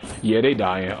 Yeah, they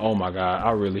dying. Oh my god.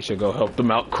 I really should go help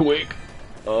them out quick.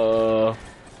 I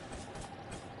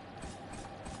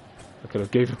could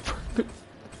have gave him.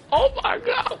 Oh my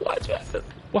god. Watch that.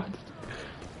 What?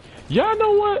 Y'all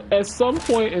know what? At some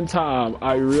point in time,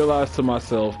 I realized to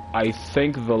myself, I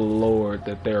thank the Lord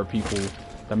that there are people,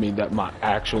 that my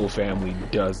actual family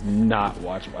does not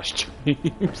watch my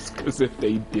streams. Because if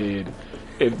they did,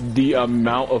 if the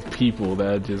amount of people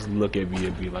that just look at me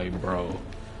and be like, bro,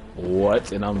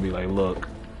 what? And I'm gonna be like, look,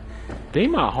 they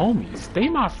my homies. They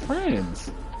my friends.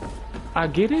 I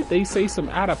get it. They say some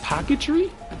out of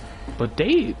pocketry, but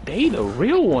they the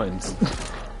real ones.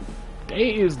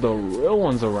 they is the real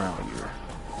ones around here.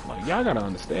 Like, y'all gotta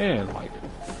understand, like,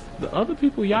 the other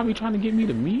people y'all be trying to get me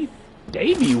to meet,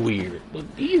 they be weird.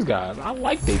 But these guys, I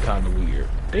like they kind of weird.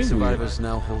 They Survivors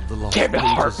weird. now hold the lost Damn it,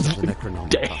 heart. pages of the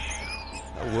Necronomicon.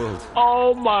 A world.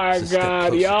 Oh my It's a step god,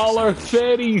 closer y'all to are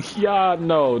salvation. fetties. Y'all,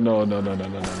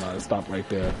 no. Stop right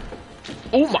there.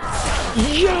 Oh my,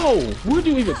 yo, where'd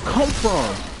you even come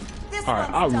from? Alright,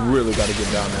 I really gotta get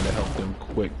down there to help them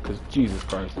quick, because Jesus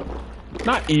Christ.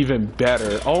 Not even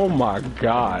better. Oh my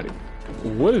god.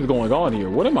 What is going on here?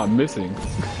 What am I missing?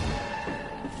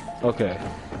 Okay.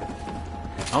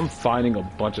 I'm finding a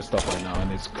bunch of stuff right now,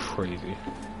 and it's crazy.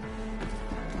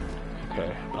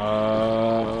 Okay.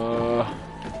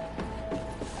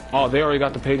 Oh, they already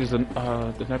got the pages of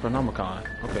the Necronomicon.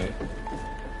 Okay.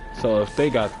 So if they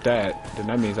got that, then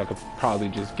that means I could probably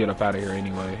just get up out of here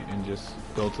anyway and just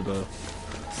go to the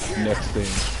next thing.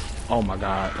 Oh my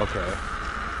god, okay.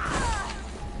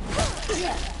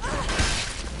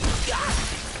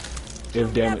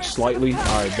 If damaged slightly,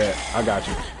 alright, bet. I got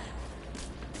you.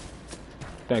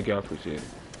 Thank you, I appreciate it.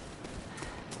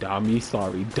 Dami,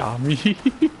 sorry, Dami.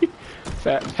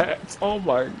 Fat Pats, oh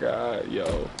my god,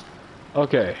 yo.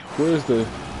 Okay, where's the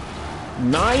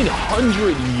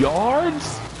 900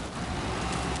 yards?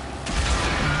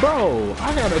 Bro,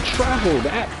 I gotta travel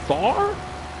that far?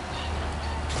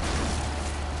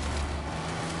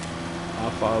 I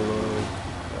follow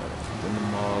in the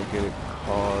mall, get it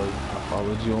called. I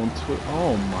followed you on Twitter.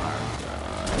 Oh my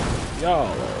god.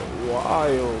 Y'all are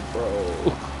wild, bro.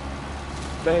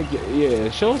 Thank you. Yeah,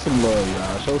 show some love,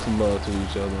 y'all. Show some love to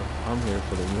each other. I'm here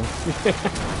for the win.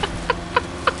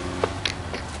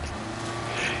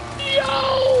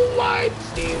 Yo, my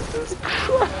Jesus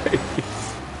Christ.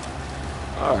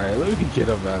 Alright, let me get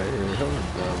up out of here. I'm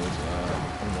done with y'all.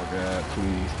 Oh my god,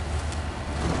 please.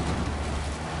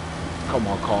 Come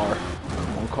on, car.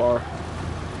 Come on, car.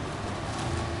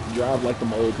 Drive like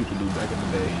them old people do back in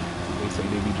the day. They say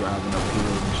they be driving up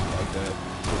hills and shit like that.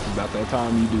 It's about that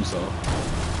time you do so.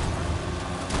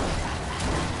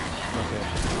 Okay.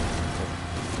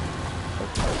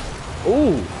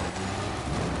 Ooh!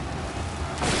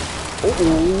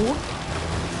 Ooh!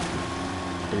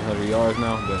 300 yards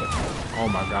now? But, oh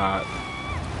my god.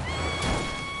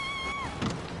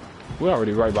 We're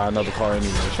already right by another car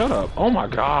anyway. Shut up. Oh my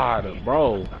god,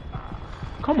 bro.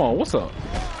 Come on, what's up?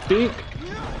 Bink.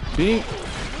 Bink.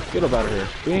 Get up out of here.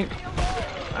 Bink.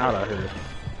 Out of here.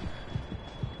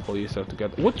 Pull yourself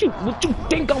together. What you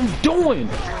think I'm doing?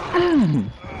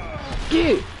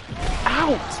 Get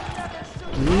out.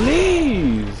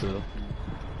 Please.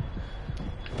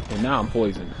 And now I'm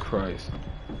poisoned. Christ.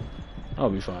 I'll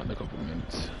be fine in a couple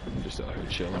minutes. I'm just out here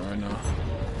chilling right now. I'm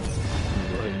gonna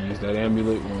go ahead and use that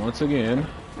amulet once again.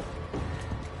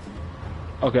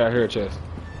 Okay, I hear a chest.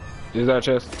 Is that a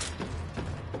chest?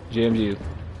 GMG.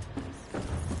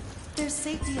 There's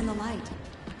safety in the light.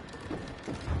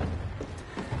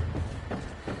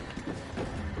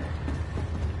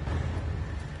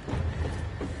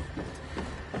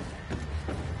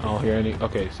 I don't hear any.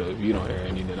 Okay, so if you don't hear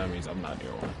any, then that means I'm not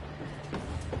near one.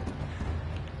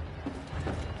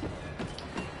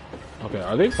 Okay,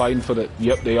 are they fighting for the...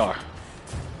 Yep, they are.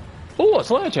 Oh, a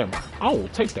sledgehammer. I will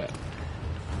take that.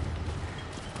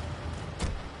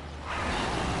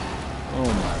 Oh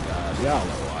my god, y'all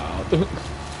are wild.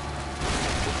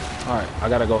 Alright, I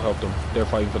gotta go help them. They're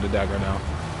fighting for the dagger now.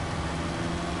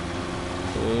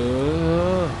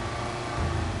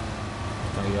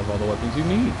 Now you have all the weapons you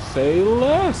need. Say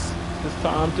less. It's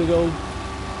time to go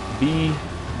be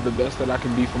the best that I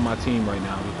can be for my team right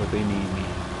now because they need me.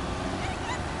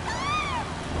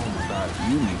 Oh my god,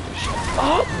 you need to shut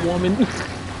up, woman.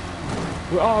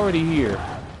 We're already here.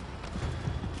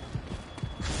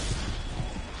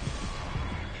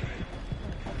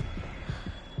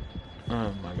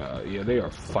 Oh my god, yeah, they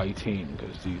are fighting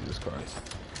because Jesus Christ.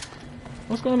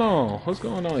 What's going on? What's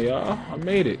going on, y'all? I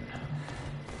made it.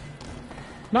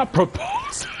 Not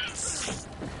proposes.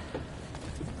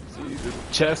 Jesus.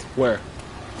 Chest, where?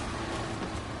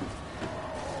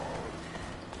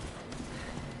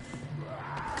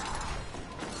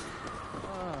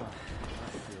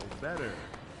 Better.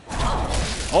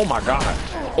 Oh my god.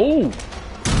 Oh,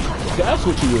 that's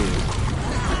what you is.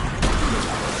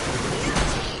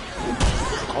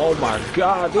 Oh my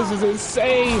god, this is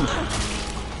insane.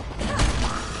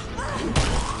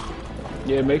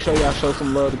 Yeah, make sure y'all show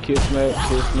some love to Kismet.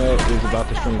 Kismet is about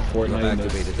to stream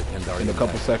Fortnite in a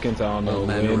couple seconds. I don't know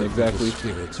when exactly,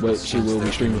 but she will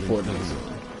be streaming Fortnite.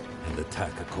 And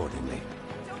attack accordingly.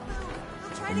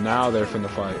 Now they're finna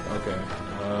fight. Okay.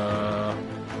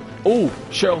 Oh,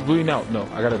 Cheryl's bleeding out. No,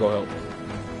 I gotta go help.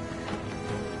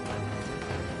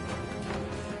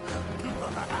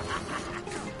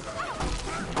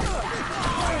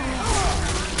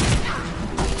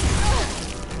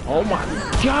 Oh my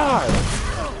god!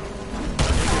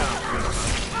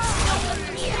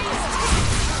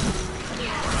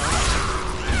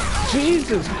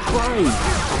 Jesus Christ!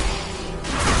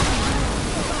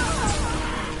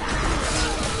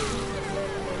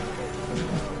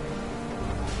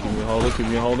 Keep me holding, keep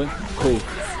me holding. Cool.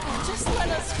 Just let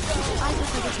us go. I will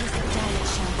take a taste of diet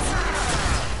shots.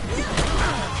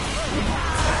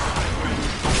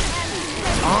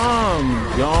 I'm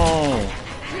gone.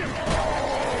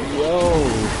 Yo,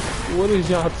 what is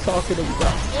y'all talking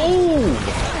about? Oh!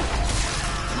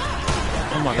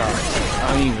 Oh my god.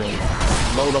 I ain't even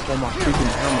load up on my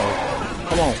freaking ammo.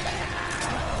 Come on.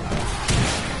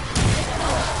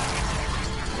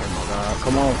 Oh my god.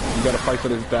 Come on. You gotta fight for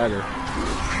this dagger.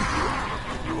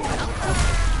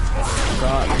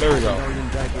 God, there we go. The Kandarian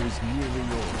dagger is nearly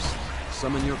yours.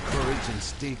 Summon your courage and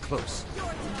stay close.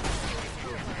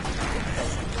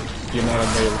 You're not a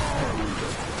male.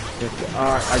 I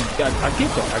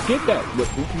get that, but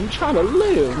we trying to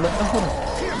live, man.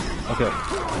 Okay.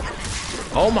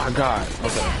 Oh my god.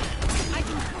 Okay.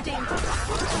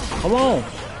 Come on.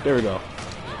 There we go.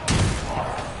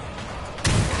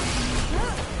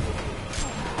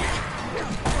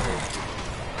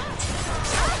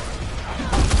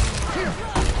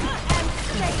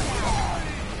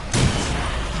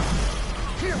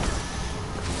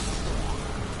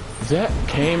 That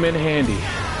came in handy.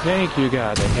 Thank you,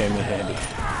 God, that came in handy.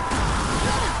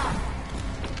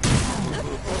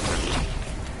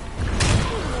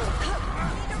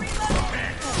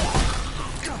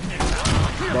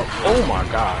 But, oh my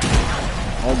God.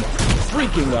 Oh my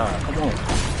freaking God. Come on.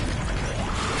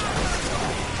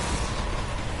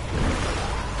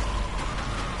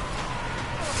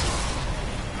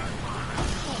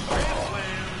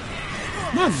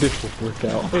 Not this will work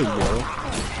out. Hey, yo.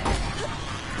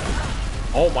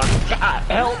 Oh my god,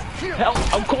 help! Help!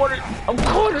 I'm cornered! I'm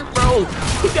cornered, bro!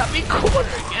 He got me cornered,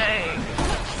 gang!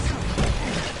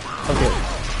 Okay.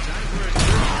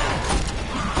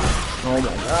 Oh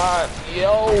my god,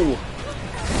 yo!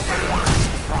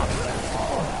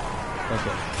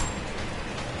 Okay.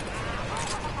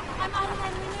 I'm out of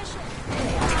ammunition.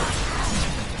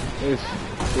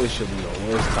 This should be the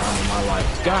worst time of my life.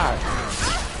 God!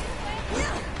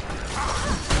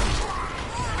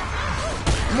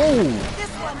 Move!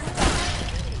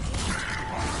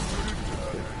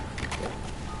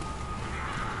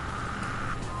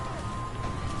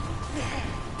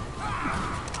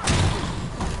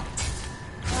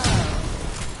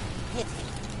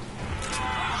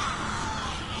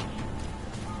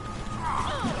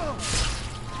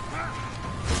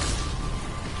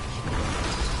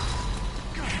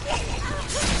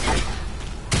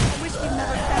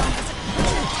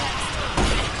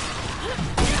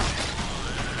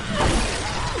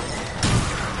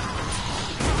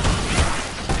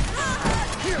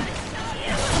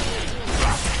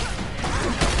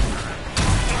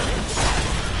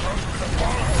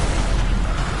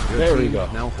 There we go.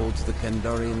 Now holds the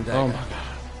Kandarian dagger. Oh my god.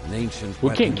 An ancient We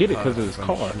can't get it because of this from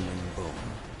car. human bone.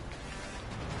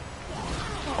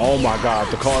 Oh my god,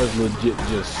 the car is legit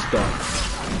just stuck.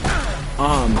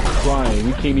 I'm crying.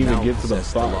 We can't even Now get to the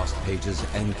possess the spot. lost pages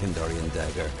and Kandarian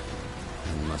dagger,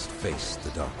 and must face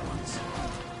the dark ones.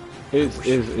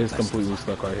 It's completely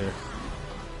stuck right here.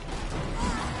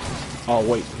 Oh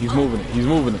wait, he's moving it. He's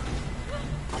moving it.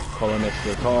 Pulling next to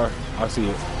the car. I see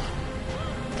it.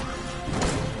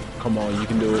 Come on, you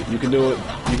can do it. You can do it.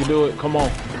 You can do it. Come on.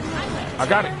 I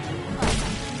got it.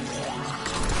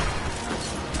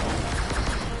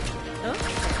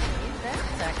 Okay,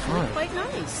 that's actually quite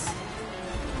nice.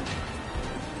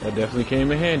 That definitely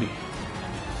came in handy.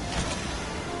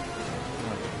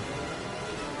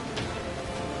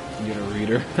 Get a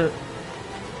reader.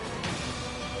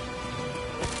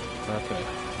 Okay.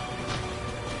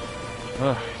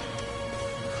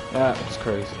 That was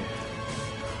crazy.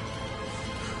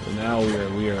 So now we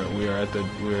are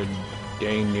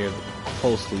dang near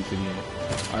closely to the end.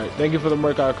 Alright, thank you for the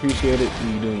work, I appreciate it.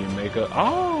 You doing your makeup.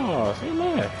 Oh, say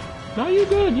that. No, you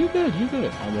good, you good, you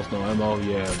good. Almost no ammo,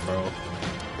 yeah, bro.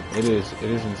 It is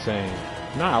insane.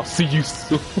 Now I'll see you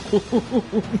soon.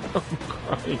 I'm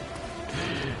crying.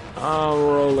 I'm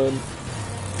rolling.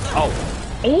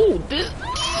 Oh, this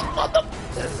mother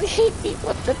hit me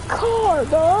with the car,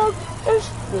 dog. This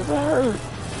hurt.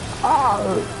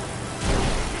 Ah.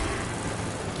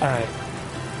 Alright.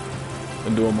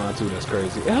 I'm doing mine too, that's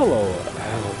crazy. Hello,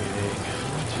 gang.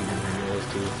 What you doing yours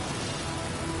too?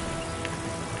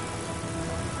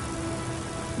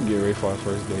 Get ready for our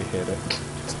first day header.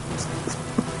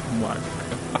 Oh my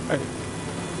god.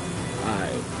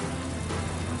 Alright.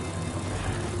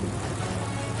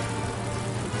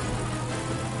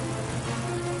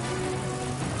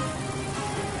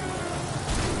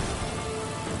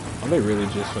 They really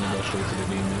just gonna go straight to the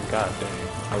demon. God dang.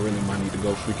 I really might need to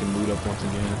go freaking loot up once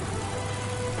again.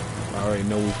 I already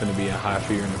know we're gonna be in high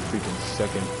fear in a freaking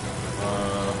second.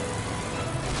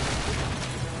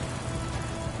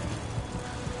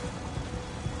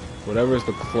 Whatever is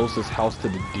the closest house to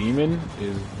the demon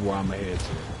is where I'm gonna head to.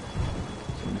 So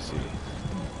let me see.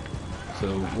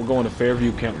 So we're going to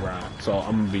Fairview Campground. So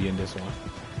I'm gonna be in this one.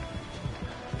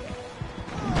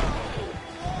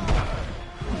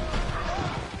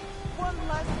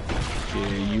 Yeah,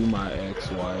 you my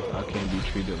ex-wife. I can't be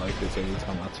treated like this every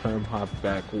time I turn my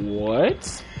back.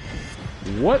 What?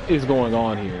 What is going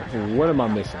on here? What am I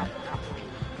missing?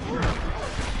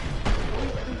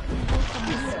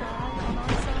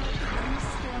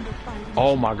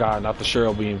 Oh my god, not the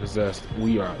Cheryl being possessed.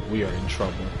 We are in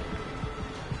trouble.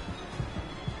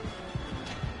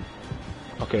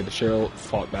 Okay, the Cheryl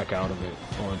fought back out of it.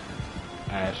 Or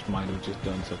Ash might have just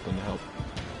done something to help.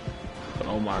 But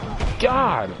oh my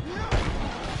god!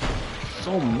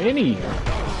 So many! Oh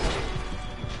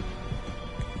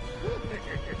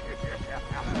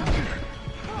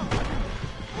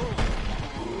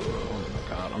my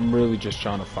god, I'm really just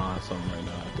trying to find something right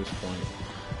now at this point.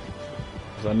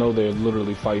 Because I know they're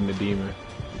literally fighting the demon.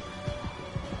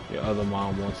 Your other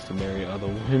mom wants to marry other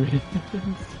women.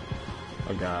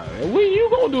 Oh god, what are you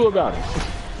gonna do about it?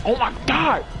 Oh my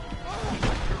god!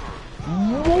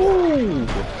 Move!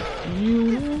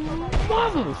 You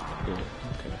motherfucker!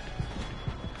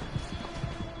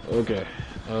 Okay.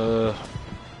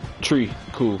 Tree,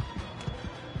 cool.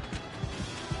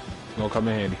 Gonna come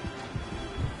in handy.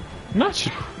 Not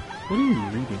you. What are you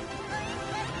reading?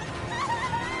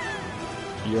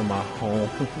 You're my home.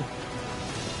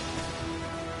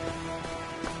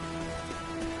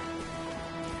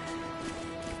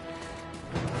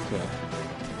 Okay.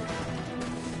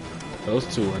 Those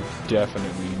two are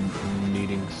definitely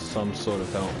needing some sort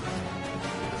of help.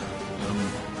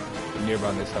 I'm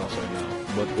nearby this house right now,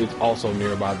 but it's also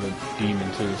nearby the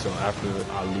demon too. So after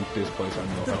I loot this place, I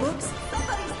can go help.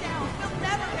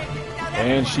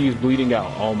 And she's bleeding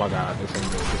out. Oh my god, this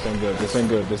ain't good. This ain't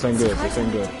good. This ain't good. This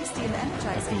ain't good.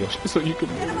 This ain't good. So you can,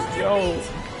 yo,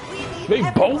 they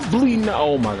both bleeding out.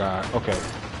 Oh my god. Okay,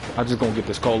 I'm just gonna get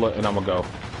this cola and I'm gonna go.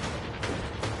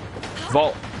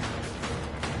 Vault.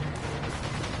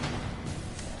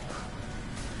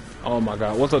 Oh my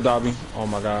god, what's up, Dobby? Oh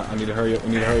my god, I need to hurry up. I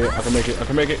need to hurry up. I can make it. I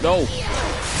can make it. No.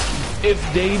 If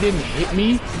they didn't hit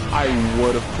me, I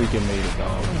would have freaking made it,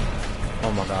 dog.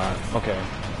 Oh my god. Okay.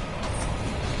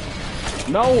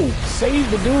 No, save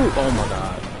the dude. Oh my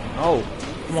god. No,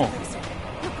 come on.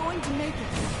 You're going to make it.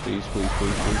 Please, please,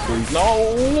 please, please, please.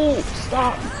 No,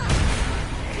 stop.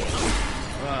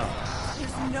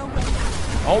 There's no way.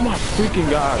 Oh my freaking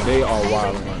god, they are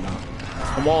wilding right now.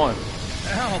 Come on.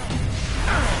 Help!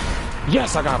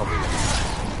 Yes, I got him.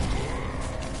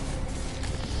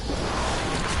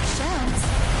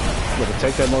 Better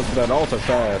take that most of that altar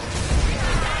fast.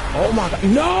 Oh my god.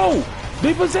 No!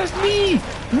 They possessed me!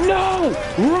 No!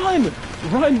 Run!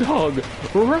 Run, dog!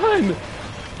 Run!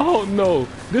 Oh no.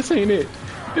 This ain't it.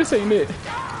 This ain't it.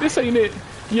 This ain't it.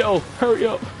 Yo, hurry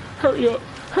up. Hurry up.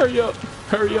 Hurry up.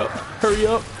 Hurry up. Hurry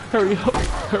up. Hurry up.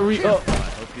 Hurry up.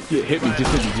 Yeah, hit me.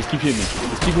 Just hit me. Just keep hitting me.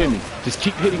 Just keep hitting me. Just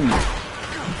keep hitting me.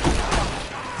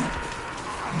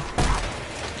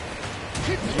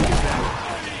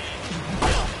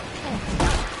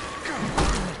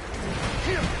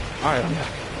 Alright, I'm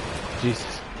back.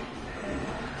 Jesus.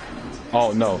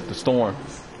 Oh no, the storm.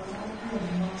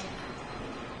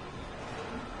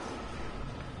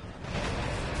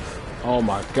 Oh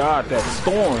my god, that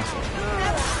storm.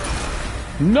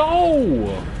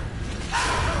 No!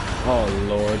 Oh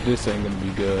lord, this ain't gonna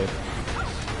be good.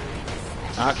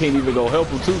 I can't even go help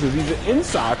him too because he's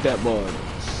inside that bug.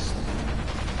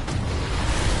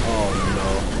 Oh no.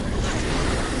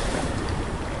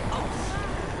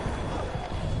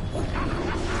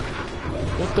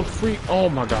 What the freak? Oh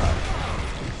my god.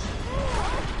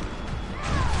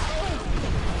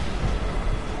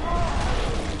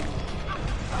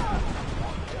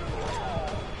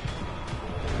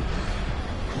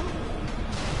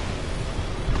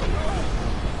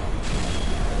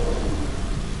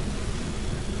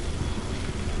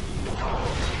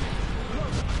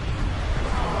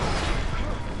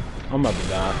 I'm about to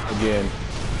die again.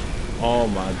 Oh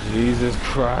my Jesus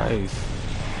Christ.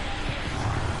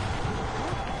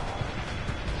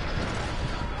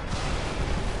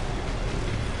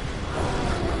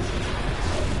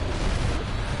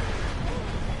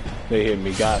 They hit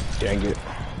me, god dang it.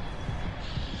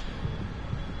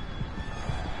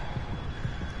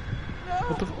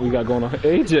 What the f we got going on?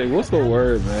 AJ, what's the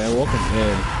word, man? Welcome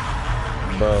in.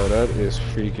 Bro, that is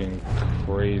freaking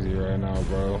crazy right now,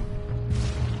 bro.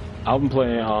 I've been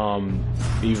playing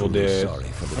Evil Dead.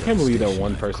 I can't believe that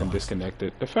one person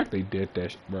disconnected. The fact they did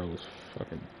that, bro, was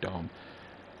fucking dumb.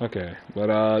 Okay, but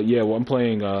yeah, well, I'm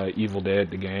playing Evil Dead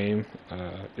the game.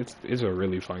 It's a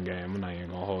really fun game. I'm not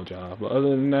even gonna hold y'all. But other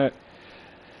than that,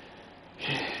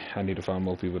 I need to find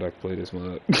more people that can play this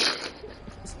mode.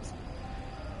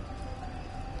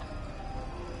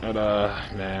 But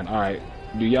man, all right.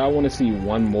 Do y'all want to see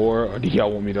one more, or do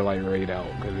y'all want me to like raid out?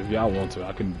 Because if y'all want to,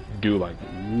 I can do like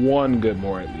one good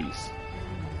more at least.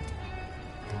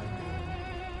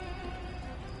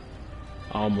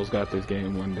 I almost got this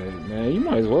game one day, man. You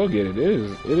might as well get it.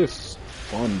 It is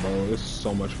fun, bro. It's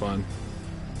so much fun.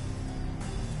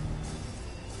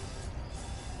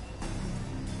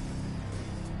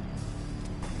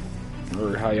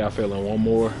 Or how y'all feeling? One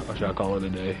more, or should I call it a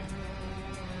day?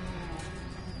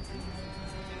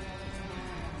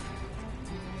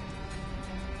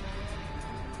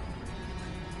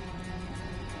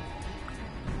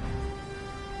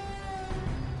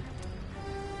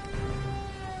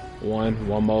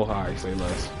 One more. Alright, say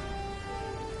less.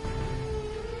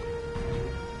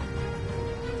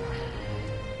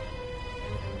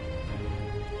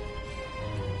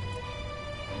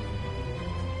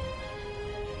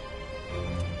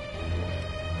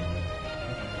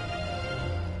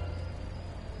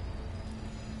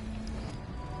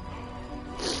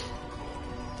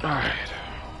 Alright.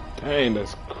 Dang,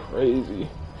 that's crazy.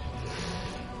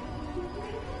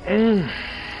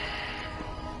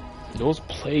 Those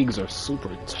plagues are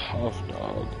super tough,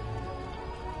 dog.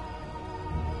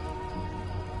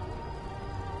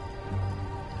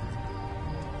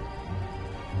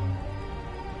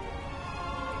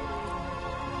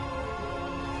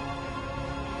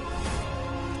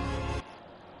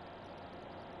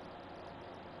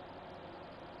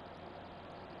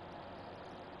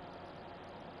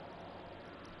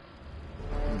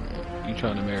 You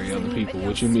trying to marry other people?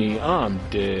 What you mean? I'm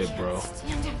dead, bro.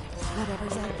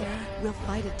 Whatever's out there, we'll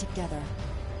fight it together.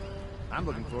 I'm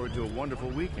looking forward to a wonderful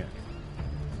weekend.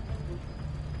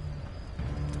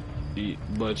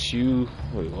 But you...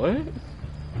 Wait, what?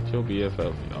 Your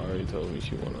BFF already told me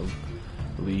she wanna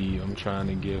leave. I'm trying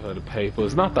to give her the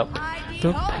papers. Not the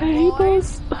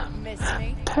papers!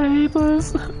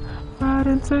 Papers! I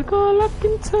didn't take all I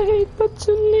can take, but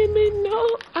you leave me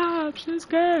no options,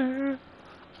 girl.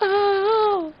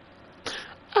 Oh!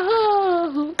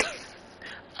 Oh!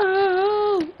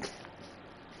 Oh!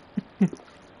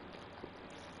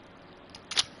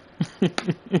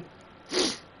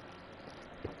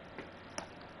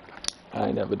 I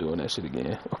ain't never doing that shit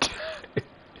again. Okay.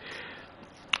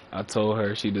 I told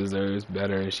her she deserves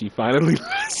better, and she finally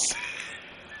listened.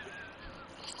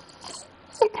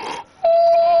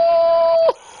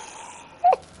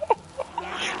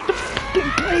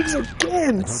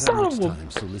 Again, son of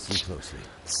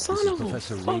a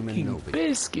fucking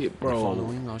biscuit, bro.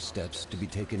 Following our steps to be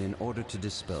taken in order to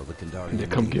dispel the Kandarian. Yeah,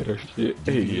 come get her shit.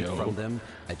 Hey, yo. From them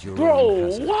at your bro,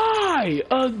 why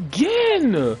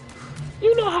again?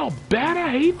 You know how bad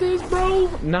I hate this, bro.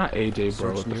 Not AJ,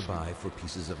 bro. Search nearby for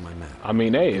pieces of my map. I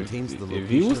mean, hey, if he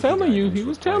was telling you, he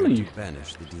was telling you.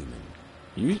 Banish the demon.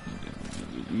 You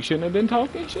shouldn't have been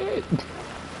talking shit.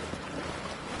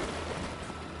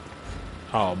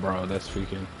 Oh, bro, that's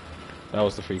freaking... That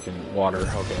was the freaking water.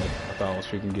 Okay, I thought I was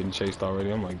freaking getting chased already.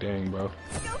 I'm like, dang, bro.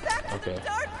 Okay.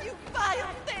 You vile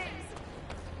things!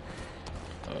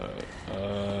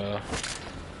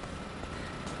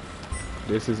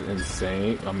 This is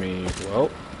insane. I mean,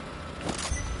 well...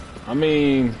 I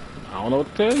mean, I don't know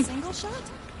what to tell you. Single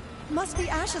shot? Must be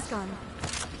Ash's gun.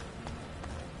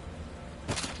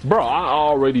 Bro, I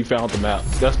already found the map.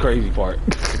 That's the crazy part.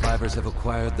 Survivors have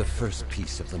acquired the first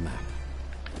piece of the map.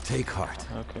 Take heart.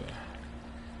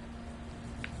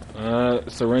 Okay.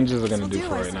 Syringes are gonna do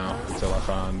for right now until I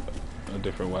find a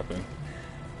different weapon.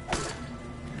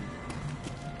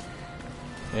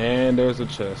 And there's a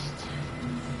chest.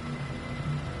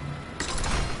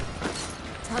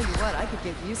 Tell you what, I could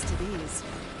get used to these.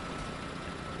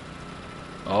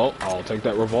 Oh, I'll take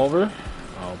that revolver.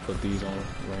 I'll put these on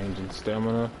range and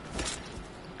stamina.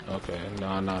 Okay,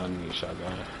 nah, I need a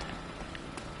shotgun.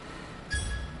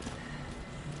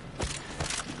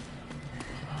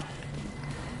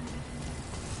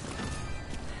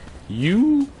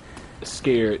 You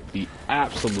scared the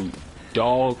absolute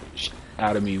dog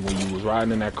out of me when you was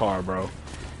riding in that car, bro.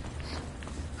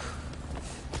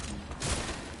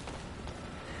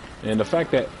 And the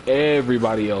fact that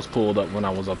everybody else pulled up when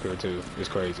I was up here too is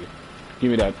crazy. Give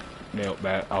me that nail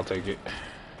bat, I'll take it.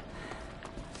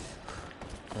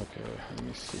 Okay, let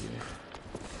me see.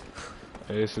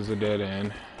 This is a dead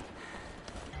end.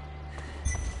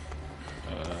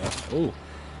 Ooh.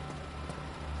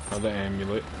 Another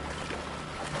amulet.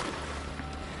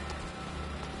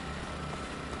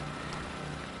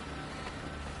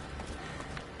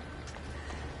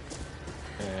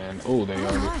 And oh, they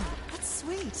already. My, that's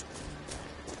sweet.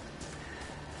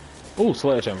 Oh,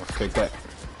 sledgehammer. Take that.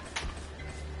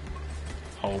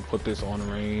 I'll put this on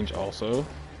range also.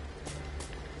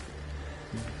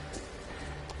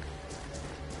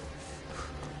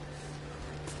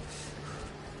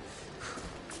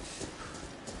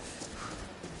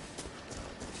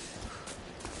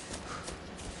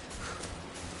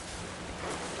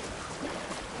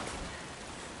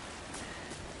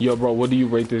 Yo, bro, what do you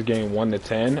rate this game? 1 to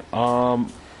 10?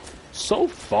 So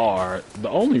far, the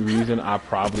only reason I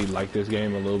probably like this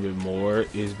game a little bit more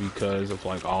is because of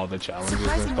like all the challenges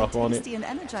and stuff on it.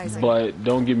 But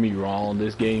don't get me wrong,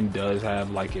 this game does have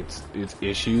like its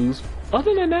issues.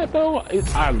 Other than that, though,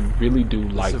 I really do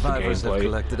like the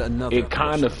gameplay. It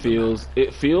kind of feels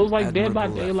like Dead by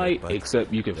Daylight,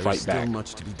 except you can fight back.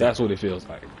 That's what it feels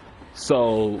like.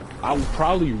 So I would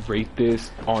probably rate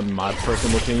this on my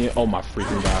personal opinion. Oh my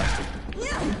freaking god!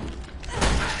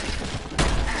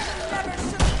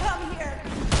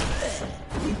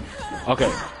 Okay,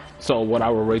 so what I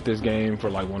would rate this game for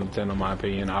like 1 to 10 in my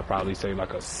opinion, I'll probably say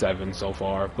like a 7 so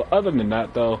far. But other than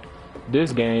that though,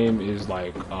 this game is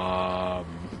like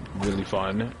really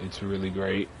fun. It's really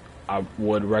great. I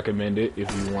would recommend it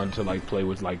if you want to like play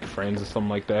with like friends or something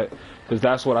like that, because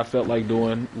that's what I felt like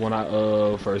doing when I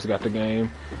first got the game.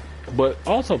 But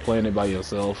also playing it by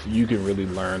yourself, you can really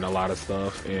learn a lot of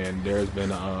stuff. And there's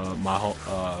been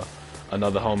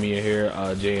another homie in here,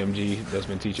 JMG, that's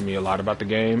been teaching me a lot about the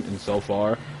game, and so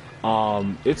far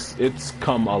it's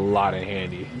come a lot in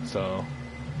handy. So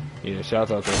yeah, shout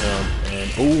out to him.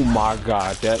 And oh my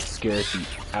god, that scared the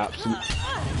absolute.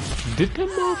 Did that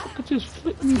motherfucker just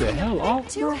flip me the hell off?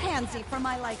 Too handsy for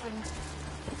my liking.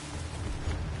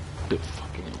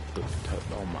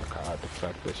 Oh my god, the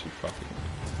fact that she fucking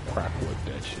crack with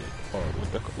that shit, or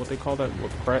what they call that,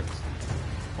 with cracks.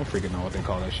 I don't freaking know what they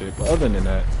call that shit. But other than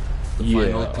that,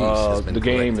 yeah, the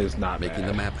game is not making bad.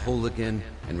 the map whole again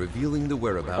and revealing the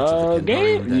whereabouts of the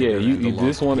game. Yeah,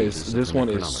 this one is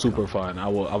super super fun. I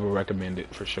will recommend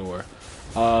it for sure.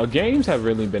 Games have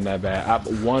really been that bad.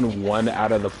 I've won 1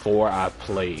 out of the 4 I've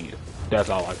played. That's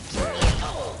all I can say.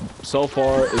 So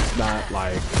far, it's not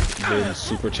like been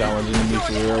super challenging to me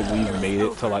for real. We've made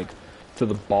it to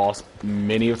the boss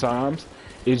many of times.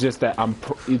 It's just that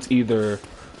it's either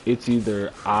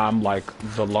I'm like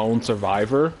the lone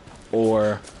survivor,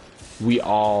 or we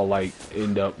all like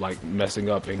end up like messing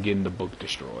up and getting the book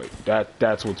destroyed.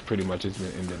 That's what's pretty much has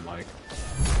been ending like.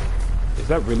 Is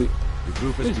that really? The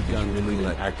group has begun really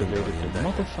activated the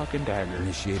motherfucking dagger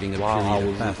initiating a while I period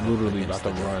was of battle literally about to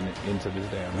against the run into this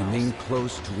damn house. Remain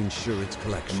close to ensure its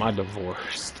collection. Am I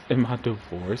divorced? Am I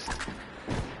divorced?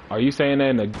 Are you saying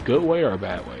that in a good way or a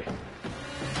bad way?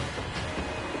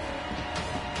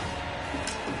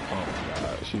 Oh my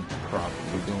god, she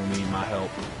probably gonna need my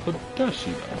help. But does she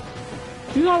though?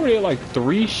 She's already at like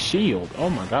 3 shield.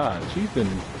 Oh my god, she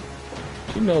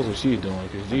knows what she's doing,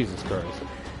 because Jesus Christ.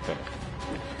 Okay.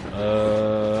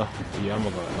 Yeah, I'm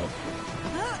gonna go help.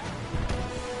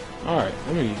 Alright,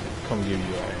 let me come give you a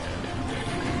hand.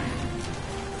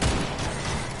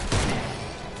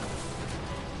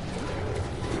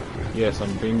 Yes,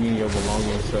 I'm bringing your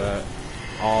belongings to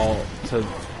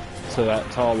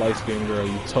that tall light-skinned girl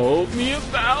you told me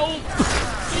about.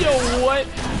 Yo, what?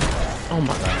 Oh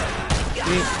my god.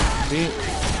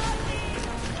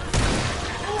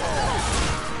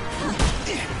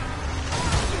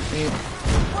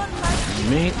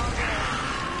 Me.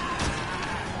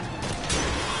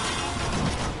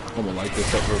 I'm gonna light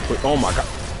this up real quick. Oh my god.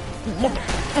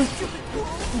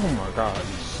 Oh my god,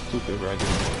 you stupid raggedy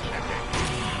bitch.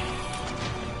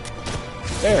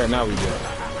 There, now we go.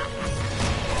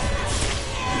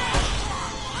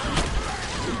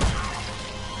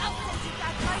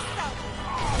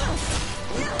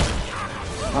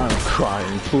 I'm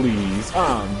crying, please.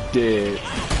 I'm dead.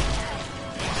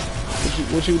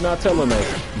 What you not telling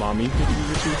us, mommy?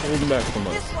 What you holding back from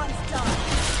us?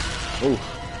 Oh.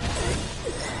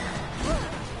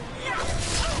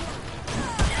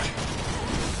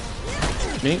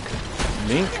 Mink.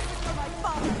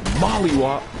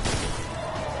 Mollywop.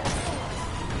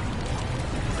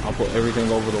 I'll put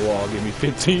everything over the wall. Give me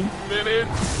 15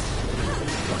 minutes.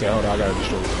 Okay, hold on. I gotta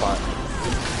destroy the spot.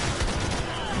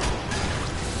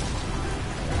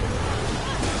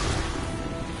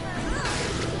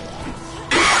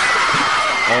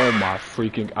 Oh my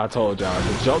freaking, I told y'all,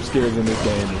 the jump scares in this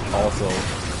game is also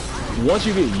once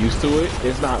you get used to it,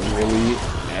 it's not really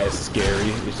as scary.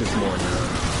 It's just more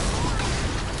nerve.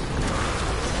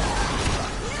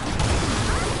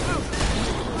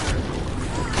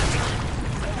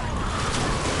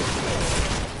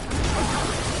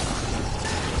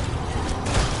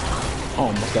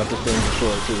 Almost got this thing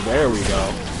destroyed too. There we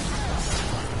go.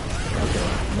 Okay,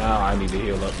 now I need to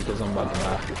heal up because I'm about to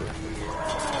die.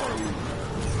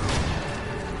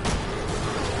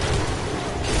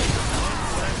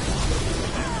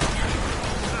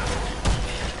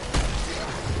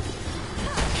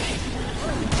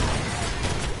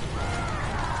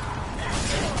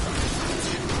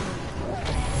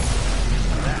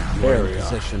 There we go.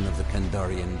 Possession of the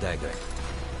Kandarian dagger.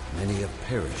 Many have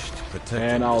perished protecting.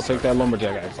 And I'll take that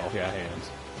lumberjack axe off your hands.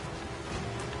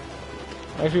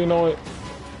 Actually, you know what?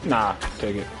 Nah,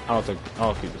 take it. I'll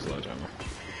keep the sledgehammer.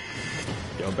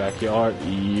 Your backyard,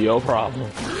 your problem.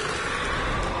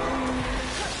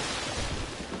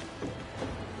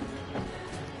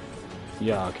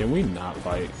 Yeah, can we not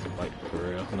fight? Like, for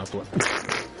real? Enough.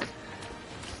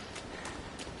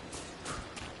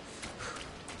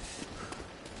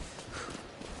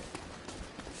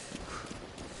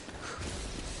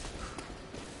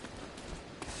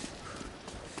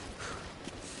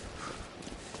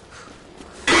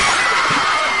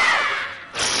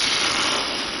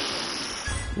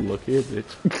 Look here,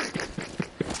 bitch.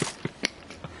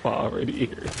 I'm already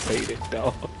irritated,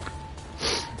 dog.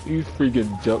 These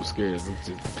freaking jump scares are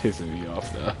just pissing me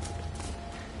off now.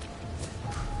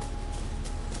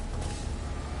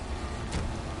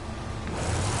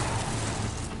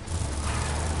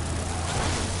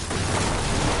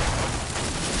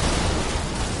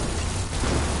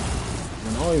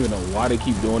 And I don't even know why they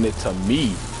keep doing it to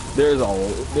me.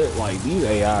 Like these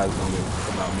AIs don't give a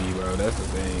fuck about me, bro. That's the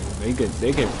thing. They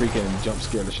can freaking jump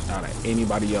scare the shit out of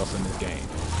anybody else in this game,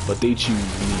 but they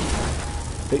choose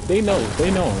me. They know I'm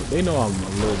a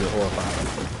little bit horrified.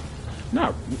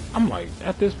 Not, I'm like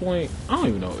at this point, I don't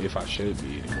even know if I should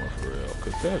be anymore for real,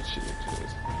 cause that shit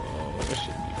just, that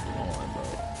shit be flowing, bro.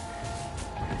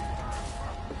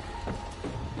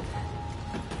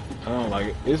 I don't like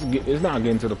it. It's not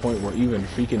getting to the point where even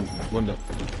freaking when the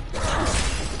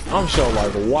I'm sure,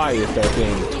 like, why is that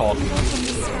thing talking?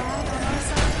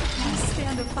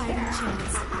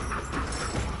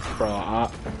 Bro, I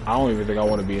don't even think I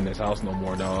want to be in this house no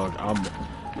more, dog.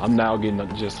 I'm now getting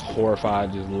just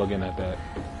horrified just looking at that.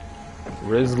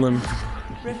 Rislin.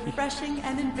 Refreshing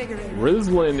and invigorating.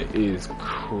 Rislin is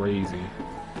crazy.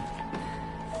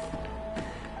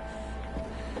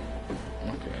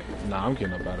 Okay, nah, I'm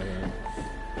getting up out of here.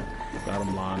 Got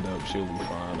him lined up. She'll be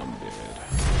fine. I'm dead.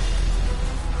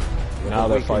 Now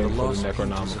they're fighting for the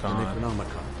Necronomicon.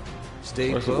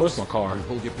 Stay close. Where's my car? And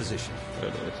hold your position. There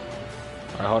it is.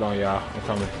 Alright, hold on, y'all. I'm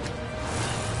coming.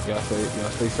 Y'all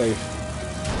stay safe.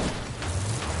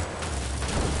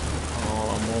 Oh,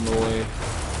 I'm on the way.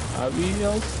 I be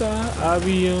outside. I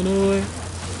be on the way.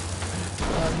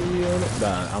 I be on the...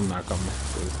 Nah, I'm not coming.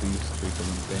 Because these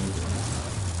freaking things in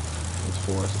this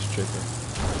forest is tripping.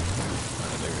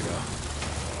 Alright, there we go.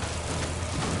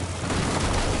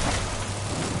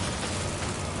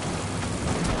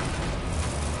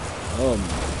 Oh my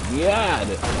god!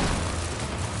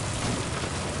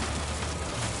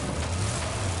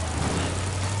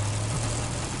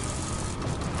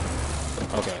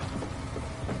 Okay.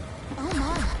 Oh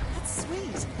my, that's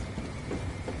sweet.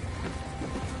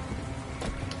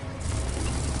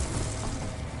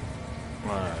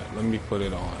 Alright, let me put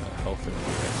it on health and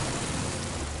weapon.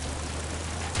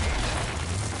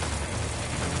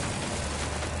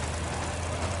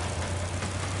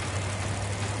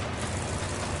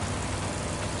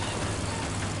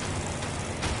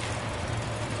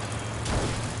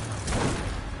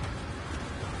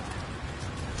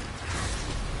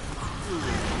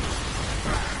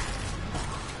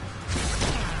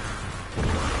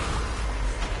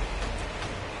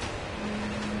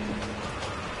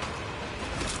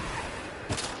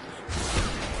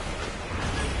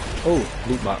 Oh,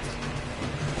 loot box.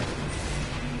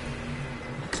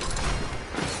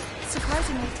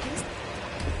 Surprisingly tasty.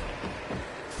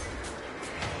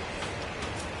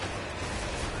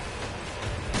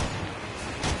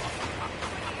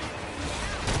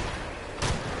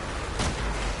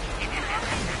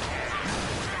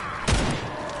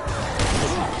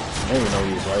 I didn't even know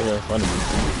he was right here in front of me.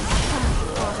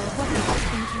 Father, what was I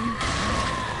thinking?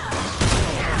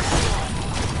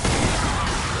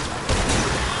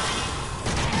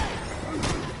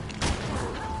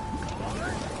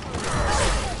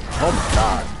 Oh my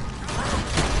god.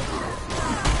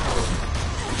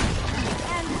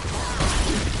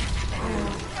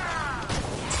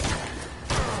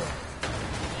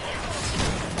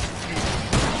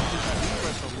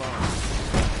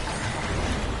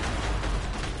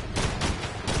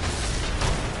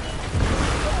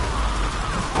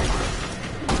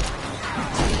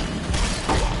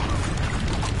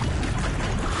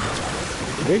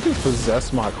 They just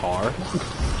possessed my car.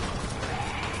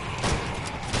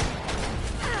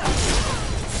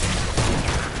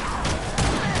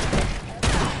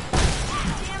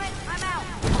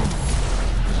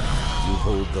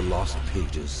 Hold the lost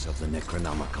pages of the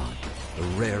Necronomicon, the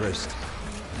rarest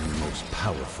and most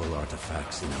powerful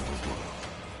artifacts in our world.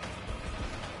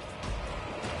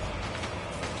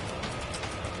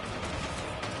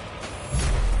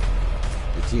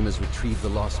 The team has retrieved the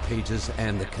lost pages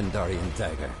and the Kandarian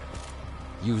dagger.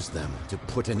 Use them to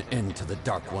put an end to the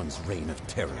Dark One's reign of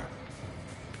terror.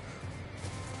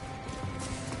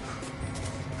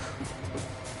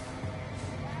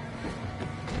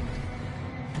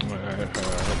 Alright.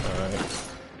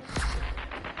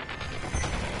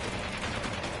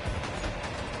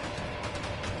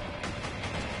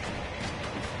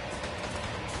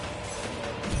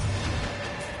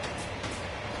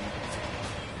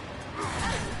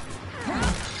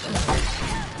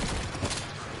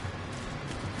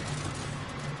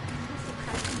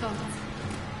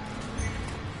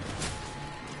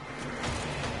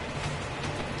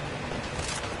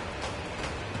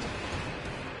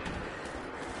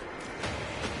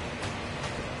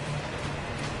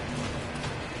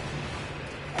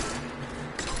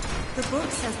 The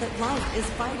book says that light is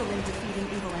vital in defeating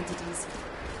evil entities.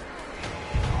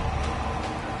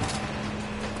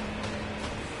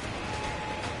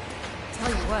 Tell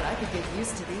you what, I could get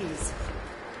used to these.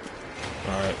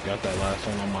 Alright, got that last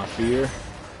one on my fear.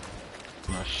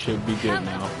 And I should be good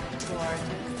now.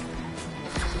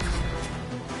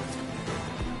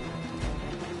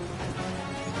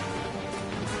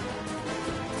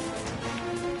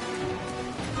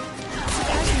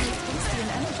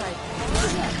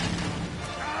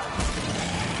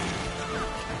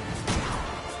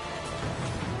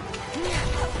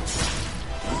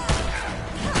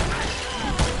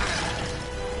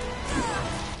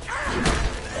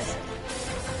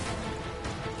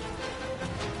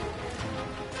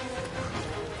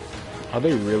 Are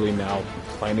they really now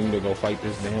planning to go fight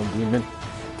this damn demon?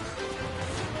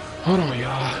 Hold on,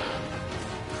 y'all.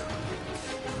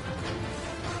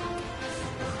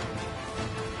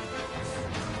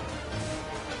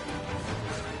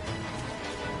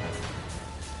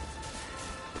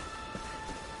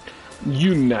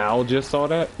 You now just saw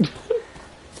that?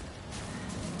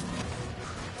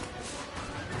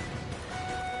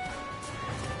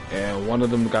 And one of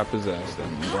them got possessed.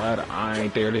 I'm glad I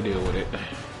ain't there to deal with it.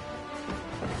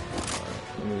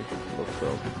 Let me look for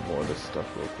more of this stuff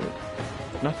real quick.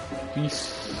 Not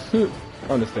these.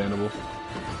 Understandable.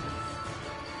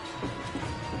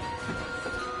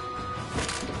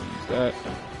 Use that.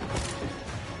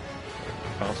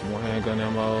 Found some more handgun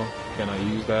ammo. Can I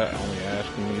use that? Only Ash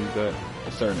can use that.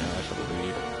 A certain Ash, I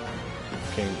believe.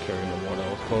 Can't carry no more of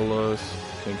those colas.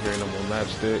 Can't carry no more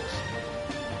matchsticks.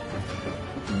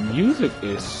 Music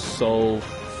is so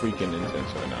freaking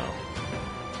intense right now.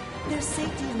 There's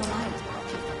safety in the light.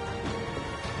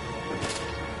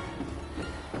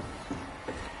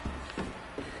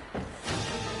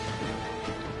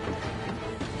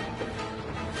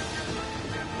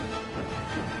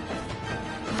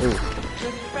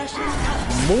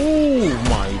 Move,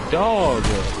 my dog.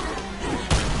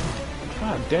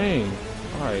 God dang.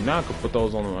 Alright, now I can put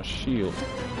those on my shield.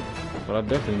 But I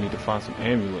definitely need to find some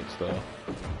amulets, though.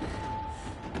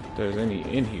 If there's any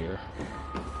in here.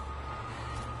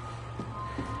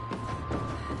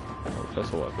 Oh,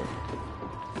 that's a weapon.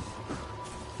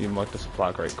 Even like the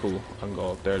supply crate. Cool. I can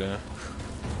go up there then.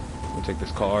 Let me take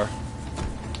this car.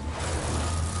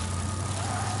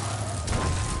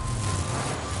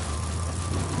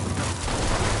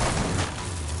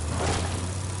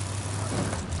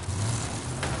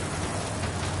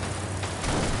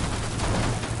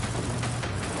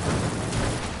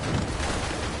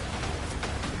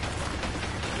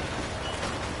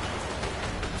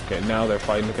 Okay, now they're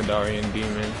fighting the Kandarian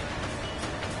demon.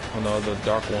 Oh no, the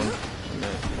dark one.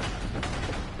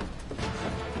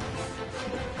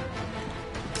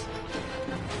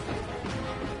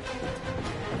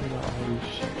 All these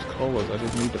shit's colas. I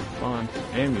just need to find an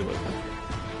amulet.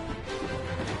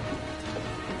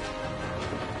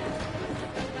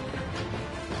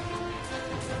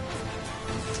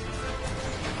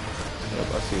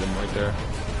 Yep, I see them right there.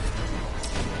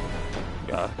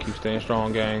 Gotta keep staying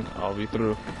strong, gang. I'll be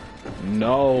through.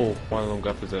 No! One of them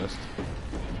got possessed.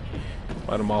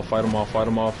 Fight them off, fight them off, fight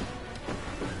them off.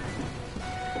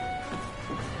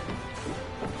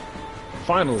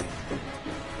 Finally!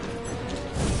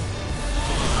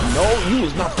 No, you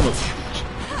was not gonna...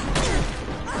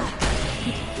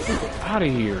 Get out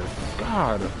of here.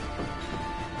 God.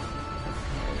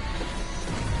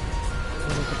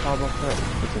 Where's the pop up at?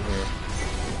 It's in here.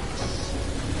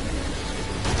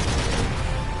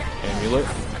 amulet.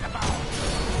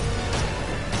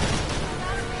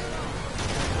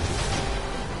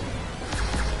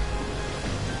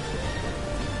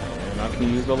 And I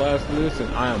can use the last of this,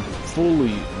 and I am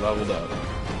fully leveled up.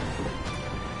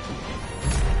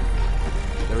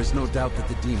 There is no doubt that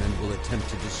the demon will attempt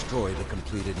to destroy the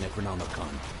completed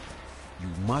Necronomicon. You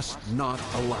must not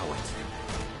allow it.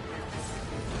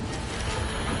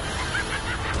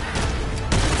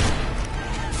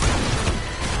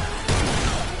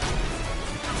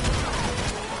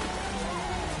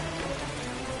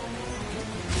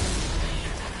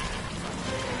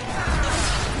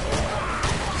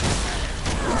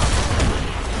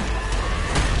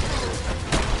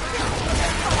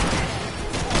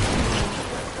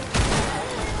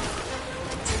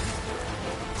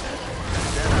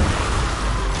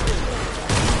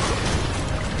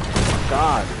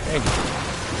 God, thank you.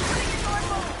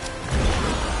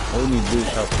 Only blue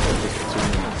shots for this for 2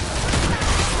 minutes.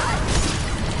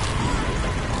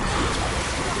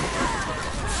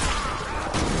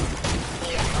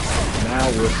 Now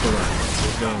we're surrounded.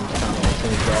 This game is kind of on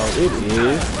 $20. It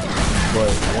is,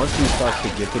 but once you start to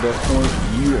get to that point,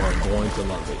 you are going to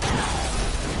love it.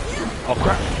 Oh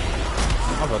crap! I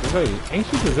was about to say, ain't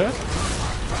you possessed?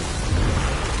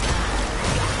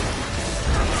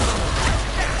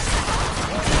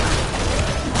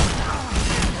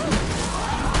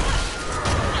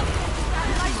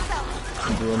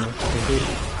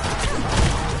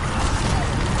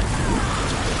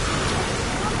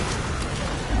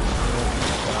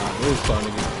 It's starting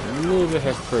to get a little bit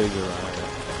heck crazy around here.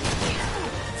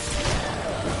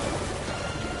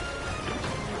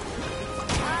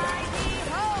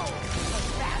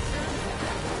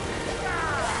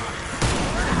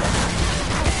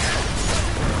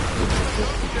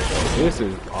 This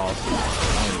is awesome.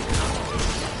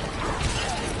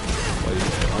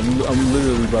 I'm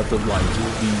literally about to like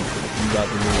just be about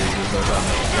to literally just like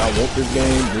y'all want this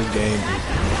game is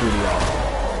pretty awesome.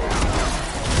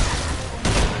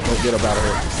 Don't get up out of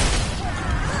here.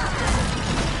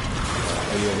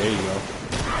 Oh yeah, there you go.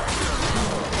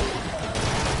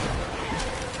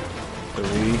 3,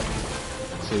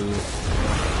 2,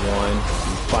 1. We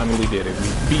finally did it. We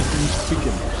beat these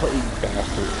freaking plague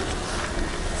bastards.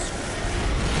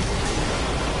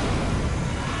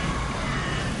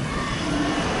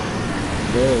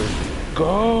 Let's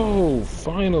go!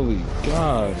 Finally!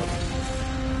 God.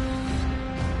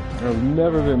 I've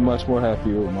never been much more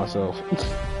happy with myself.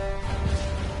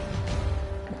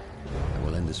 I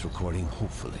will end this recording,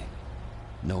 hopefully,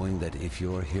 knowing that if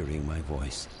you're hearing my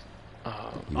voice,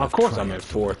 of course I'm at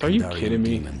 4th. Are you kidding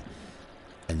me?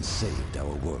 And saved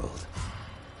our world.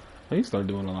 I need to start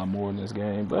doing a lot more in this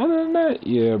game. But other than that,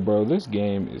 yeah, bro, this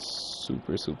game is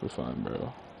super, super fun,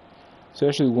 bro.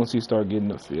 Especially once you start getting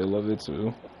the feel of it,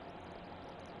 too.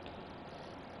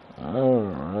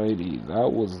 Alrighty,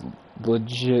 that was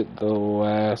legit the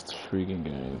last freaking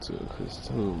game, too. Because,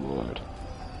 oh lord.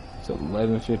 It's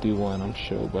 11:51. I'm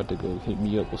sure about to go hit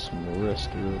me up with some rest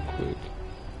real quick.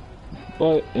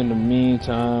 But, in the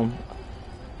meantime,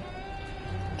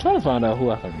 I'm trying to find out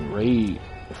who I can raid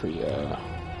for y'all.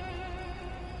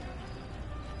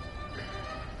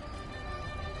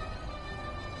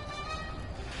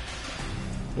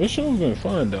 This show's been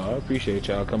fun though. I appreciate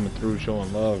y'all coming through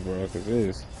showing love, bro, because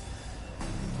it's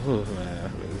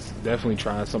definitely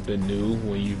trying something new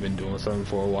when you've been doing something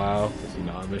for a while. 'Cause, you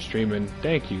know, I've been streaming.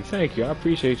 Thank you. I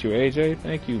appreciate you, AJ.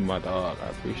 Thank you, my dog. I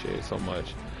appreciate it so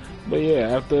much. But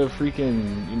yeah, after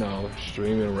freaking, you know,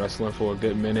 streaming wrestling for a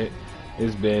good minute,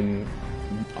 it's been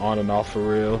on and off for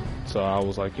real. So I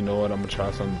was like, you know what, I'm gonna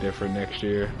try something different next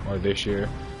year or this year.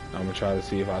 I'm gonna try to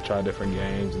see if I try different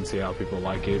games and see how people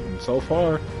like it. And so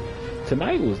far,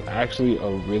 tonight was actually a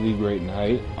really great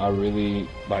night. I really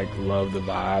love the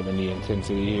vibe and the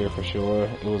intensity here for sure.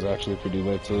 It was actually pretty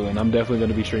lit too, and I'm definitely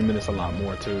gonna be streaming this a lot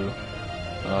more too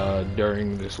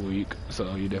during this week.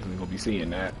 So you're definitely gonna be seeing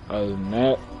that. Other than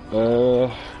that,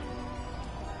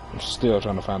 I'm still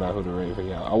trying to find out who to raid for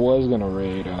y'all. I was gonna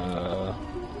raid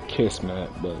Kismet,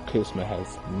 but Kismet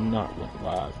has not went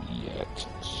live yet,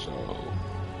 so.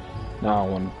 Now I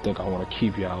want to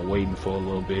keep y'all waiting for a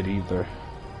little bit either.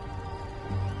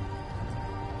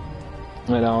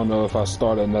 And I don't know if I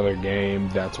start another game,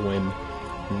 that's when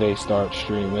they start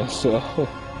streaming. So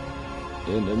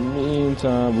in the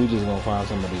meantime, we just gonna find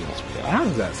somebody else. How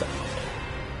does that sound?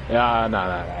 Yeah,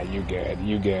 nah. You good.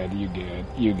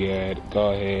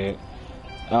 Go ahead.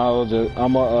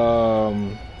 I'm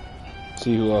gonna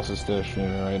see who else is still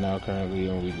streaming right now currently,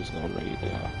 and we just gonna raid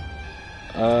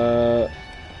y'all.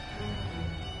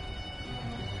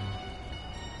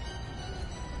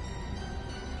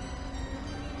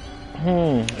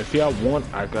 If y'all want,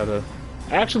 I gotta...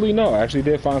 Actually, no. I actually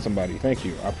did find somebody. Thank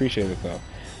you. I appreciate it, though.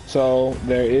 So,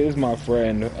 there is my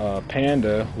friend,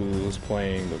 Panda, who's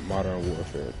playing Modern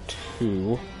Warfare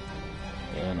 2.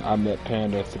 And I met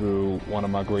Panda through one of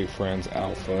my great friends,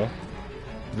 Alpha.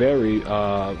 Very,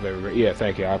 yeah,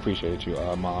 thank you. I appreciate you,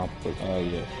 Mom. But,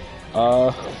 yeah.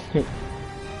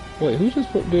 Wait, who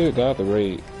just got the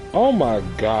raid? Oh my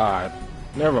god.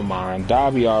 Never mind.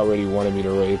 Dobby already wanted me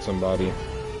to raid somebody.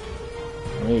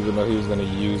 I didn't even know he was gonna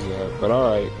use that. But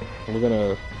alright, we're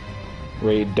gonna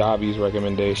raid Dobby's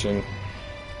recommendation.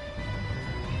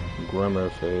 Grimmer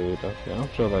Fade. Okay, I'm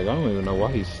sure, like, I don't even know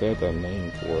why he said that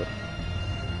name for.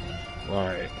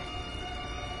 Alright.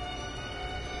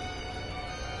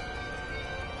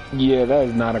 Yeah, that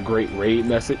is not a great raid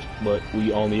message, but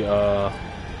we only, I'm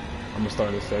gonna start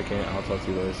in a second. I'll talk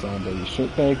to you later, son. But you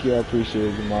should, thank you. I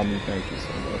appreciate you, mommy. Thank you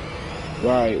so much.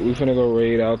 Right, we finna go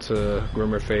raid out to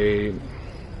Grimmer Fade.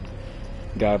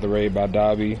 Got the raid by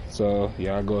Dobby. So,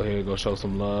 yeah, I'll go ahead and go show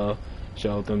some love.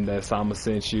 Show them that Sama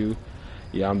sent you.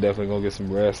 Yeah, I'm definitely gonna get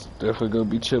some rest. Definitely gonna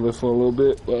be chilling for a little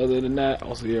bit. But other than that,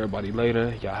 I'll see everybody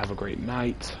later. Y'all have a great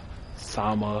night.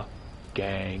 Sama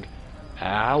gang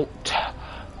out.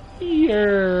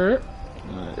 Yeah.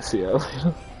 Alright, see y'all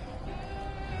later.